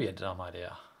answer. That'd be a dumb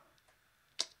idea.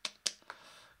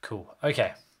 Cool.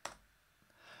 Okay.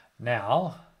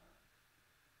 Now,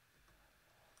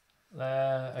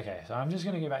 okay. So I'm just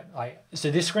going to go back. So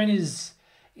this screen is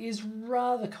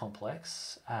rather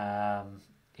complex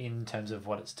in terms of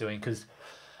what it's doing, because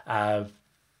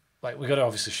we got to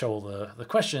obviously show all the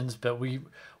questions, but we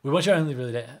want you only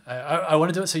really. I want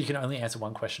to do it so you can only answer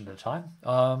one question at a time.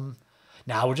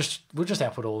 Now we'll just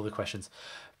output all of the questions,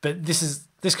 but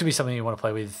this could be something you want to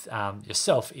play with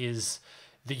yourself. Is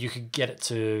that you could get it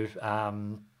to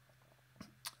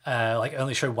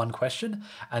only show one question,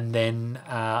 and then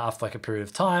after like a period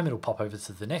of time, it'll pop over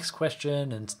to the next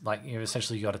question, and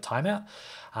essentially you got a timeout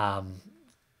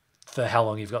for how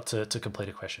long you've got to complete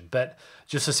a question. But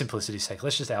just for simplicity's sake,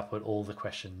 let's just output all the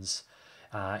questions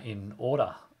in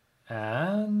order,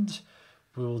 and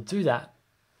we'll do that.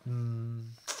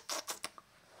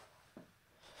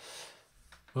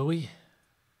 Will we?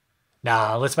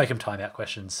 Nah, let's make them timeout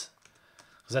questions.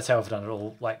 That's how I've done it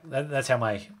all. That's how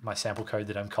my sample code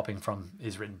that I'm copying from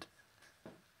is written.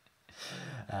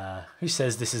 Who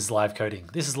says this is live coding?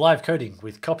 This is live coding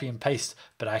with copy and paste,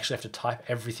 but I actually have to type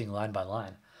everything line by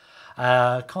line.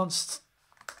 Const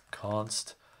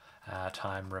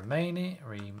time remaining.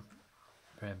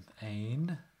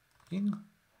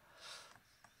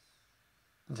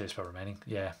 Spell remaining.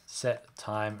 Yeah. Set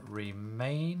time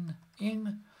remaining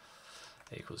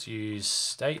equals use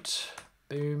state.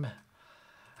 Boom.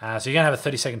 So you're going to have a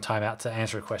 30-second timeout to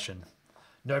answer a question.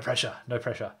 No pressure, no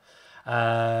pressure.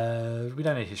 We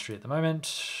don't need history at the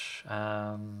moment.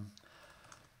 We're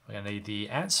going to need the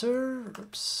answer.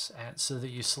 Answer that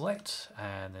you select,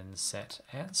 and then set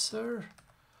answer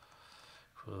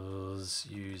equals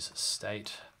use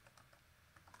state.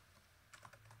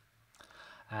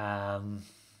 And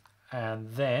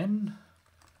then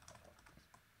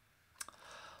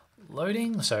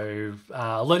loading. So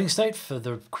loading state for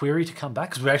the query to come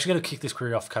back, because we're actually going to kick this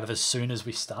query off kind of as soon as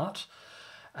we start.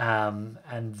 And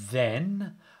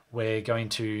then we're going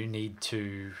to need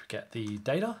to get the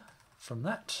data from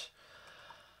that.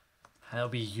 And that'll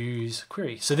be use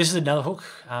query. So this is another hook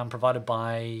provided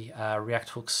by React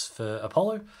hooks for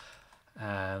Apollo.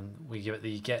 We give it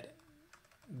the get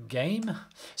game.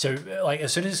 So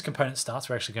as soon as this component starts,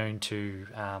 we're actually going to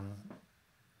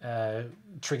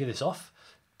trigger this off.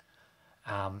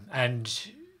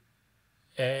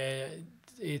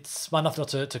 It's smart enough not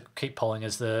to keep polling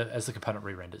as the component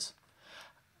re-renders.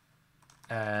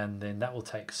 And then that will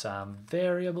take some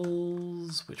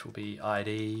variables, which will be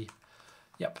ID.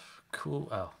 Yep, cool.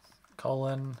 Oh,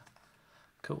 colon.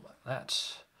 Cool,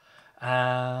 that.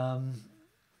 And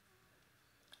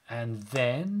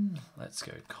then let's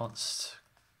go const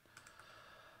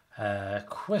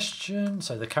question.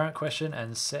 So the current question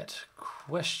and set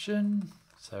question.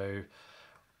 So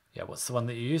yeah, what's the one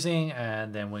that you're using?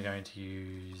 And then we're going to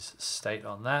use state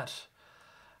on that.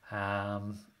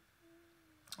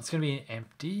 It's going to be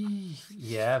empty.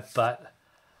 Yeah, but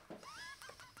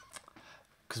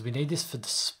because we need this for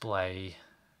display.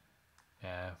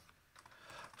 Yeah.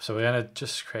 So we're going to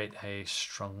just create a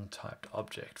strong typed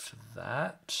object for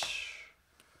that.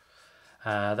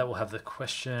 That will have the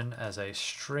question as a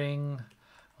string.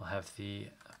 We'll have the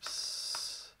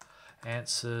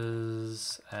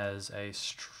answers as a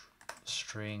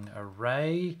string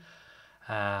array,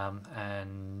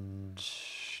 and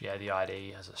yeah, the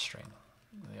ID as a string,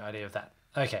 the ID of that.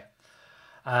 Okay.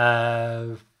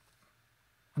 Now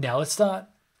let's start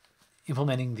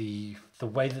implementing the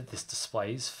way that this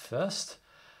displays first.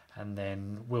 and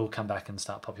then we'll come back and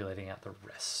start populating out the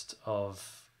rest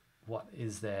of what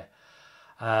is there.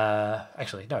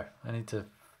 Actually, no, I need to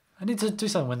do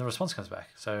something when the response comes back.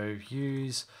 So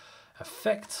use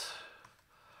effect.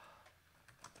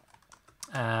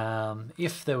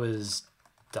 If there was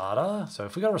data, so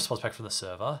if we got a response back from the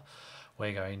server,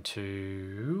 we're going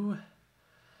to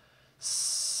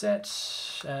set,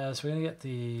 so we're going to get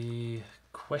the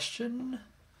question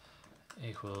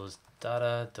equals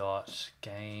data dot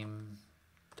game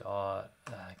dot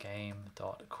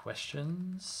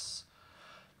questions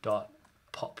dot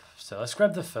pop. So let's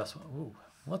grab the first one. Ooh,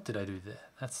 what did I do there?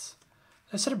 I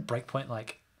set a breakpoint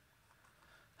like,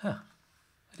 I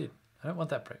did. I don't want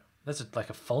that break. That's like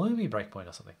a follow me breakpoint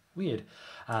or something. Weird.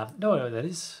 No, I know what that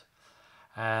is.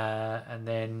 And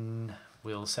then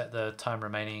we'll set the time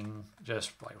remaining,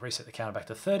 just like reset the counter back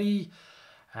to 30.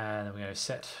 And then we're going to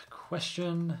set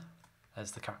question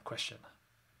as the current question.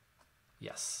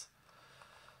 Yes.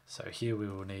 So here we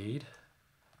will need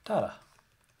data.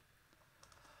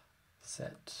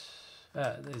 Set.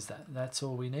 That's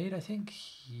all we need, I think.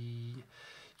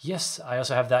 Yes, I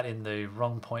also have that in the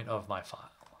wrong point of my file.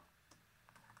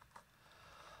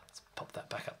 Let's pop that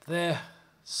back up there.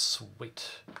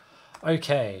 Sweet.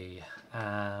 Okay.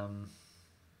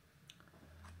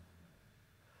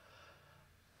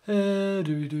 Do a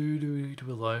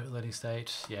loading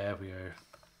state. Yeah, we go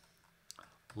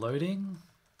loading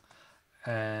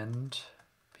and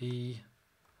be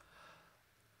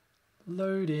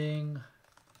loading.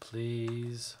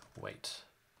 Please wait.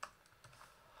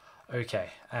 Okay,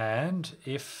 and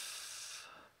if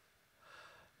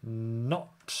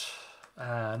not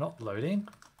loading,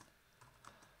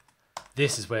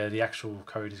 this is where the actual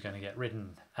code is going to get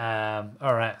written. All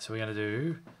right, so we're going to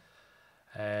do,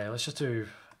 let's just do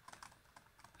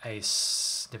a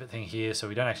snippet thing here, so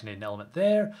we don't actually need an element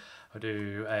there. I'll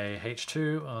do a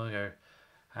h2, I'll go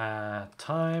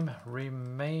time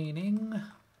remaining,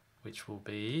 which will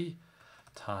be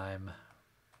time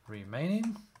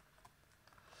remaining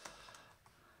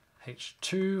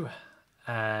h2,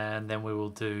 and then we will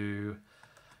do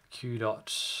q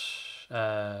dot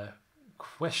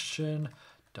question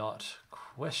dot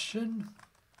question,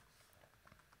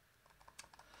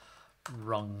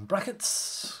 wrong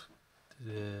brackets.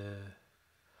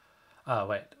 Oh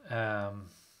wait, no,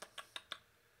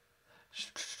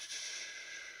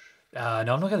 I'm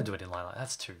not going to do it in line like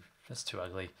that. That's too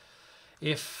ugly.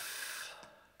 If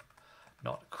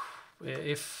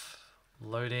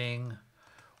loading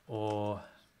or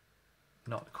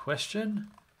not question,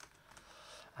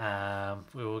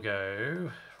 we will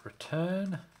go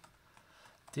return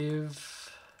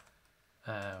div,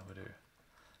 we'll do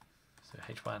so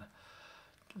h1,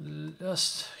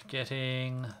 just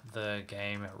getting the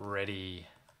game ready,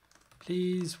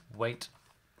 please wait.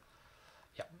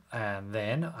 Yep, and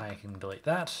then I can delete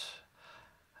that,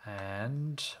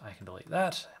 and I can delete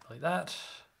that,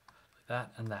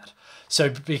 and that. So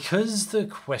because the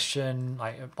question,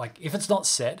 like if it's not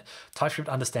set, TypeScript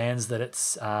understands that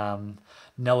it's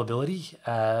nullability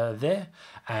there,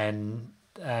 and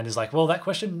is like, well, that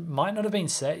question might not have been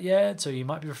set yet, so you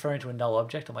might be referring to a null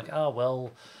object. I'm like, oh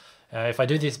well, if I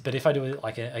do this, but if I do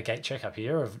like a gate check up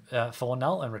here of for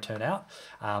null and return out,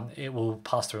 it will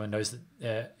pass through and knows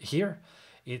that here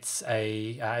it's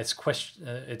a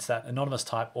it's that anonymous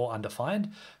type or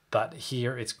undefined. But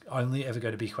here it's only ever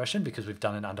going to be question because we've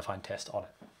done an undefined test on it.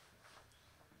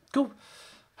 Cool.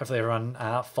 Hopefully everyone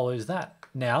follows that.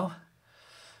 Now,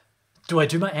 do I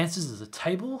do my answers as a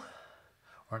table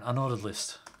or an unordered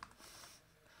list?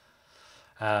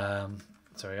 So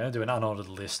we're going to do an unordered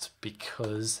list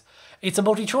because it's a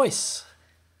multi-choice.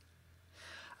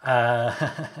 All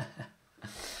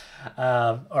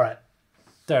right.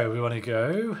 So we want to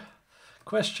go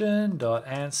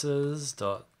question.answers.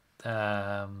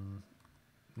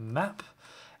 Map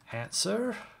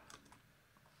answer,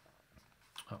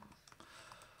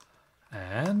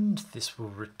 and this will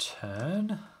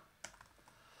return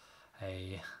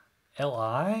a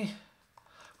li,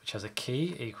 which has a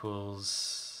key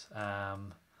equals the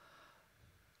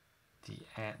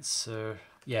answer.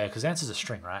 Yeah, because answer is a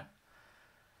string, right?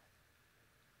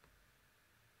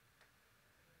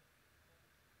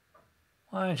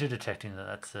 Why aren't you detecting that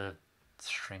that's a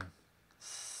string?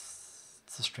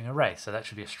 It's a string array, so that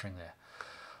should be a string there.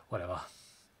 Whatever.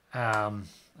 We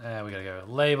gotta go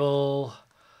label.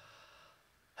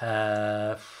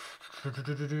 I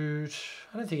don't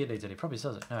think it needs any properties,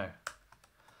 does it? No.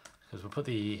 Because we'll put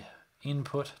the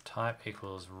input type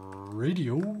equals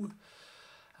radio.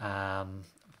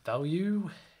 Value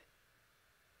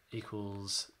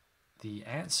equals the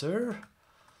answer.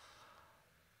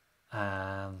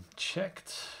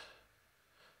 checked.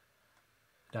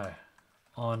 No,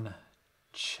 on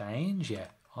change. Yeah,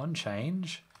 on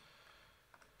change.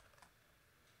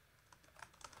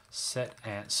 Set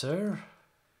answer.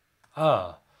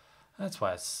 Oh, that's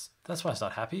why it's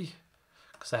not happy,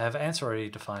 because I have answer already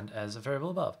defined as a variable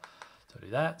above. So I'll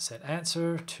do that. Set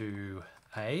answer to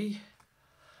a,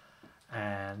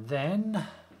 and then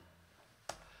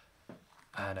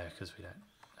no, because we don't,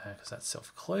 because that's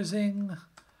self-closing,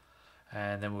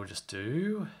 and then we'll just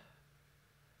do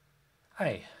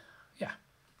a. Yeah,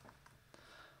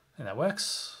 and that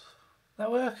works. That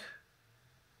work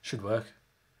should work.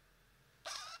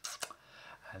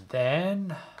 And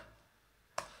then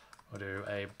we'll do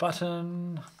a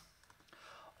button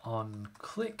on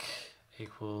click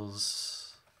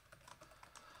equals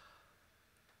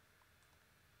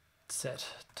set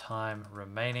time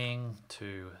remaining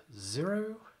to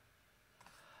 0,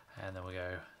 and then we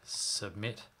go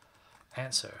submit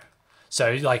answer.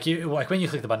 So like when you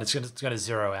click the button, it's going to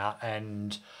zero out,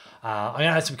 and I'm going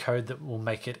to add some code that will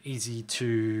make it easy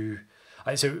to.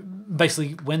 So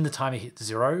basically, when the timer hits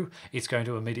 0, it's going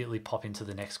to immediately pop into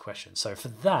the next question. So for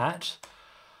that,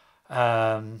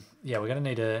 yeah, we're going to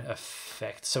need an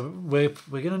effect. So we're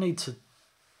going to need to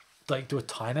like do a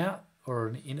timeout or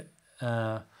an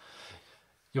yeah,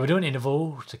 we'll do an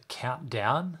interval to count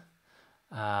down.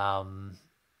 And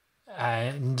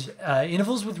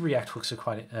intervals with React hooks are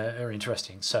quite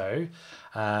interesting. So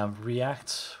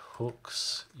React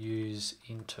hooks use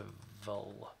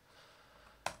interval.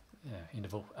 Yeah,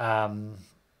 interval.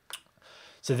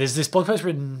 So there's this blog post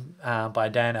written by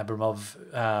Dan Abramov,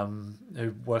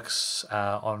 who works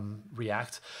on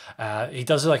React. He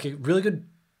does like a really good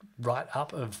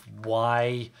write-up of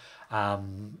why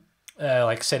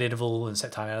like set interval and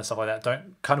set timeout and stuff like that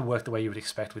don't kind of work the way you would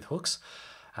expect with hooks.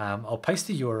 I'll paste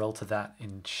the URL to that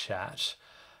in chat,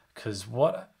 because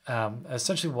what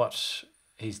essentially what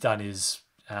he's done is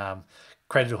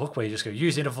created a hook where you just go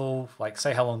use interval, like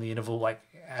say how long the interval, like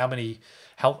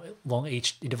how long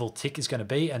each interval tick is going to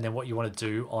be, and then what you want to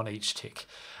do on each tick.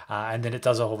 And then it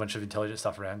does a whole bunch of intelligent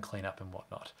stuff around cleanup and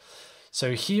whatnot.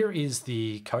 So here is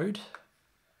the code.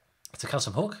 It's a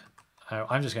custom hook.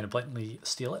 I'm just going to blatantly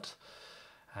steal it.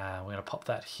 We're going to pop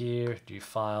that here, do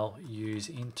file, use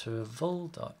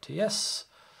interval.ts,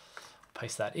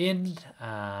 paste that in.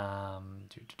 So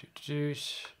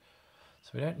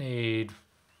we don't need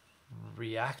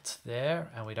React there,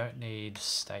 and we don't need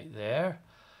state there.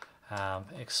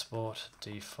 Export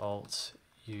default,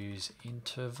 use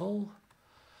interval.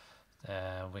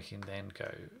 We can then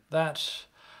go that.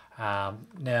 Now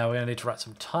we're going to need to write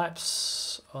some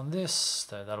types on this.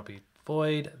 So that'll be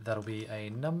void, that'll be a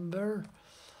number.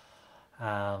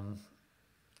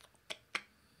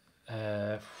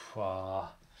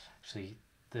 Actually,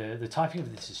 the typing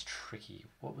of this is tricky.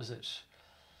 What was it?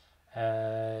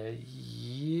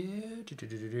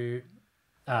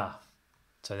 Yeah.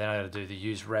 So then I got to do the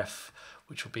use ref,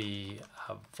 which will be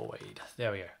a void.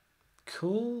 There we go.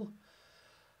 Cool.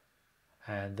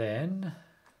 And then,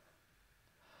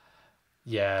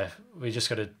 yeah, we just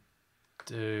got to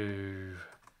do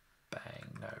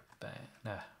bang. No, bang.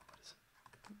 No.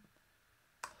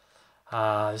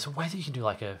 There's a way that you can do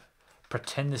like a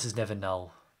pretend this is never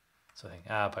null. So I think,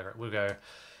 bugger it. We'll go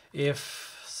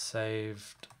if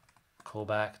saved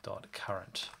callback dot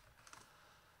current.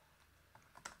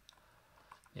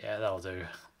 Yeah, that'll do.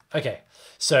 Okay,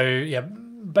 so yeah,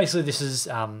 basically this is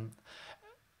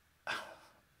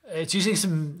it's using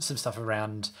some stuff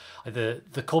around like the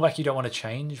callback you don't want to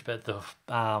change, but the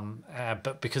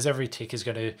but because every tick is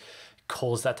going to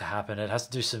cause that to happen, it has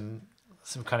to do some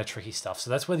kind of tricky stuff. So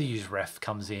that's where the use ref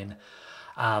comes in.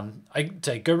 I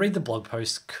say go read the blog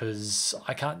post, because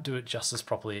I can't do it justice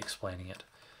properly explaining it.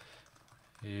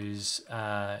 Use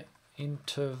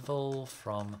interval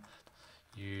from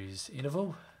use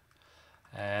interval,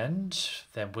 and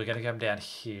then we're going to come down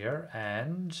here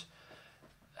and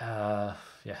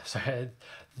yeah, so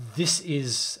this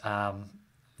is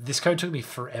this code took me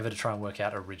forever to try and work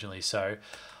out originally, so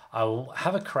I will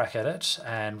have a crack at it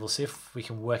and we'll see if we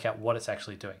can work out what it's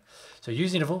actually doing. So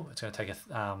use interval, it's going to take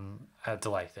a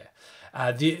delay there.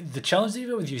 The challenge that you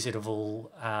got with use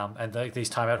interval and these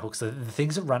timeout hooks, the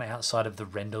things that run outside of the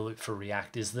render loop for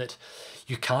React is that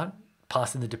you can't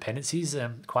pass in the dependencies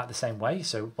quite the same way.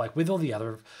 So like with all the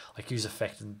other like use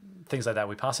effect and things like that,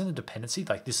 we pass in the dependency,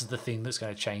 like this is the thing that's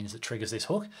going to change that triggers this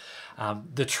hook.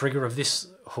 The trigger of this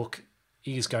hook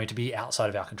is going to be outside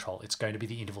of our control. It's going to be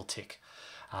the interval tick.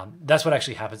 That's what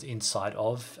actually happens inside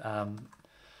of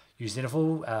use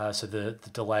interval. So the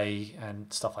delay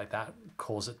and stuff like that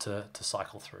cause it to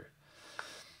cycle through.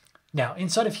 Now,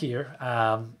 inside of here,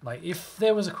 like if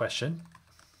there was a question,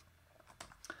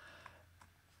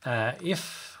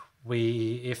 if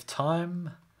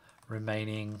time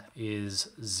remaining is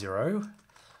 0,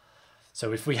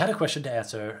 so if we had a question to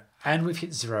answer and we've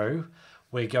hit 0,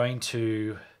 we're going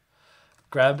to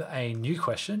grab a new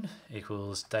question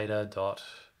equals data dot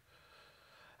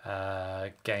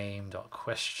game dot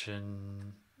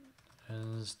questions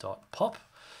dot pop.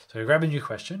 So we grab a new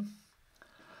question.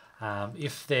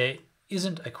 If there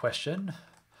isn't a question,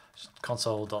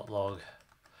 console.log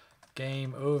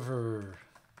game over.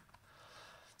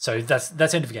 So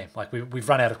that's end of game. Like we've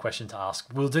run out of question to ask.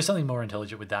 We'll do something more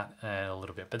intelligent with that in a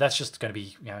little bit, but that's just going to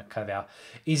be kind of our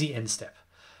easy end step.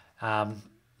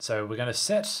 So we're going to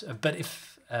set, but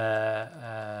if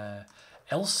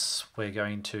else we're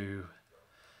going to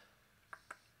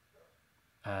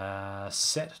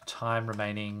set time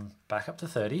remaining back up to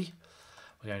 30.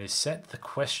 We're going to set the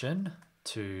question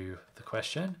to the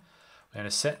question. We're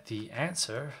going to set the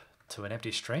answer to an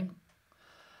empty string.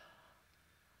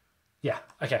 Yeah,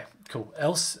 okay, cool.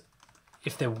 Else,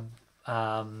 if there,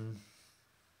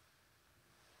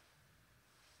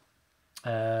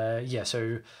 yeah,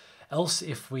 so else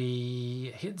if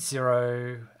we hit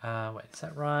 0, wait, is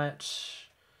that right?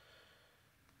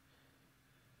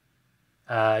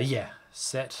 Yeah,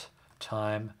 set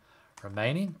time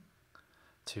remaining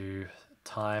to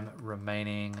time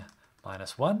remaining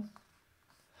 -1.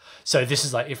 So this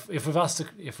is like if we've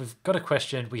got a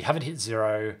question, we haven't hit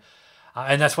 0,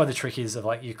 and that's why the trick is of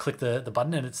like you click the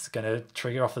button and it's going to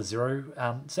trigger off a 0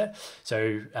 set.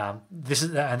 So this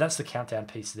is and that's the countdown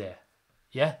piece there.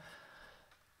 Yeah,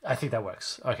 I think that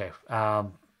works. Okay,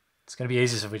 it's going to be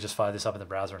easiest if we just fire this up in the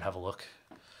browser and have a look.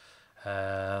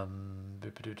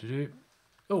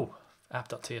 Oh,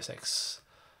 app.tsx.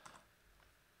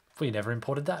 We never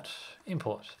imported that.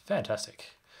 Import.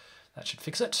 Fantastic. That should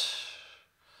fix it.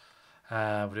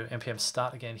 We'll do npm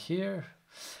start again here.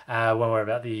 When we're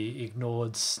about the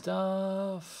ignored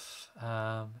stuff.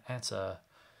 Answer.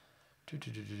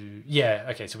 Yeah,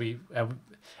 okay, so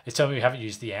it's telling me we haven't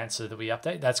used the answer that we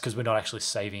update. That's because we're not actually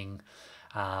saving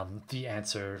the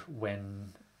answer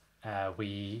when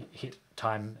we hit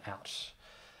time out.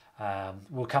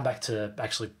 We'll come back to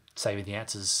actually saving the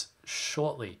answers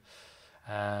shortly.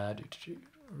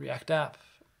 React app.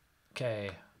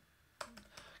 Okay.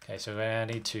 Okay, so we're going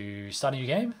to need to start a new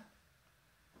game.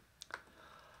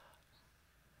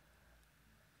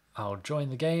 I'll join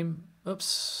the game.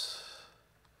 Oops.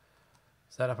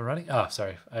 Is that up and running? Oh,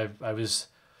 sorry. I was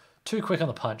too quick on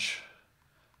the punch.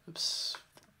 Oops.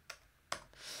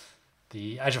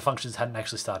 The Azure functions hadn't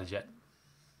actually started yet.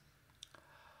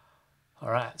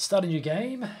 All right, start a new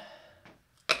game.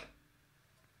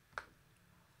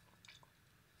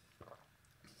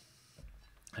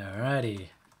 Alrighty,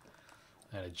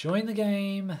 I'm going to join the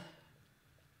game.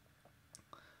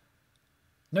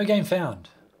 No game found.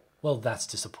 Well, that's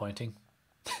disappointing.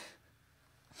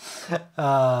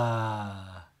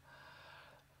 I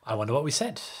wonder what we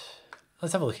sent.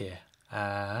 Let's have a look here.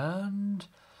 And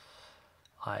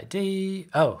ID.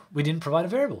 Oh, we didn't provide a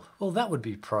variable. Well, that would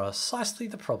be precisely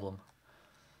the problem.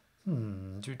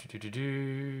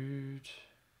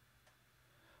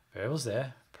 Variables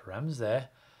there. Params there.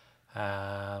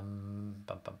 That's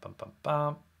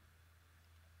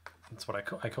what I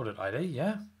called it ID,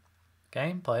 yeah.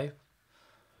 Gameplay.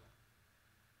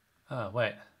 Oh,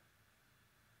 wait.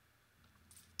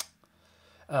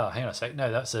 Oh, hang on a sec. No,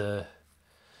 that's a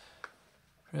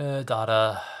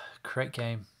data create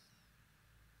game.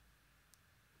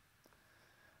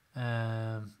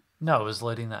 No, it was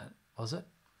loading that, was it?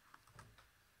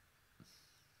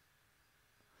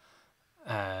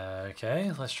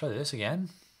 Okay, let's try this again.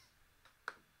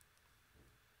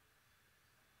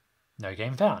 No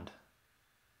game found.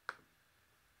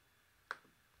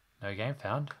 No game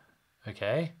found.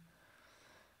 Okay.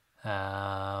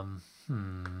 Let's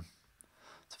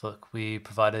look. We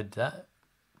provided that.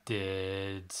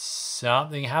 Did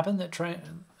something happen that let's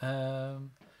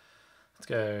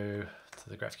go to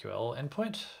the GraphQL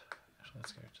endpoint. Actually,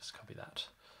 let's go just copy that.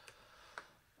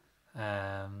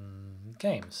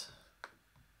 Games.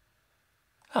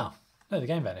 Oh, no, the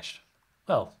game vanished.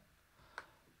 Well,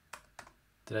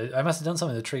 I must have done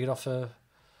something that triggered off a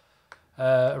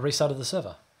restart of the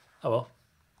server. Oh well.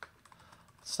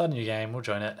 Start a new game, we'll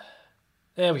join it.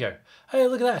 There we go. Hey,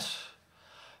 look at that.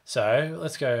 So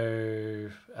let's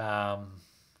go.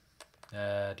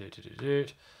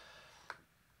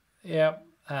 Yeah.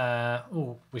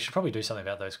 Oh, we should probably do something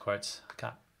about those quotes. I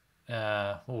can't.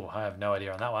 Oh, I have no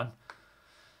idea on that one.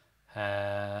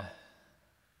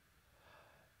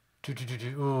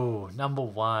 Ooh, number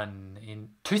 1 in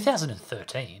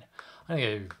 2013. I'm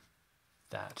gonna go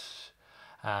that.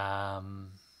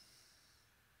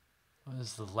 What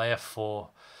is the layer 4?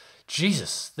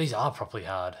 Jesus, these are properly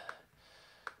hard.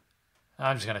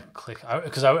 I'm just gonna click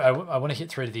because I want to hit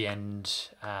through to the end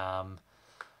of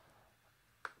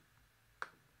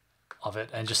it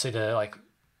and just see the like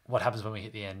what happens when we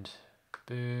hit the end.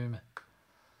 Boom,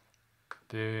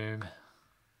 boom.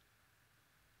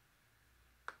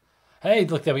 Hey,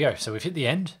 look, there we go. So we've hit the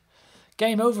end.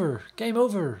 Game over, game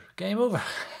over, game over.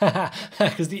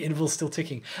 Because the interval's still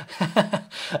ticking.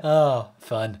 Oh,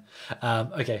 fun.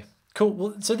 Okay, cool.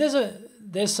 Well, so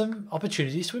there's some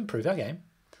opportunities to improve our game.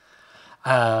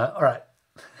 All right.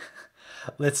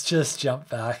 Let's just jump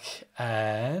back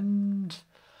and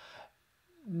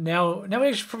now we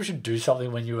actually probably should do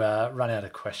something when you run out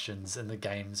of questions and the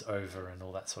game's over and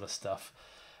all that sort of stuff.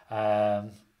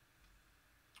 All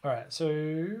right,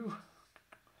 so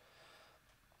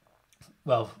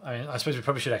well, I mean, I suppose we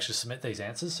probably should actually submit these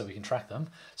answers so we can track them.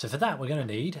 So for that, we're going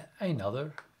to need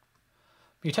another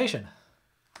mutation.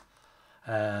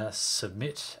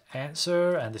 Submit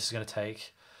answer, and this is going to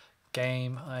take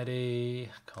game ID,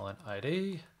 colon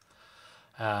ID,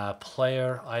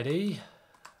 player ID,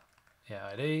 yeah,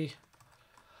 ID,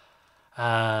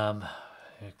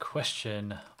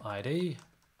 question ID,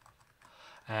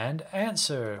 and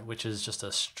answer, which is just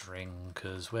a string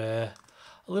because we're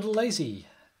a little lazy.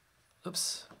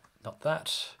 Oops, not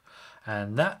that.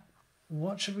 And that,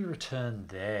 what should we return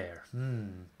there?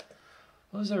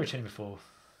 What was I returning before?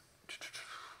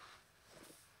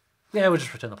 Yeah, we'll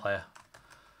just return the player.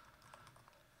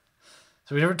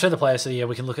 So we return the player, so yeah,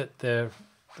 we can look at the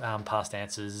past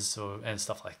answers and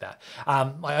stuff like that.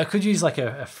 I could use like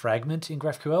a fragment in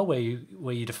GraphQL where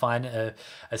you define a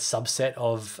subset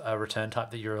of a return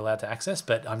type that you're allowed to access,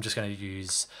 but I'm just going to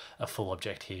use a full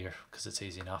object here because it's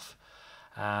easy enough.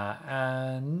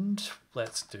 And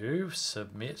let's do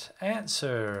submit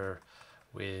answer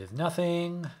with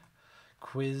nothing,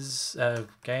 quiz,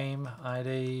 game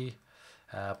ID,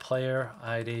 player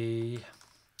ID,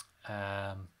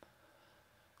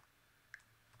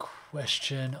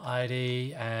 question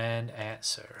ID, and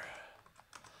answer.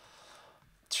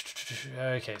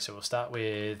 Okay, so we'll start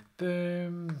with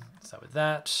boom, start with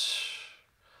that,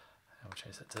 and we'll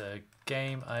change that to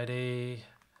game ID.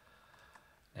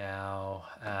 Now,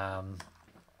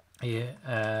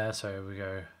 so we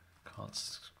go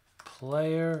const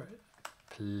player,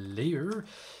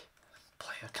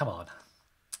 come on,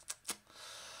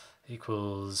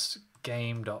 equals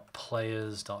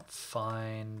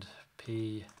game.players.find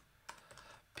p.id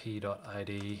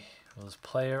equals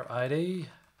player ID.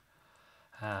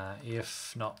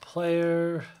 If not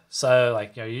player, so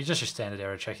like, you know, you just your standard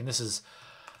error checking. This is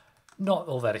not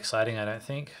all that exciting, I don't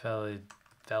think.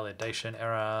 Validation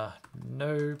error,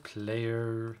 no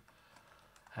player.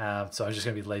 So I'm just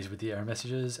going to be lazy with the error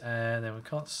messages, and then we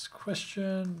const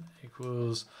question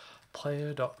equals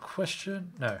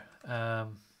player.question. No,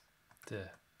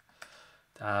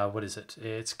 what is it?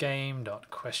 It's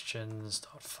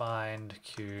game.questions.find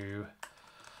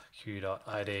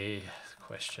q.id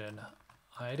question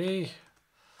ID.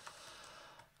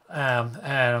 And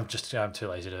I'm too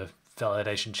lazy to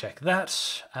validation check that.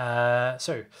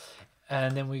 So.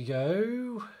 And then we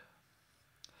go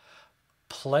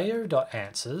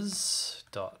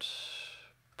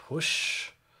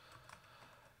player.answers.push.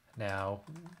 Now,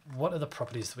 what are the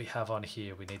properties that we have on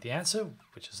here? We need the answer,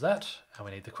 which is that, and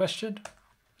we need the question.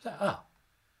 Well,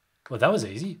 that was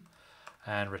easy.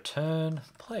 And return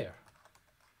player.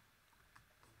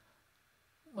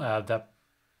 I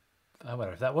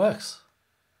wonder if that works.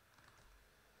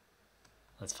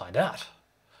 Let's find out.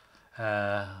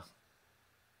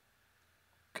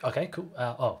 Okay, cool.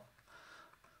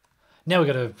 Now we've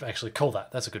got to actually call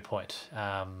that. That's a good point.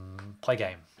 Play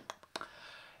game.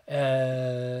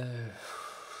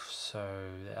 So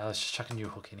let's just chuck a new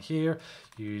hook in here.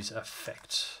 Use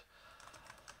effect.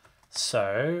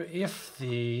 So if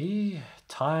the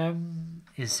time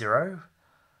is 0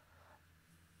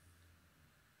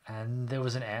 and there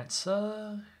was an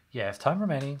answer, yeah, if time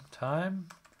remaining,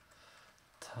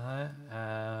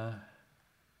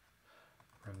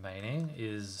 remaining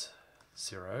is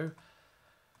 0.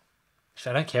 Actually,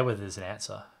 I don't care whether there's an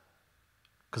answer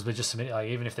because we're just submitting, like,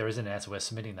 even if there is an answer, we're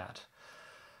submitting that.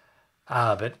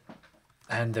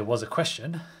 And there was a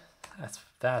question. That's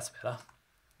better.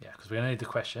 Yeah, because we're going to need the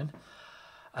question.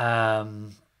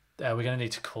 We're going to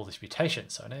need to call this mutation.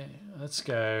 So let's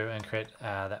go and create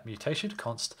that mutation.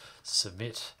 Const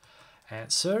submit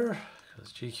answer,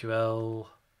 because GQL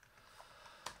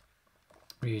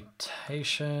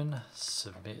mutation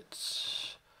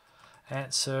submit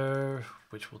answer,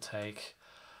 which will take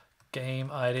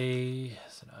game ID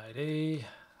is an ID.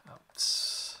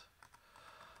 Oops.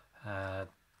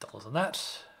 Dollars on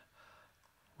that.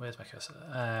 Where's my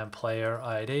cursor? Player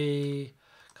ID,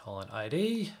 colon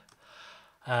ID.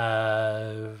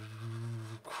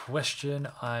 Question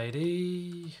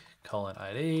ID, colon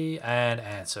ID, and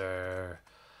answer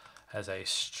as a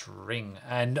string.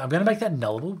 And I'm going to make that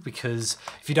nullable because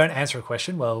if you don't answer a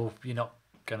question, well, you're not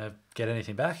going to get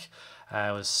anything back.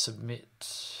 Was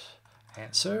submit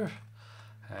answer,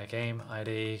 game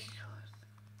ID,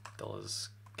 dollars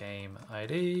game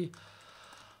ID,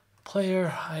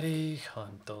 player ID,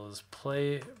 dollars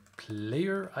player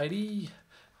ID,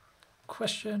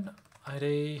 question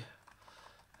ID,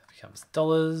 becomes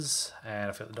dollars, and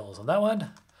I've got the dollars on that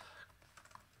one.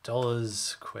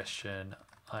 Dollars question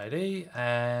ID,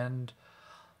 and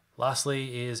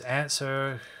lastly is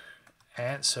answer.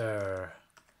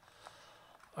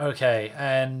 Okay,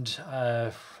 and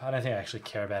I don't think I actually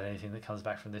care about anything that comes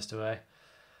back from this, do I?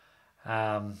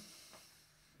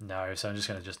 No, so I'm just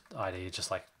going to ID,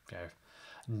 just like,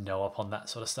 no up on that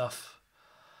sort of stuff.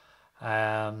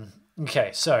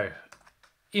 Okay, so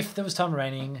if there was time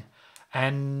remaining,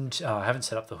 and I haven't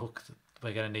set up the hook,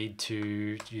 we're going to need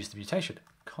to use the mutation.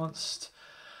 Const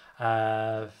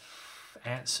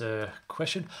answer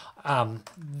question.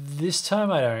 This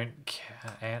time I don't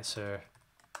answer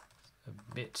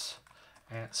bit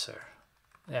answer.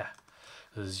 Yeah,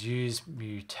 let's use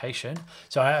mutation.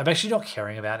 So I'm actually not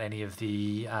caring about any of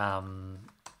the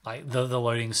like the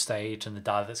loading state and the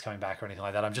data that's coming back or anything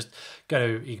like that. I'm just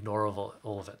going to ignore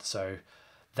all of it. So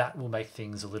that will make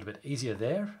things a little bit easier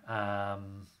there.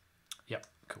 Yep,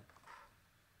 cool.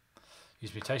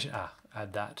 Use mutation.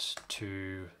 Add that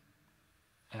to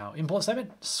our import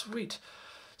statement. Sweet.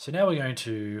 So now we're going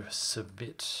to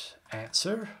submit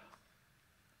answer.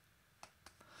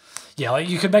 Yeah, like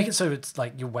you could make it so it's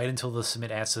like you wait until the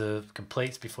submit answer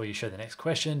completes before you show the next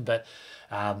question. But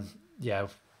yeah,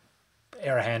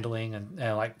 error handling and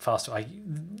like faster, like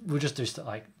we'll just do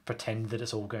like pretend that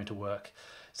it's all going to work.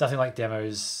 It's nothing like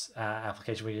demos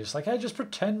application where you're just like, hey, just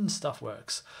pretend stuff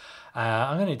works.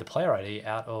 I'm going to need the player ID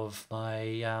out of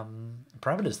my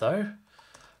parameters though.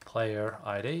 Player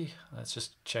ID. Let's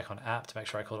just check on app to make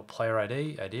sure I called it player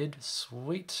ID. I did.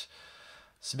 Sweet.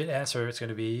 Submit answer. It's going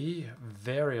to be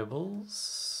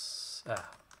variables.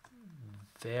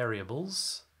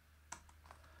 Variables.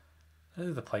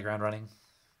 Is the playground running?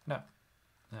 No.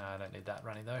 No, I don't need that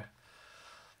running though.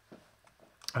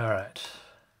 All right.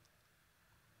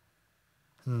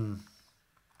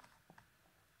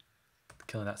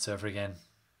 Killing that server again.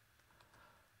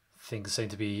 Things seem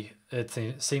to be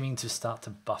seeming to start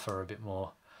to buffer a bit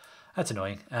more. That's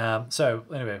annoying. So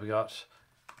anyway, we got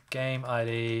game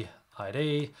ID,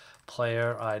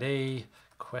 player ID,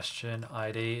 question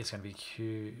ID. It's going to be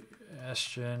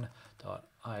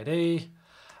question.id,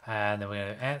 and then we're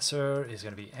going to answer is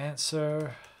going to be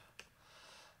answer.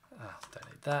 Don't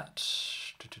need that.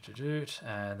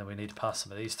 And then we need to pass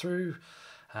some of these through.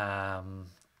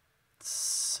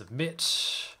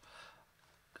 Submit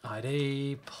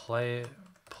ID,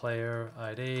 player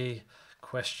ID,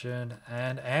 question,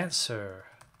 and answer.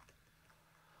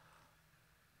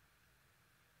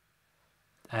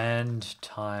 And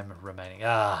time remaining.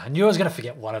 I knew I was going to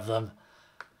forget one of them.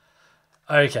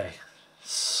 Okay,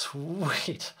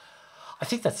 sweet. I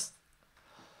think that's...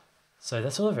 So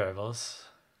that's all the variables.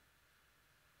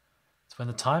 It's when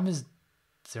the time is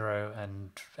 0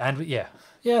 and yeah,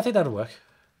 I think that'll work.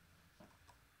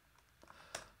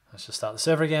 Let's just start the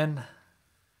server again.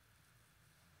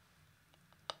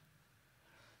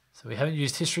 So we haven't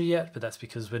used history yet, but that's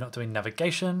because we're not doing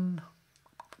navigation.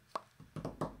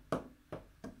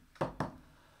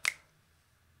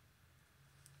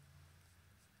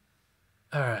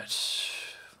 All right,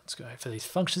 let's go for these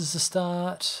functions to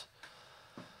start.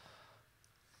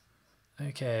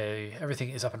 Okay,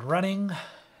 everything is up and running.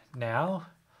 Now,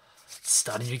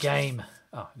 start a new game.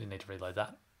 Oh, I didn't need to reload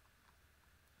that.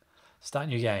 Start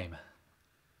new game.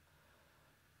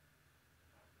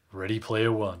 Ready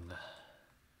Player One.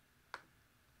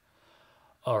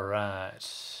 All right.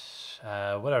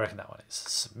 What do I reckon that one is?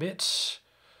 Submit.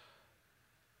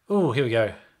 Oh, here we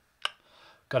go.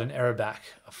 Got an error back.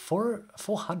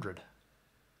 400.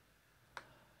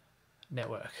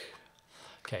 Network.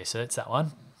 Okay, so that's that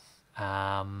one.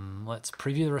 Let's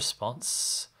preview the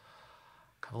response.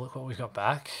 Have a look what we've got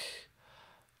back.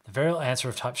 The variable answer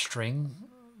of type string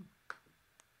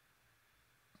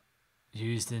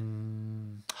used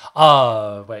in...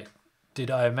 Oh, wait. Did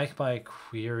I make my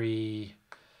query...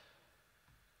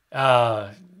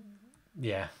 yeah.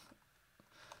 I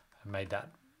made that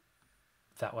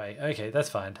that way. Okay, that's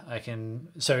fine. I can.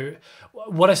 So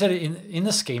what I said in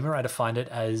the schema, I defined it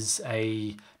as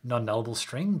a non-nullable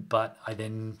string, but I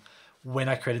then, when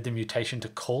I created the mutation to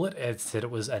call it, it said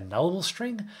it was a nullable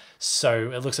string.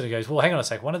 So it looks at it, goes, well, hang on a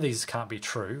sec, one of these can't be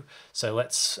true. So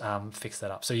let's fix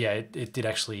that up. So yeah, it did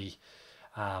actually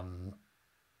kind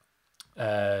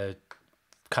of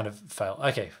fail.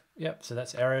 Okay, yep. So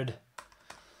that's errored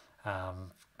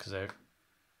because I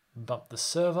bumped the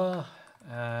server.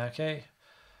 Okay,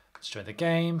 let's join the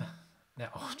game. Now,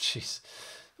 oh jeez,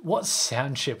 what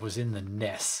sound chip was in the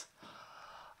NES?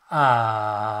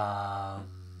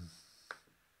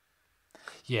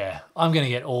 Yeah, I'm going to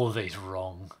get all of these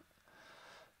wrong.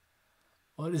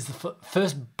 What is the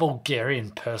first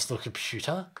Bulgarian personal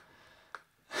computer?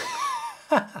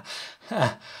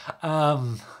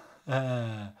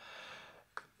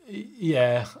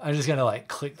 Yeah, I'm just going to like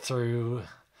click through.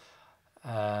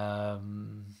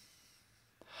 And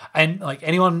like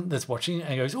anyone that's watching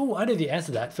and goes, oh, I know the answer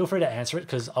to that, feel free to answer it,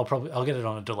 because I'll get it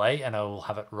on a delay and I'll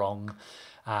have it wrong.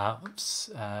 Oops.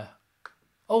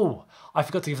 Oh, I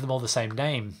forgot to give them all the same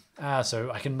name.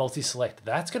 So I can multi-select.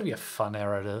 That's going to be a fun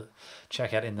error to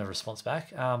check out in the response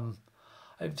back. I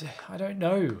don't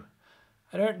know.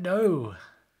 I don't know.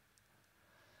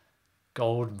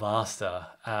 Gold Master.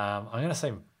 I'm going to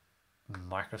say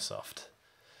Microsoft.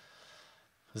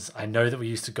 Because I know that we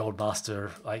used to Gold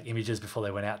Master like images before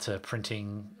they went out to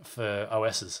printing for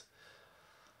OSs.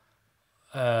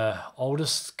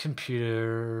 Oldest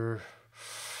computer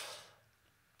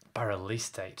by release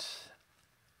date.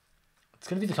 It's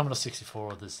going to be the Commodore 64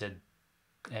 or the ZX,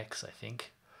 I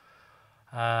think.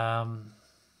 Heartbleed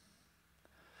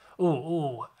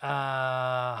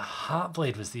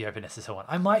was the OpenSSL one.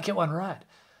 I might get one right.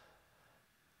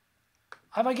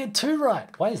 I might get two right.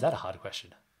 Why is that a hard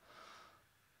question?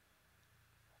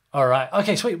 All right.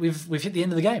 Okay, sweet. We've hit the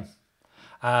end of the game.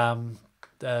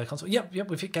 The console. Yep.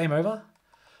 We've hit game over.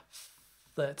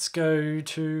 Let's go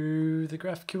to the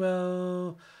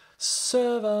GraphQL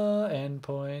server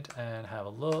endpoint and have a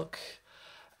look.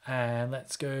 And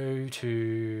let's go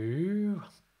to.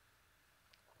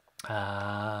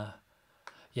 Yeah,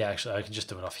 actually, I can just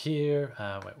do it off here.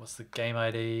 Wait, what's the game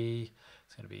ID?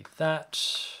 It's going to be that.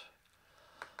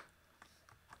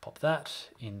 Pop that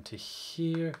into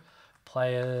here.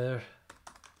 Player.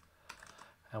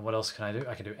 And what else can I do?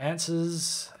 I can do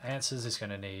answers. Answers is going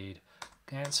to need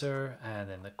answer, and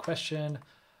then the question.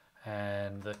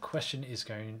 And the question is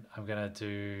going, I'm going to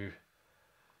do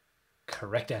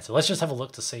correct answer. Let's just have a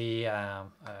look to see. I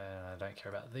don't care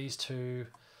about these two.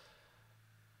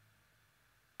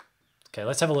 Okay,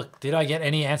 let's have a look. Did I get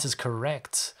any answers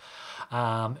correct?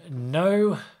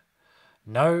 No.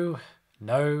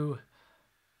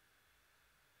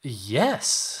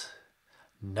 Yes.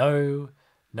 No.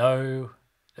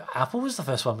 Apple was the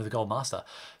first one with the Gold Master.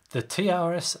 The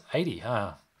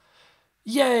TRS-80.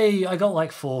 Yay! I got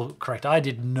like 4 correct. I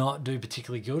did not do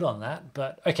particularly good on that,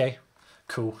 but okay,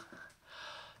 cool.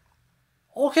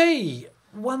 Okay,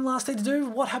 one last thing to do.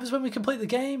 What happens when we complete the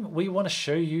game? We want to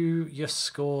show you your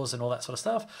scores and all that sort of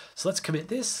stuff. So let's commit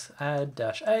this. Add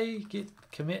 -a, git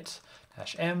commit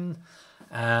 -m.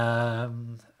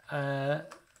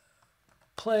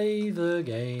 Play the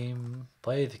game.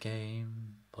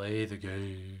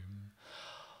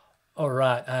 All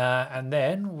right, and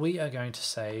then we are going to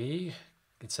say,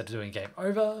 instead of doing game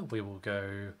over, we will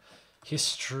go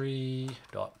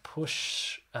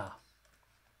history.push.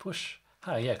 Push.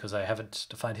 Oh, yeah, because I haven't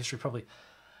defined history properly.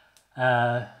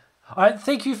 All right,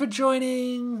 thank you for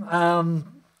joining.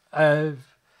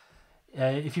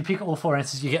 If you pick all 4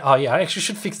 answers, you get. Oh, yeah, I actually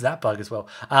should fix that bug as well.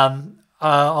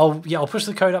 I'll push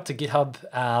the code up to GitHub,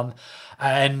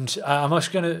 and I'm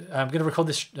gonna record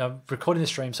this, recording this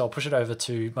stream, so I'll push it over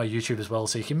to my YouTube as well,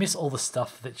 so you can miss all the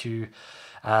stuff that you,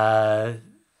 that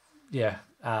you're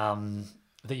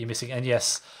missing. And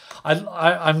yes,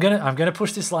 I'm gonna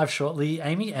push this live shortly,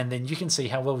 Amy, and then you can see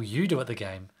how well you do at the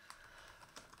game.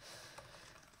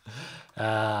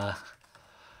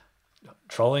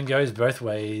 Trolling goes both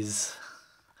ways.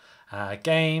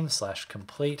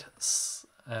 Game/complete.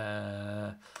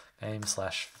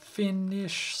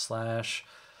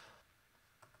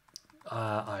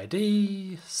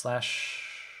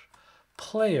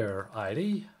 Game/finish/ID/player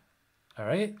ID. All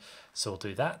right, so we'll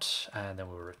do that, and then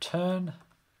we'll return.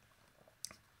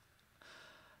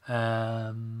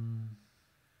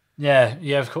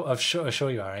 Yeah, of course, I'm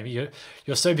sure you are, Amy.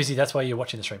 You're so busy. That's why you're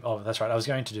watching the stream. Oh, that's right. I was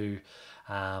going to do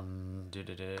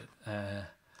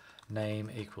name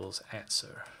equals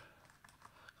answer.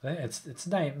 It's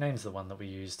name's the one that we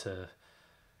use to.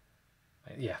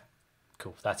 Yeah,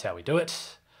 cool. That's how we do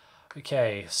it.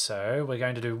 Okay, so we're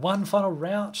going to do one final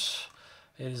route.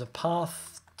 It is a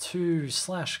path to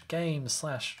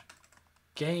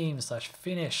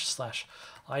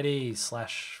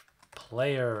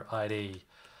 /game/game/finish/ID/player ID.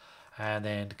 And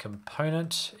then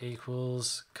component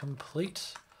equals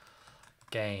complete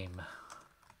game.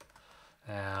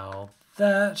 Now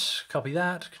that, copy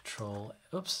that,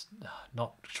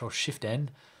 not Control Shift N,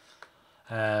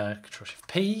 Control Shift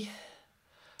P,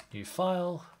 new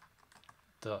file,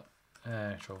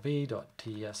 Control V,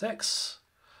 .tsx.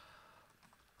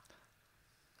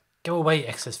 Go away,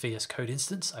 XSVS code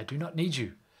instance. I do not need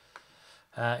you.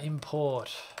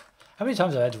 Import. How many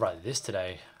times have I had to write this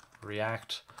today?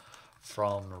 React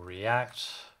from React.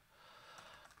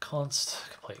 Const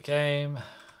complete game.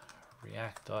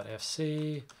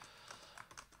 React.fc.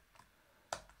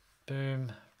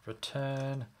 Boom.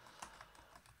 Return.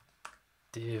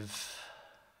 Div.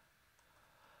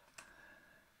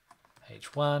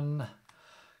 H1.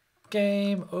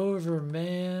 Game over,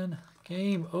 man.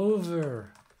 Game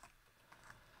over.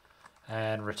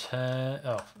 And return,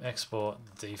 export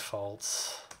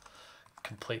defaults,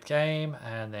 complete game,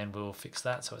 and then we'll fix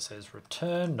that so it says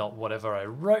return, not whatever I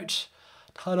wrote.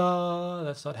 Ta-da!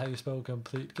 That's not how you spell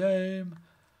complete game.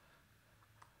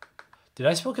 Did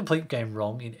I spell complete game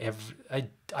wrong in every...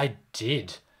 I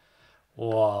did.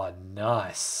 Wow,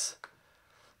 nice.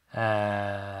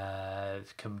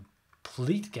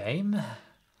 Complete game.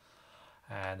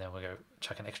 And then we'll go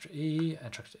chuck an extra E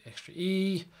and chuck an extra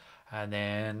E. And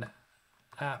then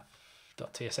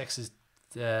app.tsx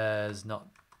is not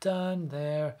done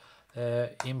there.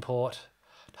 Import.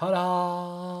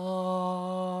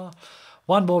 Ta-da!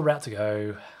 One more route to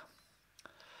go.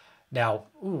 Now,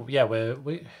 ooh, yeah,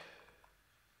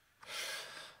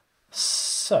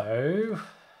 so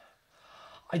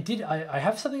I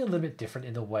have something a little bit different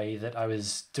in the way that I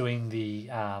was doing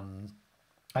the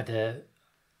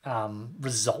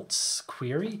results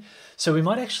query. So we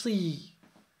might actually,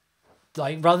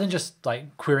 like, rather than just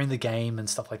like querying the game and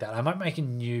stuff like that, I might make a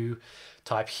new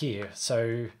type here.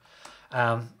 So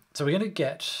so we're going to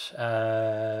get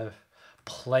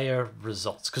player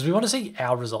results because we want to see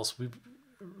our results.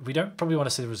 We don't probably want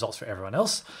to see the results for everyone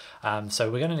else. So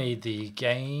we're going to need the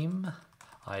game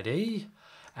ID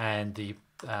and the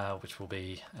which will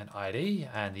be an ID,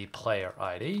 and the player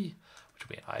ID, which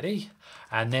will be an ID,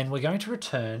 and then we're going to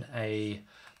return a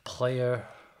player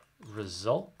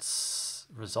result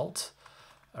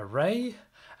array,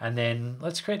 and then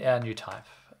let's create our new type.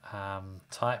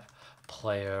 Type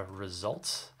player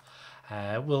result.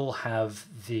 We'll have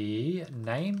the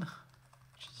name,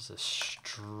 which is a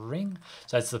string,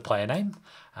 so that's the player name.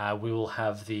 We will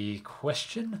have the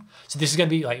question. So this is going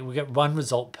to be like we get one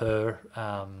result per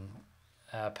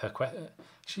question.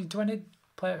 Actually, do I need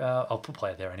player? I'll put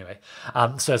player there anyway.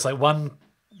 So it's like one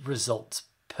result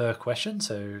per question.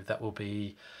 So that will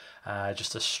be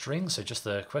just a string. So just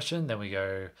the question. Then we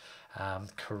go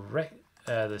correct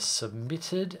the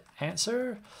submitted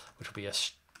answer, which will be a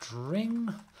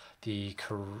string. The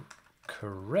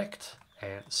correct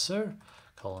answer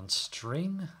colon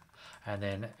string, and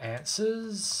then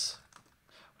answers,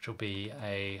 which will be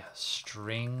a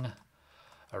string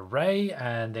array,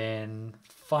 and then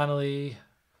finally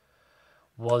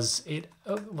was it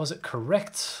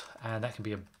correct, and that can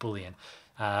be a boolean.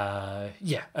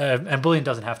 And boolean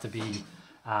doesn't have to be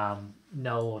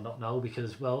null or not null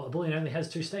because, well, a boolean only has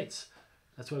two states.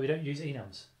 That's why we don't use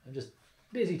enums. I'm just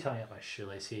busy tying up my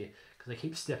shoelace here because I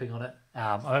keep stepping on it.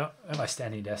 I'm at my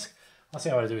standing desk. Last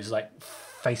thing I want to do is like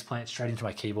faceplant straight into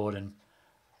my keyboard, and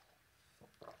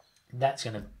that's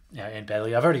going to end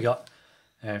badly. I've already got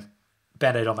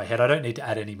Band-Aid on my head. I don't need to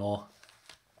add any more.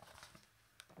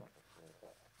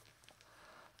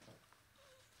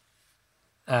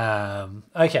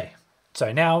 Okay,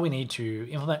 so now we need to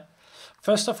implement.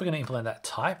 First off, we're going to implement that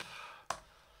type.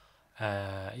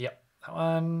 Yep, that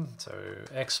one. So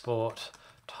export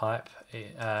type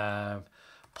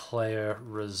player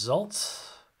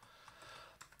result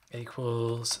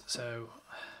equals, so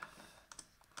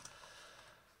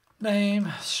name,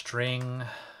 string,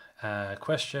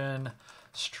 question,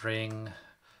 string,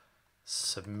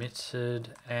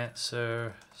 submitted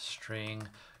answer, string,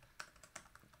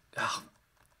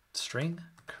 string,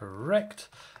 correct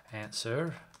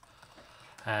answer,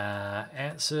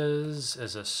 answers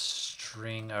as a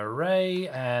string array,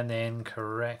 and then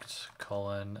correct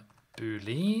colon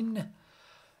boolean.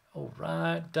 All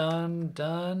right,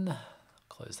 done.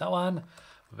 Close that one.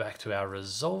 We're back to our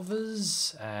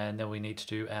resolvers, and then we need to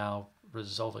do our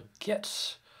resolver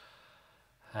get.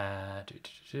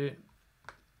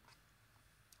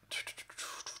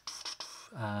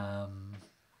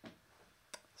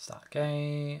 start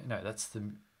game. No, that's the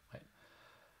wait,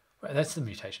 that's the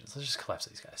mutations. Let's just collapse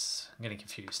these guys. I'm getting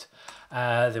confused.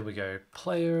 Then we go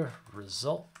player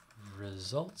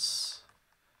results.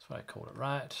 That's what I called it,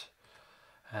 right?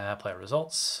 Player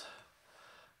results,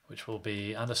 which will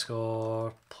be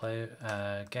underscore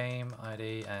player game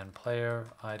ID and player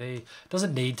ID.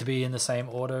 Doesn't need to be in the same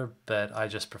order, but I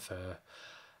just prefer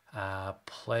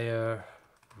player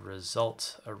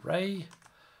result array,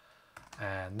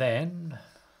 and then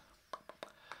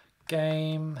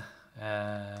game.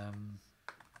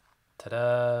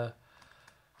 Ta-da!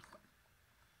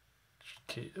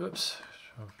 Oops.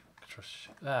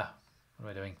 What am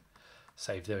I doing?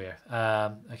 Save. There we go.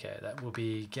 Okay, that will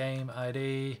be game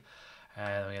ID,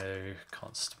 and we're going to do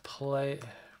const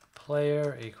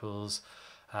player equals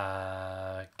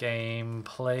game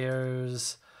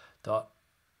players dot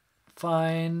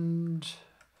find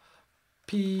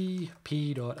p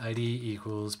dot id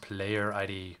equals player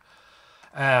ID.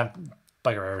 Bugger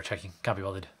error checking, can't be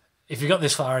bothered. If you got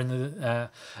this far in the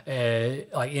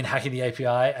like in hacking the API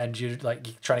and you're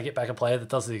like trying to get back a player that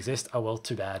doesn't exist, oh well,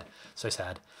 too bad, so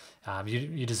sad.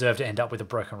 You deserve to end up with a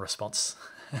broken response.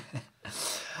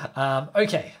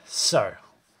 Okay, so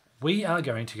we are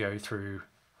going to go through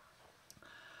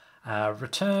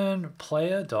return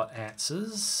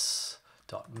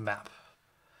player.answers.map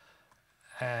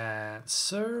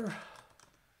answer.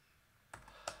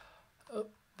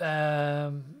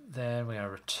 Then we're going to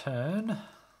return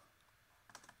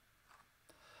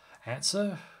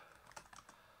answer,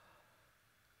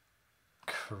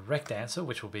 correct answer,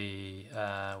 which will be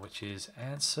which is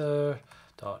answer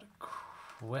dot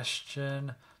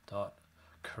question dot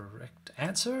correct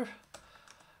answer,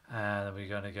 and then we're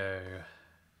going to go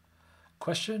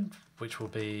question, which will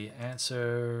be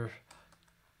answer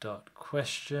dot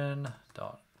question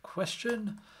dot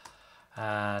question.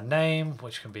 Name,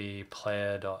 which can be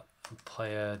player dot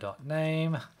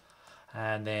name,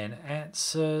 and then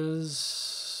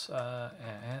answers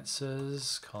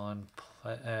colon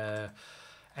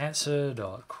answer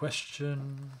dot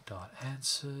question dot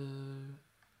answer.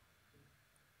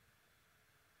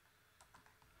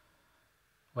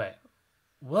 Wait,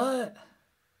 what?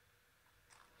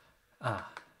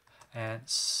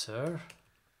 Answer.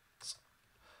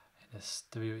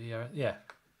 SWER, yeah.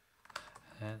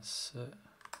 Answer.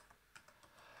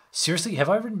 Seriously, have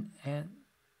I written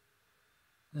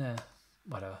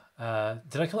whatever.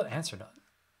 Did I call it answer or not?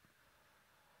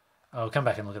 I'll come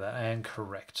back and look at that. And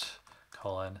correct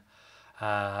colon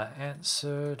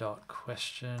answer dot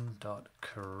question dot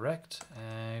correct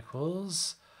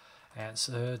equals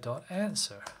answer dot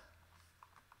answer.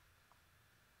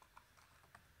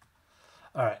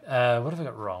 All right. What have I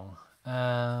got wrong?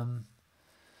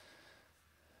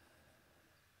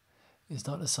 Is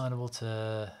not assignable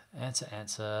to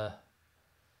answer.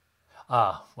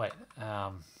 Wait.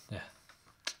 Yeah.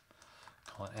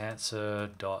 Call it answer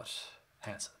dot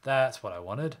answer. That's what I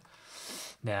wanted.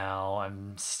 Now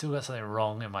I'm still got something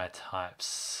wrong in my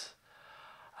types.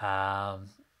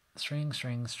 String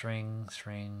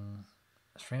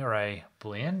array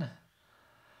boolean.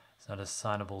 It's not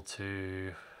assignable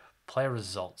to player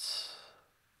results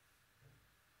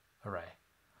array.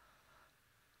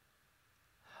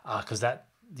 Because that,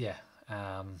 yeah,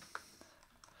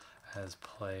 as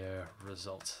player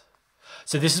result.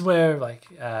 So this is where like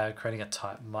creating a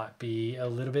type might be a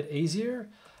little bit easier.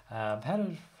 I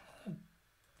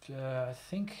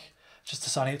think just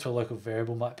assigning it to a local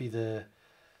variable might be the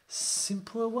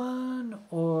simpler one,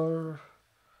 or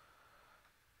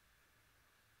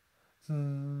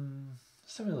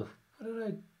let's have a look. What did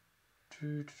I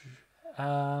do?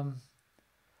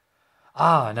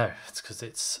 No, it's because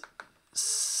it's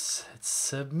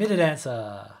submitted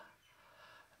answer.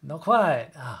 Not quite.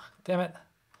 Damn it.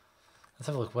 Let's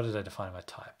have a look. What did I define my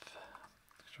type?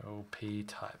 Control P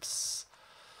types.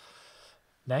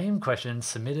 Name, question,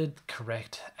 submitted,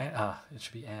 correct. It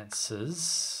should be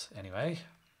answers anyway.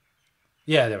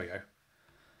 Yeah, there we go.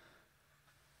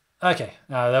 Okay.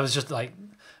 That was just like,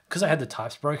 because I had the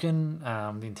types broken,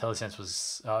 the IntelliSense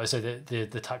was, so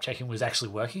the type checking was actually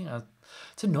working.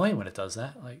 It's annoying when it does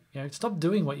that. Like, stop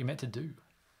doing what you meant to do.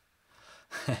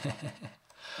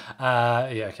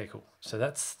 Yeah, okay, cool. So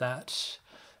that's that.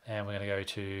 And we're going to go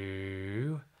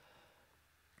to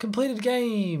completed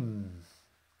game.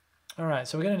 All right,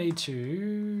 so we're going to need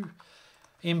to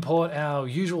import our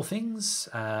usual things.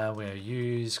 We're going to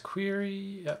use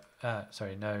query,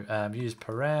 use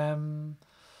param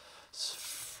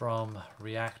from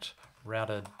React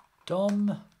Router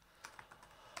DOM.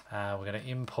 We're going to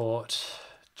import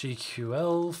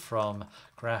GQL from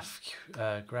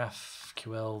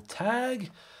GraphQL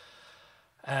tag.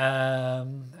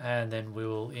 And then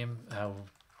we'll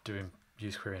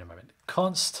use query in a moment.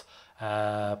 Const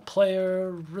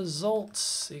player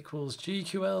results equals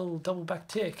GQL double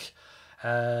backtick.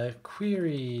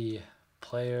 Query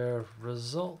player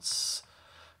results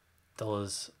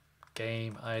dollars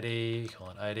game ID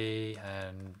colon ID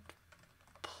and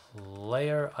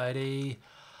player ID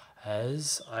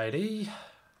as ID.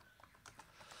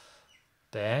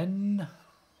 Then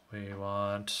we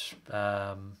want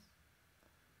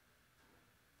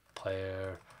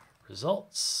player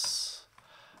results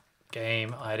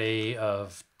game ID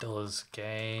of dollars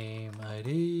game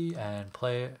ID and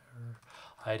player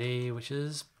ID, which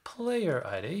is player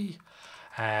ID.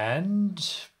 And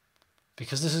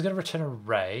because this is going to return an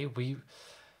array, we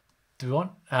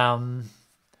want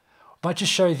might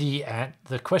just show the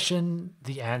question,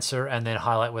 the answer, and then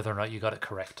highlight whether or not you got it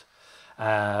correct.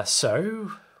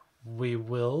 So we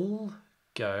will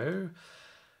go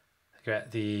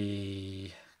get the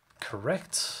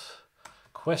correct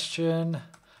question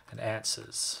and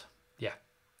answers. Yeah,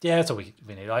 that's all we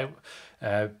need.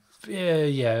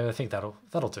 Yeah, I think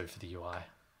that'll do for the UI. I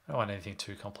don't want anything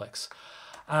too complex.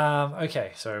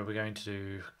 Okay, so we're going to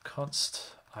do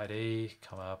const ID,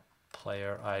 comma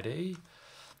player ID.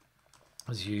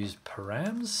 Let's use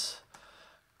params.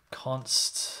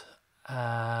 Const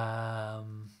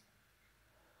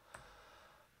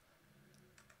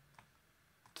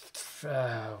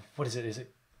what is it? Is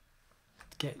it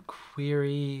get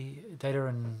query data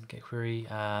and get query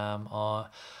on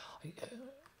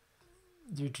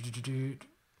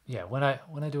yeah, when I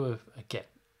do a get,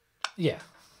 yeah,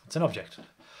 it's an object.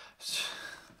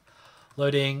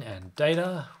 Loading and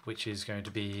data, which is going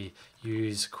to be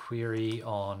use query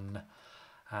on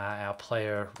our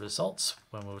player results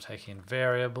when we'll take in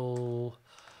variable,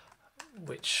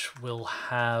 which will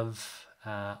have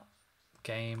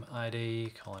game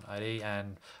ID, colon ID,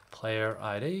 and player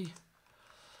ID.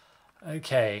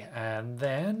 Okay, and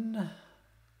then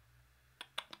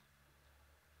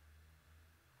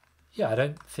yeah, I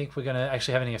don't think we're going to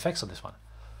actually have any effects on this one,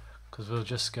 because we'll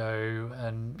just go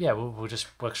and yeah, we'll just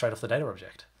work straight off the data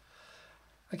object.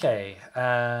 Okay,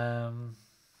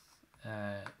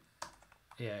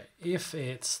 yeah, if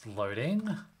it's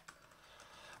loading,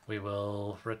 we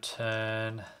will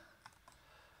return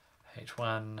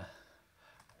h1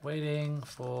 waiting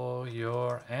for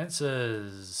your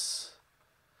answers.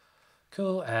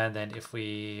 Cool, and then if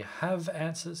we have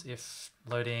answers, if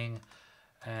loading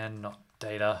and not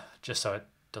data, just so it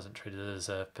doesn't treat it as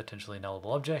a potentially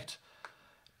nullable object.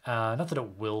 Not that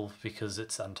it will, because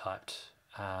it's untyped.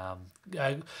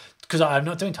 Because I'm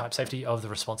not doing type safety of the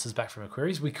responses back from our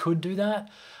queries. We could do that.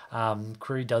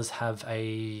 Query does have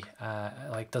a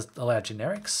does allow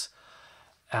generics,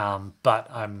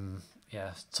 but I'm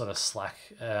sort of slack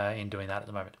in doing that at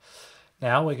the moment.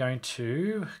 Now we're going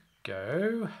to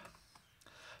go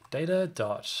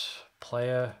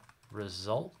data.player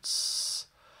results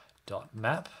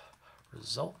map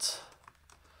result.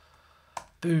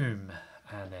 Boom.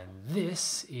 And then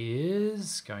this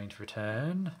is going to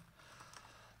return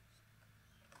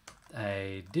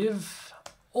a div,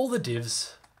 all the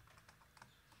divs,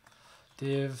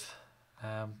 div,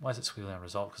 why is it squiggling on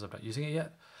result? Because I'm not using it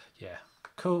yet. Yeah,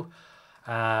 cool.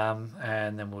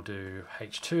 And then we'll do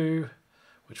h2,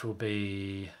 which will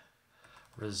be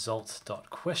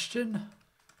result.question.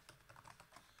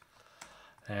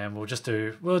 And we'll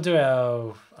do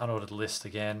our unordered list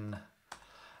again.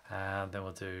 And then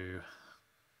we'll do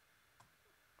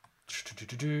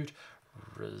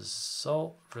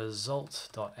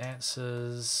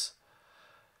result.answers.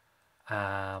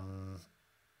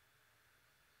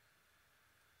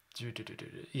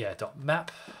 Yeah,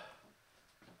 .map.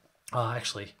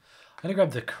 Actually, I'm going to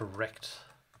grab the correct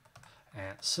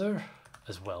answer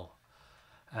as well.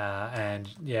 And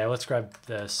yeah, let's grab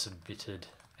the submitted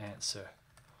answer.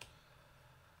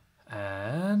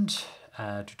 And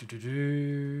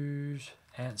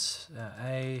answer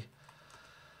A.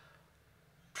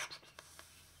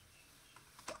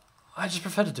 I just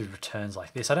prefer to do returns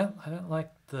like this. I don't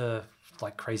like the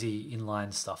crazy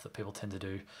inline stuff that people tend to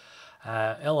do.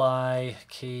 Li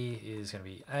key is going to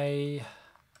be A.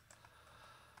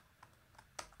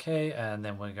 Okay, and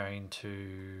then we're going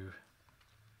to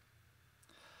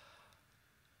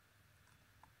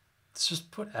let's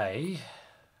just put A.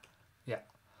 Yeah.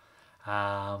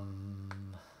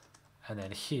 And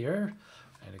then here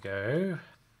I'm going to go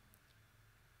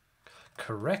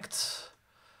correct.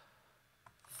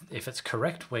 If it's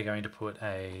correct, we're going to put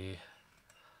a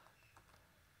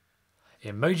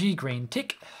emoji green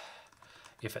tick.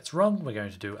 If it's wrong, we're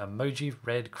going to do emoji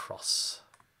red cross.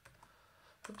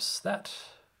 Oops, that.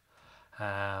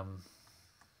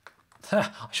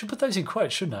 I should put those in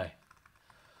quotes, shouldn't I?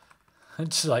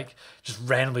 Just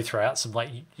randomly throw out some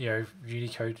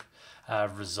Unicode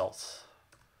results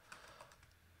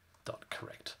dot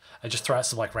correct. I just throw out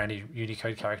some random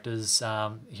Unicode characters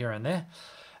here and there.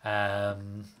 I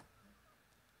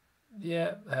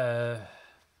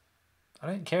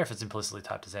don't care if it's implicitly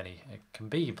typed as any. It can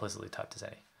be implicitly typed as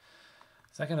any.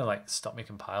 Is that going to stop me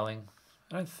compiling?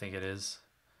 I don't think it is.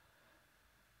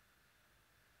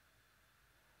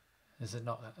 Is it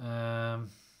not? I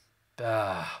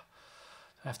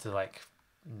have to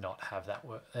not have that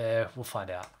work there. We'll find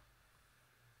out.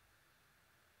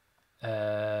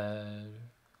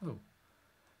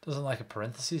 Doesn't like a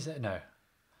parentheses there? No.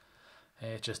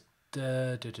 It just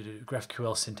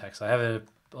GraphQL syntax. I have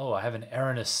an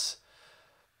erroneous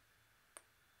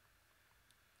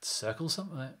circle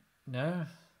something. No,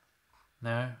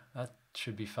 that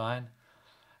should be fine.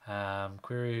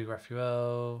 Query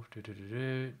GraphQL.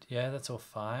 Yeah, that's all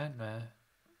fine.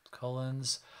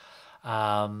 Colons.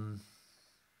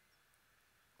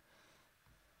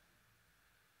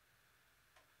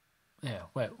 Yeah,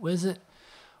 wait, where's it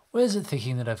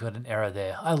thinking that I've got an error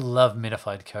there? I love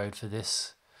minified code for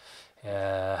this.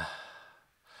 I'm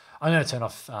going to turn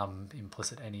off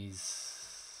implicit any's.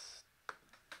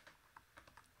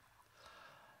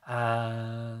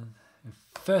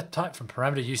 Infer type from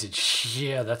parameter usage.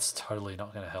 Yeah, that's totally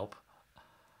not going to help.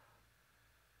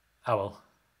 Oh well.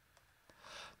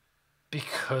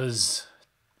 Because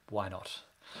why not?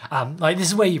 This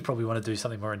is where you probably want to do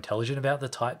something more intelligent about the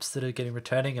types that are getting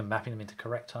returning and mapping them into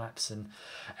correct types and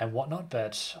whatnot.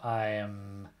 But I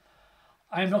am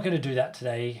not going to do that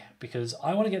today because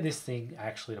I want to get this thing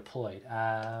actually deployed.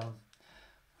 What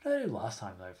did I do last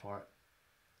time though for it?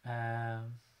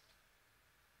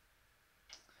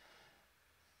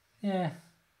 Yeah.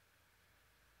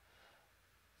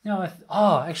 No.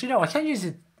 Actually no. I can't use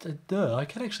it. I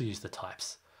can actually use the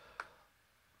types.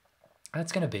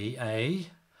 That's going to be a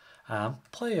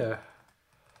player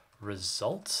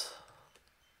result,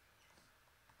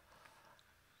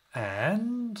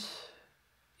 and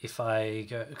if I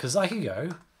go, because I can go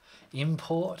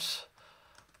import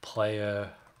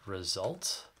player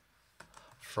result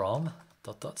from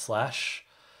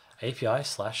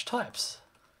 /API/types.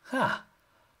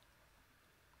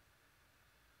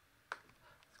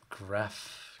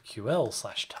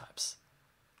 GraphQL/types.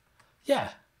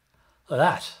 Yeah, look at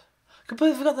that.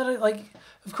 Completely forgot that.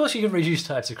 Of course, you can reuse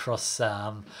types across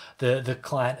the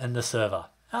client and the server.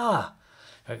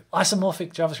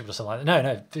 Isomorphic JavaScript or something like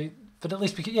that. No, but at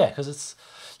least because it's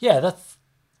that's.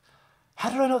 How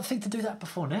did I not think to do that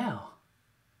before now?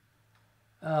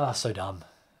 Oh, so dumb.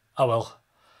 Oh well.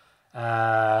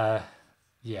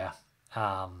 Yeah.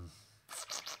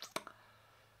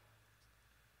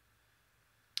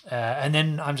 And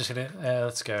then I'm just gonna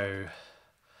let's go.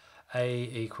 A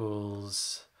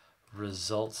equals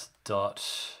result dot.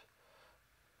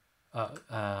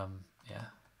 Yeah.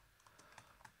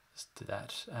 Let's do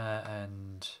that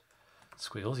and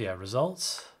squiggles. Yeah,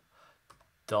 results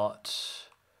dot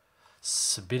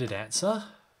submitted answer,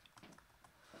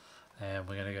 and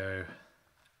we're gonna go.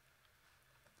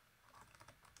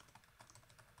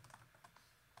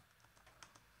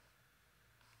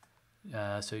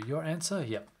 So your answer,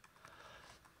 yep.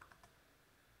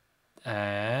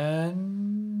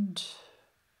 And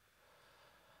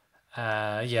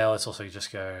yeah, let's also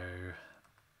just go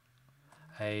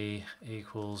A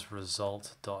equals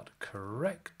result dot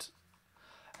correct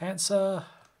answer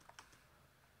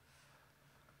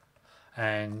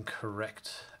and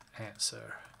correct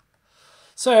answer.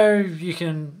 So you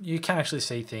can actually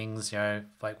see things,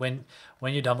 like when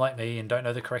you're dumb like me and don't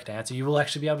know the correct answer, you will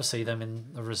actually be able to see them in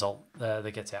the result that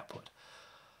gets output.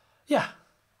 Yeah,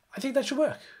 I think that should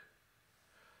work.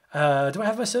 Do I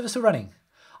have my server still running?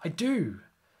 I do.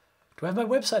 Do I have my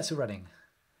website still running?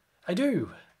 I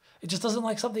do. It just doesn't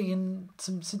like something in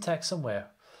some syntax somewhere.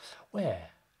 Where?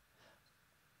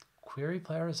 Query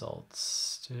player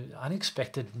results.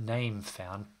 Unexpected name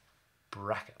found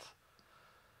bracket.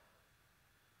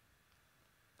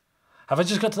 Have I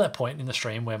just got to that point in the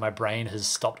stream where my brain has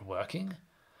stopped working?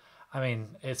 I mean,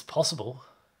 it's possible.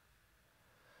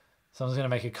 Someone's going to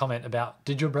make a comment about,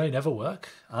 did your brain ever work?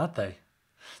 Aren't they?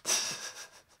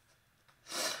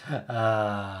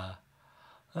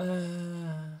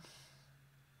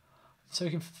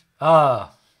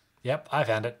 Yep, I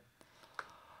found it.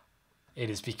 It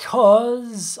is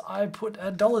because I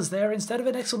put $dollars there instead of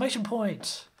an exclamation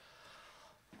point.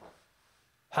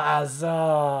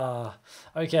 Huzzah!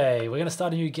 Okay, we're going to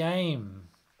start a new game.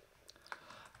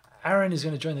 Aaron is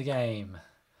going to join the game.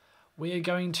 We are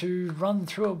going to run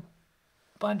through a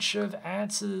bunch of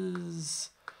answers.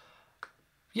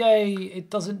 Yay! It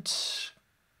doesn't.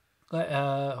 Come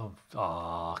on.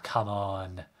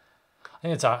 I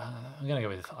think it's. I'm gonna go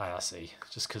with IRC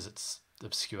just because it's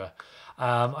obscure.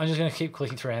 I'm just gonna keep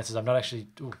clicking through answers. I'm not actually.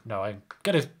 Oh no! I'm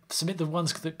gonna submit the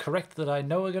ones that correct that I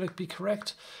know are gonna be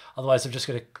correct. Otherwise, I'm just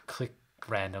gonna click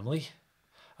randomly.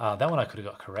 That one I could have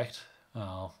got correct.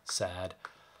 Oh, sad.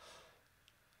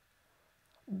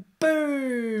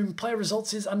 Boom! Player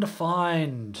results is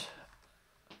undefined.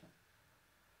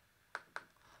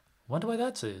 Wonder why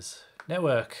that is.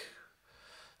 Network.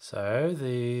 So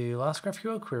the last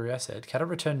GraphQL query I said cannot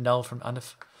return null from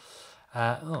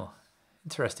oh,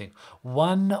 interesting.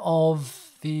 One of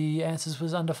the answers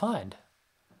was undefined.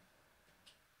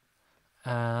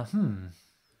 Cannot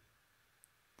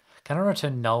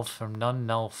return null from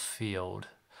non-null field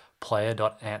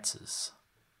player.answers.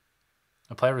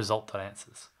 A player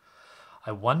result.answers.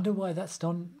 I wonder why that's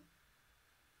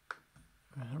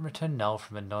return null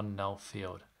from a non-null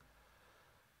field.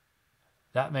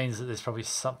 That means that there's probably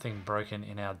something broken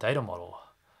in our data model.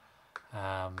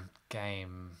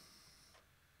 Game.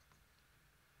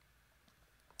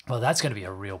 Well, that's going to be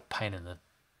a real pain in the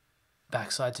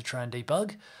backside to try and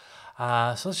debug.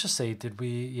 So let's just see. Did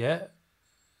we?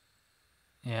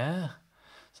 Yeah.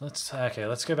 So let's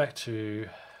go back to.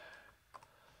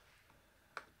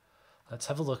 Let's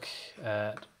have a look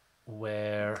at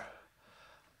what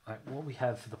we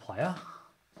have for the player.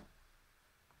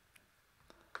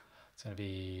 It's going to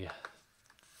be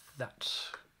that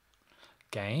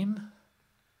game.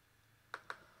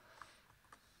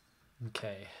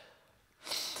 Okay.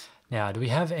 Now, do we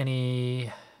have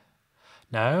any?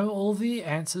 No, all the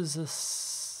answers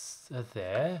are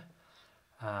there.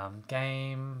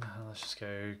 Game. Let's just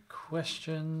go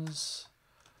questions.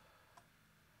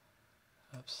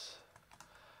 Oops.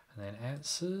 And then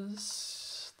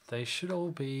answers. They should all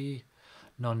be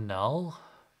non-null.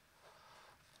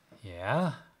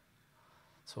 Yeah.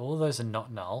 So all of those are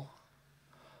not null.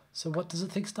 So what does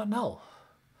it think's not null?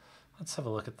 Let's have a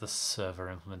look at the server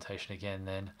implementation again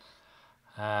then.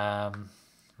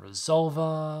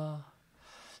 Resolver.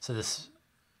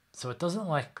 So it doesn't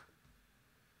like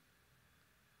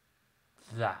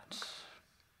that.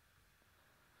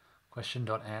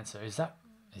 Question.answer. Is that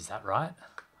right?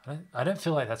 I don't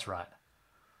feel like that's right.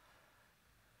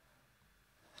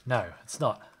 No, it's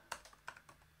not.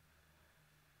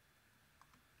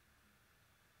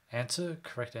 Answer,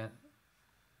 correct answer.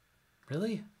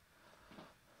 Really?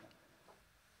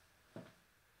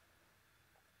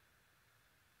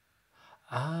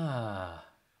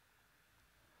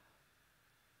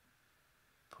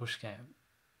 Push game.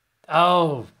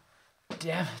 Oh,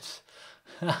 damn it.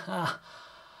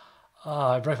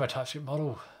 I broke my TypeScript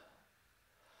model.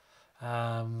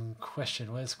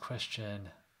 Question, where's question?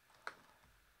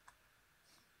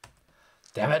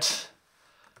 Damn it.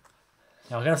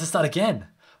 Now we're gonna have to start again.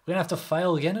 We're gonna have to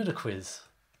fail again at a quiz.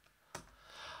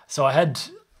 So I had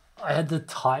the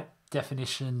type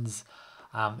definitions.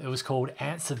 It was called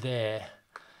answer there,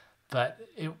 but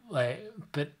yeah, I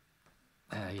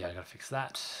gotta fix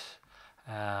that.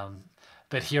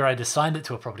 But here I assigned it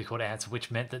to a property called answer,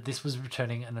 which meant that this was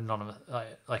returning an anonymous,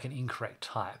 like an incorrect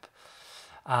type.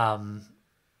 So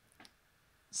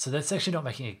that's actually not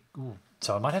making a. Ooh,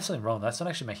 so I might have something wrong. That's not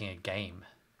actually making a game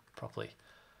properly.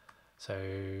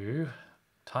 So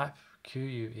type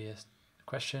QUES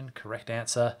question, correct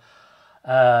answer.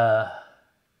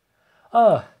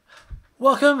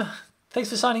 Welcome. Thanks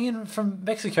for signing in from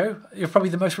Mexico. You're probably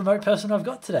the most remote person I've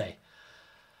got today.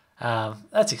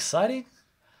 That's exciting.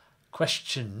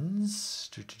 Questions.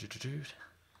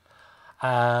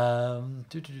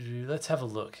 Let's have a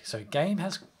look. So game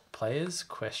has players,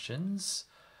 questions.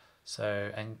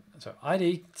 So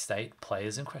ID, state,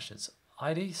 players, and questions.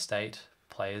 ID, state,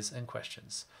 players, and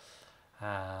questions.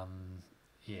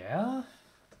 Yeah.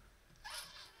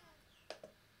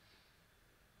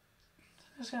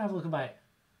 I'm just gonna have a look at my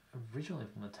original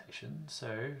implementation.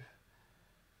 So,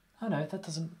 oh no, that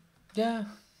doesn't. Yeah,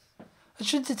 it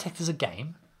should detect as a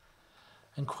game,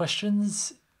 and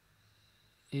questions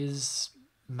is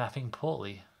mapping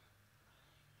poorly.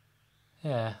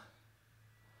 Yeah.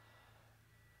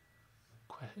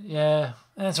 Yeah,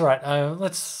 that's all right.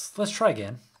 Let's try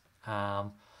again.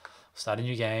 Start a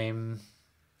new game.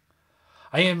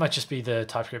 I think it might just be the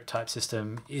TypeScript type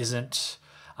system isn't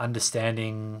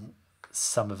understanding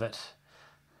some of it.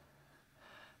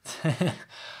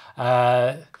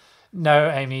 No,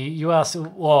 Amy, you are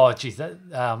still. Oh, geez,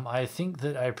 I think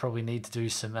that I probably need to do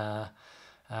some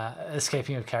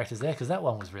escaping of characters there because that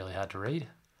one was really hard to read.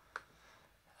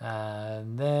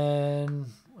 And then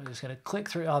we're just going to click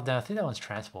through. Oh, no, I think that one's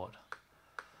transport.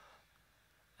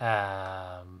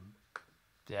 Yeah,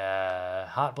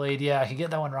 Heartbleed. Yeah, I can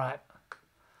get that one right.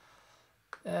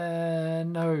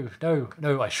 No,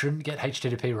 I shouldn't get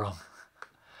HTTP wrong.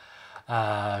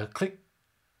 Click.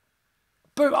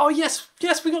 Boom. Oh, yes,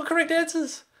 we got correct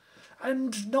answers.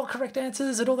 And not correct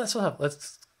answers and all that sort of stuff.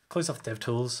 Let's close off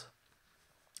DevTools.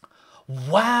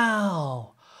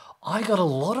 Wow. I got a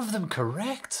lot of them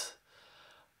correct.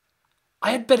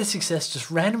 I had better success just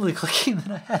randomly clicking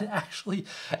than I had actually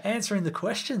answering the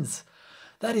questions.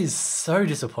 That is so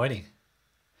disappointing.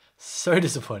 So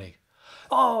disappointing.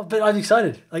 Oh, but I'm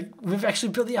excited. Like, we've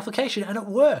actually built the application and it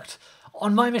worked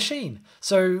on my machine.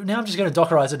 So now I'm just going to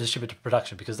Dockerize it and ship it to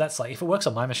production, because that's like, if it works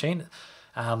on my machine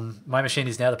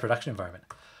is now the production environment.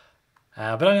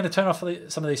 But I'm going to turn off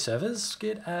some of these servers.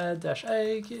 Git add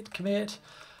 -a, git commit.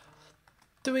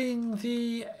 Doing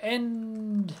the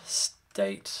end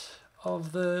state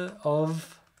of the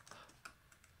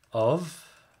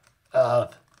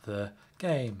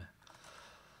game.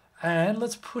 And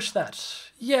let's push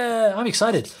that. Yeah, I'm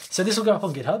excited. So this will go up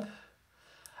on GitHub.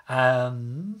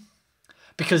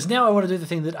 Because now I want to do the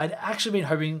thing that I'd actually been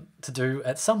hoping to do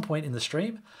at some point in the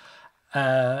stream.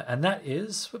 And that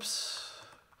is,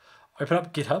 open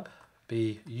up GitHub,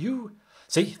 BU.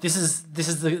 See, this is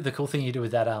the cool thing you do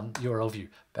with that URL view.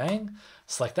 Bang,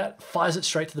 select that, fires it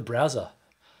straight to the browser.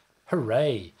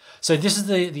 Hooray. So this is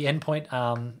the endpoint,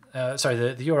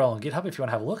 the URL on GitHub if you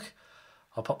want to have a look.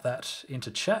 I'll pop that into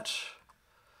chat.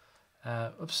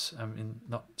 I'm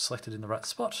not selected in the right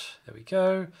spot. There we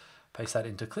go. Paste that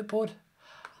into clipboard.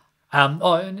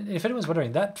 And if anyone's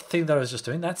wondering, that thing that I was just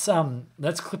doing, that's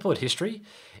clipboard history.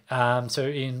 So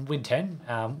in Win 10,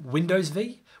 Windows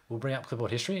V will bring up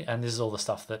clipboard history, and this is all the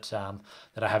stuff that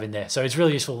that I have in there. So it's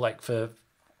really useful, like for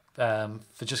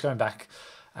just going back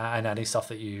and adding stuff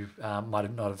that you might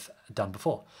not have done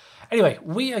before. Anyway,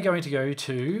 we are going to go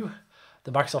to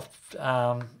the Microsoft,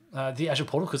 the Azure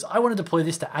portal, because I want to deploy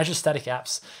this to Azure Static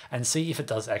Apps and see if it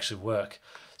does actually work.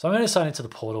 So I'm going to sign into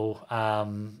the portal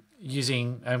I'm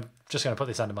just going to put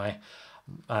this under my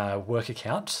work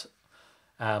account,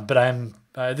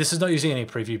 but this is not using any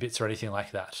preview bits or anything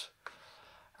like that.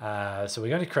 So we're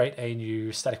going to create a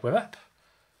new static web app.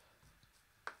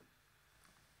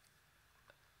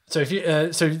 So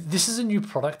so this is a new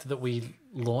product that we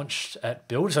launched at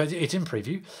Build. So it's in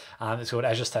preview. It's called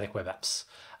Azure Static Web Apps.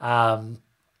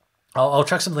 I'll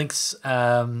track some links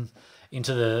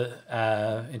into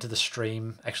the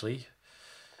stream actually.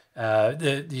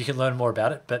 You can learn more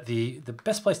about it, but the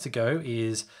best place to go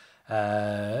is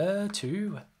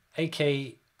to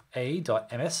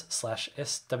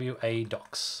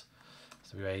aka.ms/swadocs.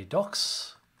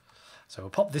 SWA-docs. So we'll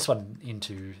pop this one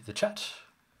into the chat.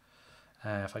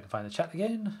 If I can find the chat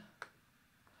again.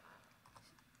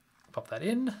 Pop that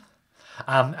in.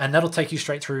 And that'll take you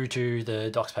straight through to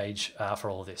the docs page for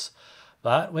all of this.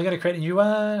 But we're going to create a new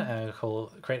one and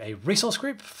create a resource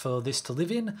group for this to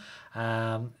live in.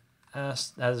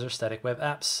 Azure Static Web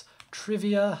Apps,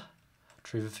 Trivia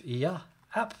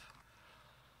app.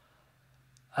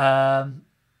 Try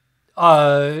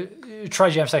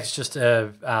Jamstack is just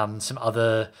some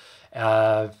other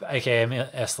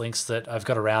AKMS links that I've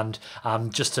got around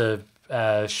just to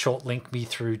short link me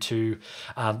through to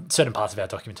certain parts of our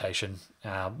documentation.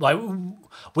 Like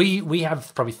we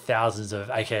have probably thousands of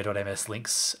aka.ms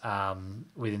links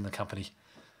within the company.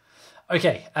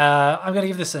 Okay, I'm going to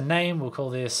give this a name. We'll call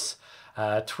this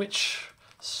Twitch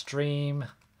Stream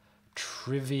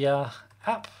Trivia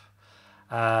App.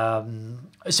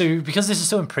 So because this is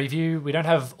still in preview, we don't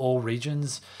have all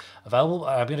regions available.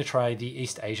 I'm going to try the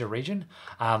East Asia region.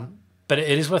 But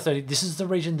it is worth noting, this is the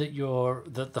region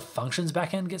that the functions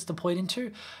backend gets deployed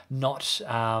into, not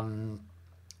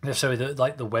necessarily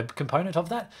the web component of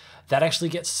that. That actually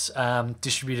gets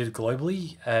distributed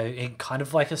globally in kind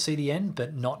of like a CDN,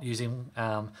 but not using,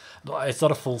 it's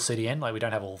not a full CDN, like we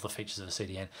don't have all the features of a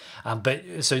CDN.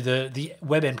 But so the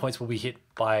web endpoints will be hit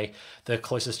by the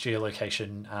closest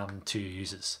geolocation to your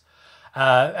users.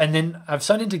 And then I've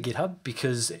signed into GitHub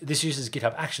because this uses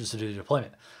GitHub Actions to do the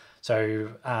deployment.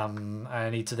 So I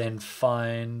need to then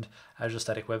find Azure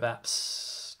Static Web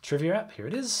Apps Trivia app. Here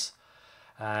it is.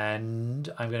 And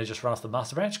I'm going to just run off the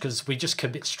master branch because we just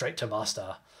commit straight to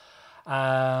master.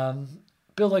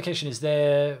 Build location is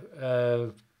there.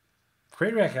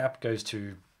 Create React app goes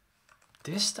to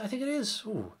dist, I think it is.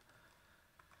 Ooh.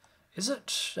 Is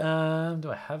it? Do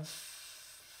I have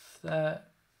that?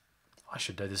 I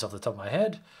should know this off the top of my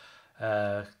head.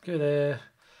 Go there.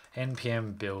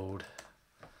 npm build.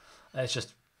 It's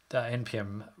just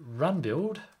npm run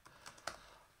build.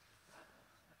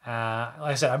 Like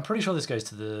I said, I'm pretty sure this goes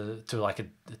to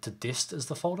dist as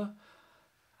the folder.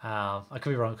 I could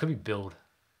be wrong. It could be build.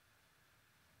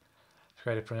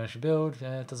 Create a production build.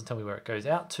 It doesn't tell me where it goes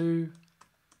out to.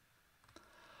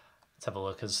 Let's have a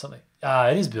look. As something.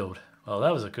 It is build. Well,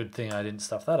 that was a good thing I didn't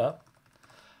stuff that up.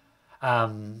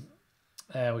 And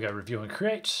we go review and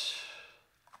create.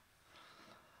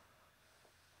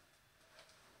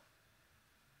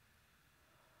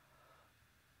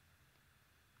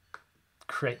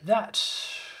 Create that.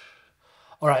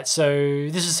 All right, so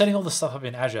this is setting all the stuff up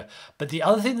in Azure. But the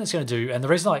other thing that's going to do, and the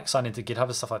reason I like sign into GitHub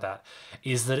and stuff like that,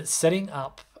 is that it's setting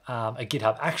up a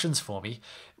GitHub Actions for me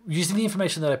using the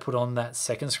information that I put on that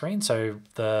second screen. So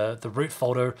the root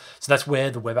folder, so that's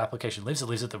where the web application lives. It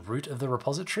lives at the root of the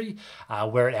repository,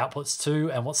 where it outputs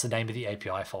to, and what's the name of the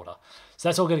API folder. So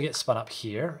that's all going to get spun up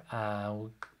here.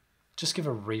 We'll just give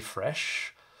a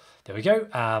refresh. There we go.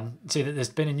 See that there's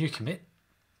been a new commit.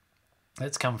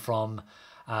 It's come from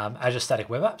Azure Static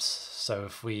Web Apps. So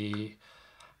if we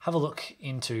have a look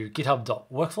into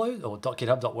github.workflow or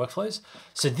 .github.workflows.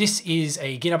 So this is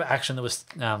a GitHub action that was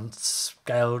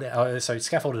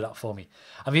scaffolded up for me.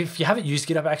 I mean, if you haven't used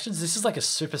GitHub Actions, this is like a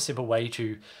super simple way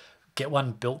to get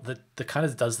one built that kind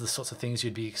of does the sorts of things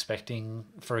you'd be expecting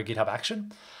for a GitHub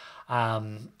action.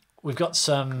 We've got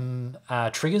some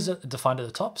triggers defined at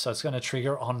the top. So it's going to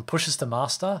trigger on pushes to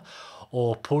master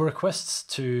or pull requests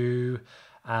to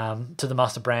the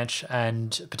master branch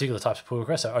and particular types of pull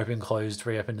requests, so open, closed,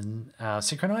 reopened, and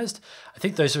synchronized. I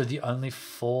think those are the only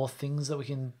 4 things that we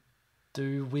can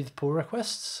do with pull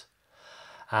requests.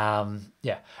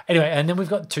 Yeah. Anyway, and then we've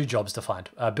got 2 jobs defined,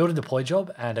 a build and deploy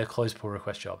job and a closed pull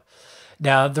request job.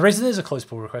 Now, the reason there's a closed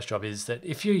pull request job is that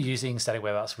if you're using static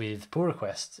web apps with pull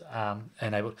requests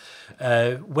enabled,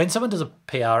 when someone does a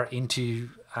PR into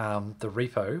the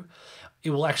repo, it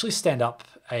will actually stand up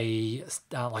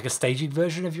like a staging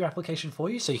version of your application for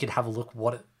you, so you can have a look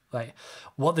what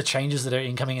the changes that are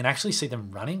incoming and actually see them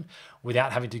running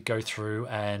without having to go through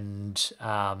and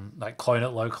like clone it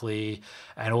locally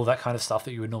and all that kind of stuff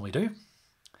that you would normally do.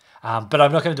 But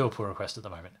I'm not going to do a pull request at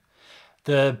the moment.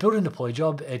 The build and deploy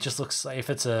job, it just looks like if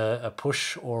it's a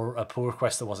push or a pull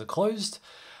request that wasn't closed,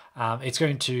 it's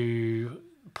going to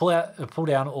pull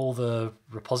down all the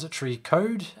repository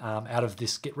code out of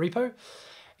this Git repo.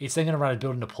 It's then going to run a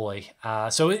build and deploy.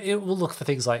 So it will look for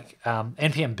things like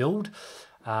npm build,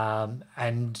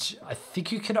 and I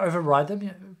think you can override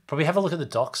them. Probably have a look at the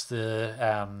docs. This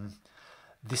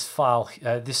file,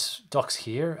 this docs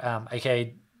here,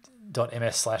 aka.ms/swa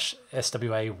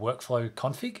workflow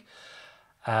config.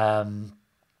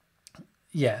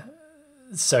 Yeah,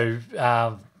 so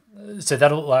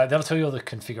that'll tell you all the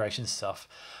configuration stuff.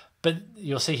 But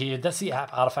you'll see here, that's the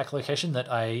app artifact location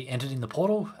that I entered in the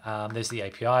portal. There's the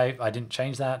API. I didn't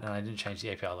change that, and I didn't change the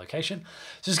API location.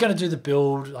 So it's going to do the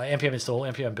build, like npm install,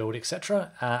 npm build,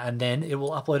 etc., and then it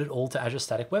will upload it all to Azure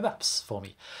Static Web Apps for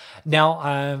me.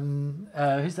 Now,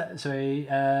 who's that? So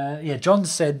yeah, John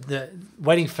said that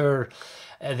waiting for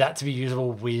that to be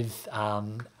usable with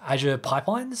Azure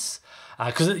pipelines,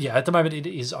 because yeah, at the moment it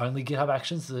is only GitHub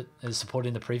Actions that is supported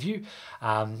in the preview.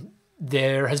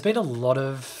 There has been a lot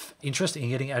of interest in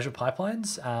getting Azure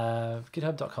pipelines,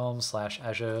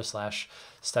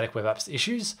 github.com/Azure/static web apps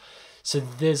issues. So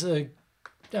there's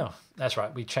that's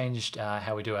right. We changed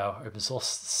how we do our open source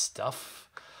stuff.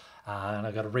 And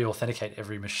I've got to re-authenticate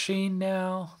every machine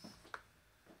now.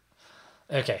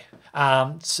 Okay.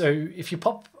 So if you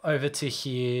pop over to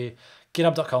here,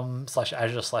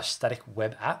 github.com/Azure/static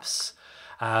web apps,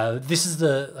 this is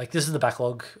the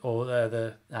backlog or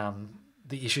the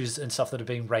issues and stuff that are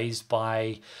being raised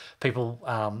by people.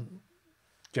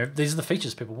 These are the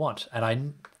features people want, and I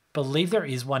believe there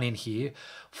is one in here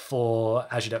for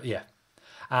Azure. Yeah,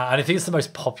 and I think it's the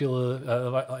most popular,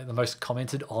 the most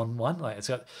commented on one. Like it's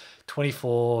got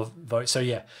 24 votes. So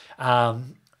yeah,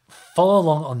 follow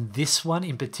along on this one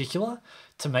in particular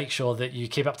to make sure that you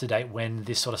keep up to date when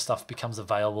this sort of stuff becomes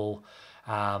available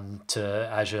to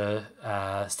Azure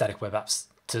Static Web Apps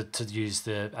to use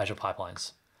the Azure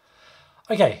pipelines.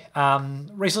 Okay,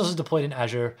 resources deployed in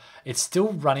Azure. It's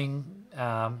still running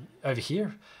over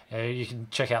here. You can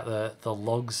check out the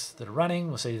logs that are running.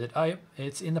 We'll see that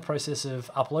it's in the process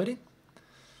of uploading.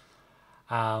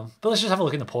 But let's just have a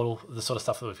look in the portal, the sort of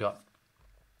stuff that we've got.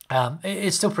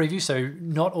 It's still preview, so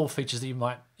not all features that you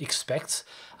might expect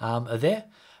are there.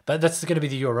 But that's going to be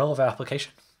the URL of our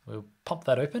application. We'll pop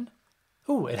that open.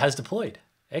 Oh, it has deployed.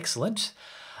 Excellent.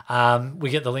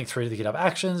 We get the link through to the GitHub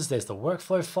Actions. There's the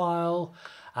workflow file.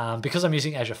 Because I'm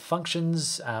using Azure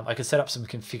Functions, I could set up some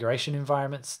configuration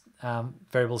environments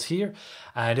variables here.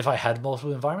 And if I had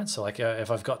multiple environments, so like if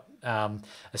I've got a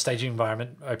staging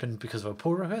environment open because of a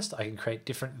pull request, I can create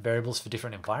different variables for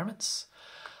different environments.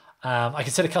 I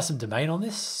can set a custom domain on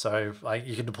this, so like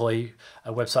you can deploy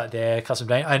a website there, custom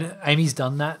domain. And Amy's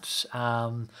done that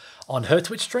on her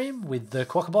Twitch stream with the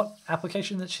Quokka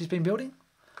application that she's been building.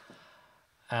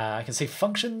 I can see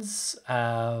functions.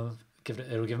 It'll give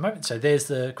a moment. So there's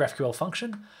the GraphQL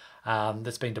function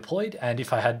that's been deployed, and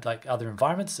if I had like other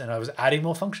environments and I was adding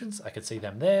more functions, I could see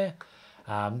them there.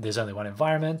 There's only one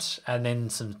environment, and then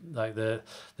some like the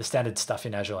standard stuff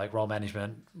in Azure, like role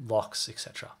management, locks,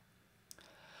 etc.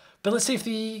 But let's see if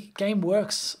the game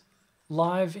works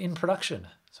live in production.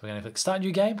 So we're going to click Start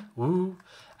New Game. Woo!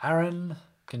 Aaron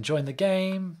can join the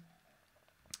game.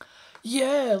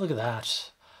 Yeah, look at that.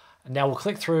 And now we'll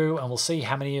click through and we'll see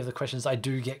how many of the questions I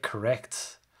do get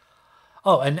correct.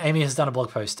 Oh, and Amy has done a blog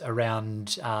post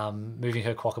around moving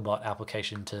her Quokka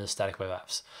application to static web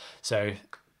apps. So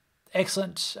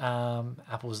excellent.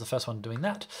 Apple was the first one doing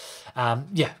that.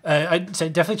 I'd say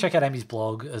definitely check out Amy's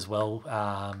blog as well.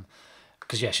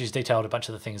 Because yeah, she's detailed a bunch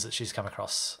of the things that she's come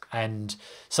across and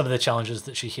some of the challenges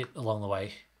that she hit along the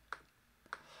way.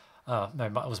 Oh, no,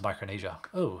 it was Micronesia.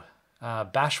 Oh,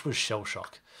 Bash was shell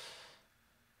shock.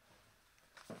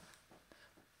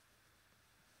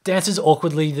 Dances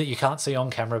awkwardly that you can't see on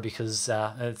camera because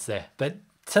it's there. But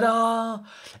ta-da!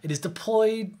 It is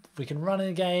deployed. We can run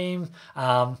a game.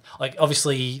 Like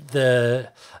obviously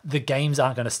the games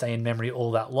aren't going to stay in memory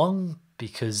all that long,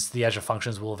 because the Azure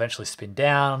functions will eventually spin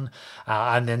down,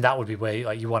 and then that would be where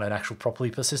like you want an actual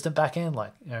properly persistent backend,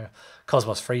 like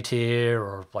Cosmos free tier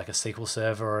or like a SQL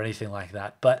server or anything like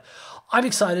that. But I'm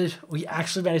excited. We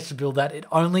actually managed to build that. It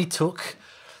only took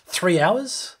 3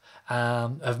 hours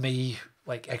of me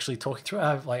like actually talking through.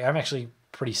 I'm actually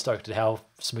pretty stoked at how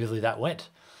smoothly that went.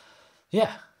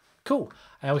 Yeah, cool.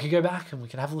 And we can go back and we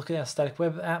can have a look at our static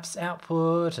web apps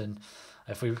output, and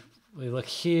if we look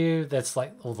here, that's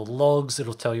like all the logs.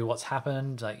 It'll tell you what's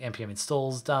happened, like npm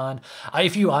install's done.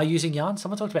 If you are using Yarn,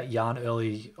 someone talked about Yarn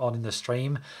early on in the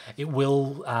stream. It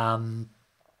will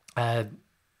detect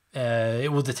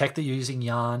that you're using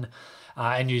Yarn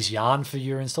and use Yarn for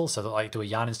your install. So that like do a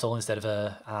Yarn install instead of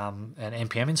an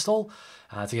npm install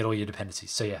to get all your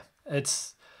dependencies. So yeah,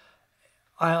 it's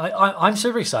I'm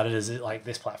super excited as like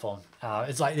this platform.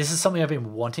 It's like this is something I've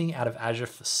been wanting out of Azure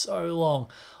for so long.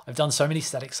 I've done so many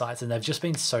static sites and they've just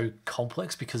been so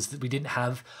complex because we didn't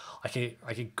have like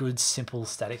a good simple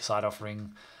static site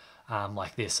offering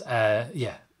like this.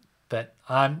 Yeah, but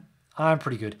I'm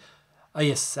pretty good.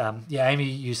 Yes, yeah, Amy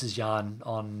uses Yarn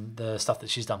on the stuff that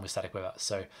she's done with static web apps.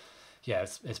 So yeah,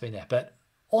 it's been there. But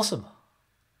awesome.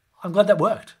 I'm glad that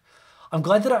worked. I'm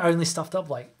glad that I only stuffed up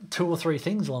like 2 or 3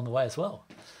 things along the way as well.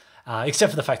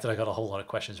 Except for the fact that I got a whole lot of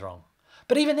questions wrong.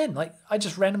 But even then, like I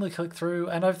just randomly clicked through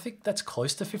and I think that's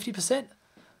close to 50%.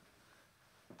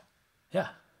 Yeah.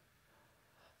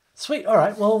 Sweet. All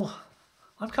right. Well,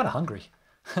 I'm kind of hungry.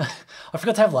 I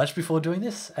forgot to have lunch before doing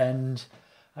this and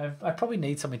I probably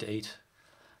need something to eat.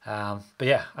 But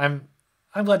yeah, I'm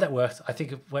glad that worked. I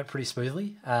think it went pretty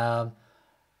smoothly.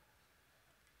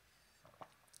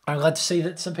 I'm glad to see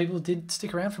that some people did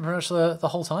stick around for pretty much the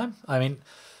whole time. I mean,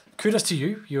 kudos to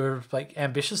you. You're like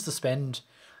ambitious to spend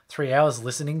 3 hours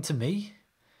listening to me.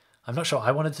 I'm not sure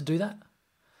I wanted to do that.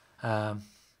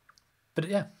 But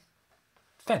yeah,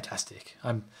 fantastic.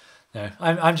 I'm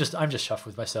just chuffed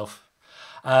with myself.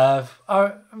 I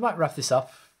might wrap this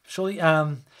up shortly.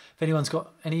 If anyone's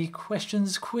got any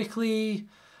questions quickly,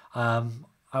 I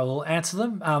will answer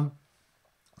them.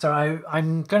 So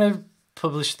I'm going to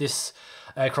publish this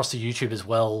across to YouTube as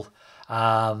well,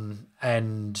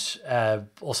 and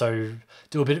also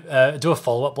do a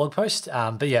follow-up blog post.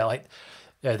 But yeah, like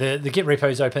the Git repo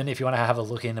is open if you want to have a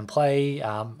look in and play.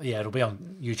 Yeah, it'll be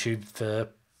on YouTube for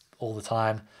all the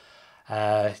time.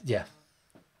 Yeah.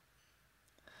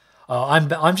 Oh,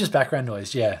 I'm just background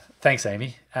noise. Yeah, thanks,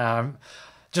 Amy.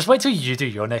 Just wait till you do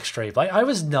your next stream. Like I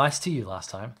was nice to you last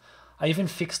time. I even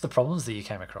fixed the problems that you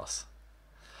came across.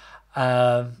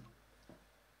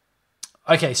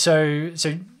 Okay, so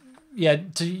yeah,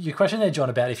 to your question there, John,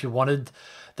 about if you wanted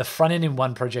the front end in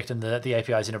one project and the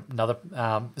APIs in another,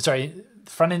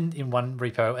 front end in one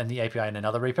repo and the API in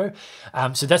another repo.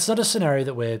 So that's not a scenario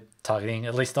that we're targeting,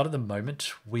 at least not at the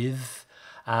moment with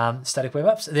static web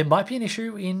apps. There might be an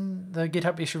issue in the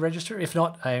GitHub issue register. If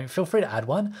not, feel free to add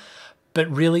one. But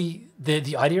really,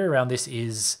 the idea around this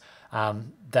is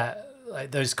that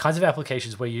those kinds of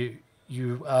applications where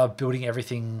you are building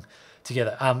everything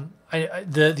together.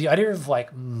 The idea of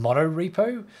like mono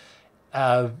repo,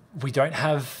 we don't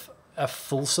have a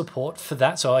full support for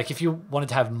that. So like if you wanted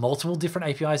to have multiple different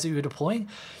APIs that you were deploying,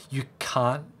 you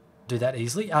can't do that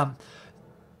easily.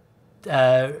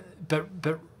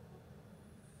 But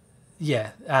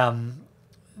yeah,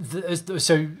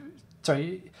 so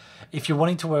sorry, if you're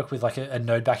wanting to work with like a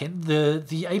Node backend,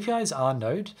 the APIs are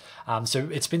Node, so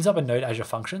it spins up a Node Azure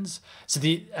Functions. So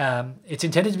it's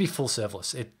intended to be full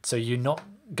serverless. So you're not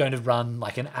going to run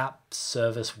like an app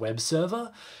service web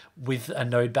server with a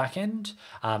Node backend.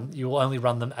 You will only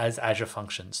run them as Azure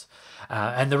Functions,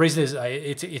 and the reason is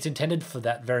it's intended for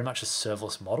that very much a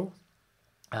serverless model.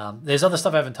 There's other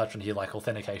stuff I haven't touched on here, like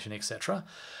authentication, etc.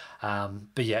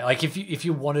 But yeah, like if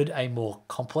you wanted a more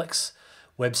complex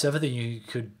web server, then you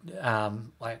could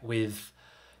like with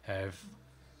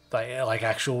like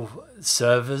actual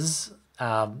servers,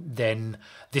 then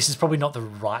this is probably not the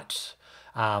right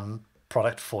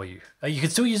product for you. You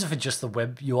could still use it for just the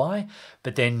web UI,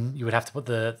 but then you would have to put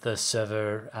the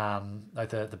server, like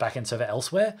the backend server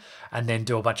elsewhere, and then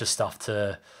do a bunch of stuff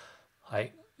to,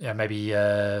 like, maybe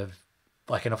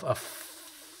like a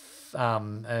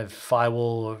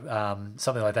firewall or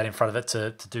something like that in front of it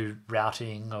to do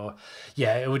routing, or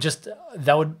it would just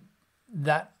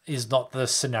that is not the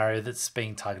scenario that's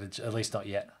being targeted, at least not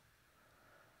yet.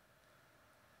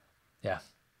 Yeah.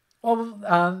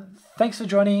 Well, thanks for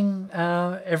joining,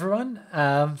 everyone,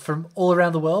 from all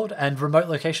around the world and remote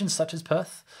locations such as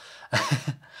Perth.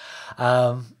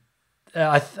 I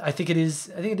think it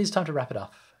is time to wrap it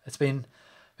up. It's been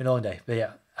a long day, but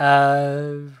yeah.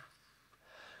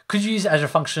 Could you use Azure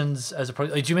Functions as a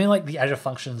proxy? Do you mean like the Azure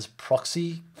Functions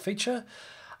proxy feature?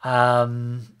 No.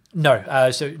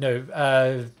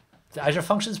 The Azure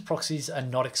Functions proxies are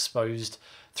not exposed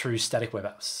through static web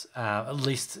apps, at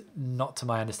least not to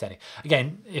my understanding.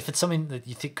 Again, if it's something that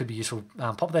you think could be useful,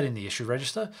 pop that in the issue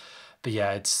register. But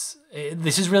yeah,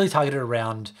 this is really targeted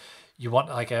around, you want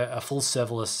like a full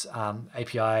serverless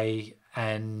API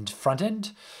and front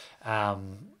end,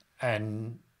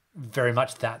 and very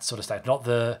much that sort of stuff.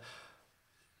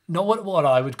 Not what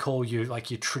I would call your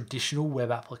traditional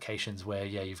web applications where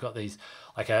you've got these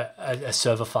like a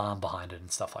server farm behind it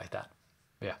and stuff like that.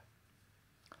 Yeah.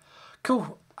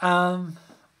 Cool. I'm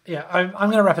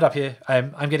going to wrap it up here.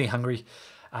 I'm getting hungry.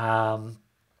 But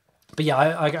yeah,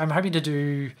 I'm hoping to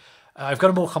do. I've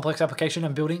got a more complex application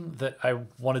I'm building that I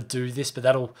want to do this, but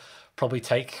that'll probably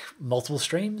take multiple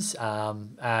streams.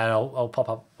 And I'll pop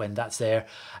up when that's there.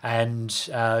 And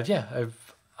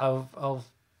I'll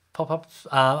pop up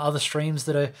other streams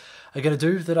that are going to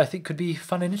do that I think could be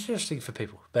fun and interesting for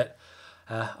people. But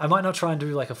I might not try and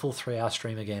do like a full 3-hour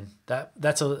stream again.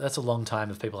 That's a long time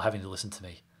of people having to listen to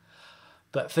me.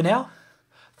 But for now,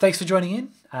 thanks for joining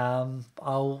in. I'm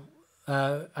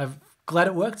glad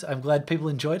it worked. I'm glad people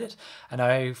enjoyed it, and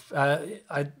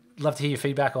I'd love to hear your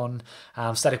feedback on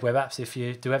static web apps if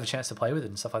you do have a chance to play with it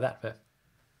and stuff like that. But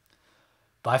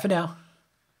bye for now.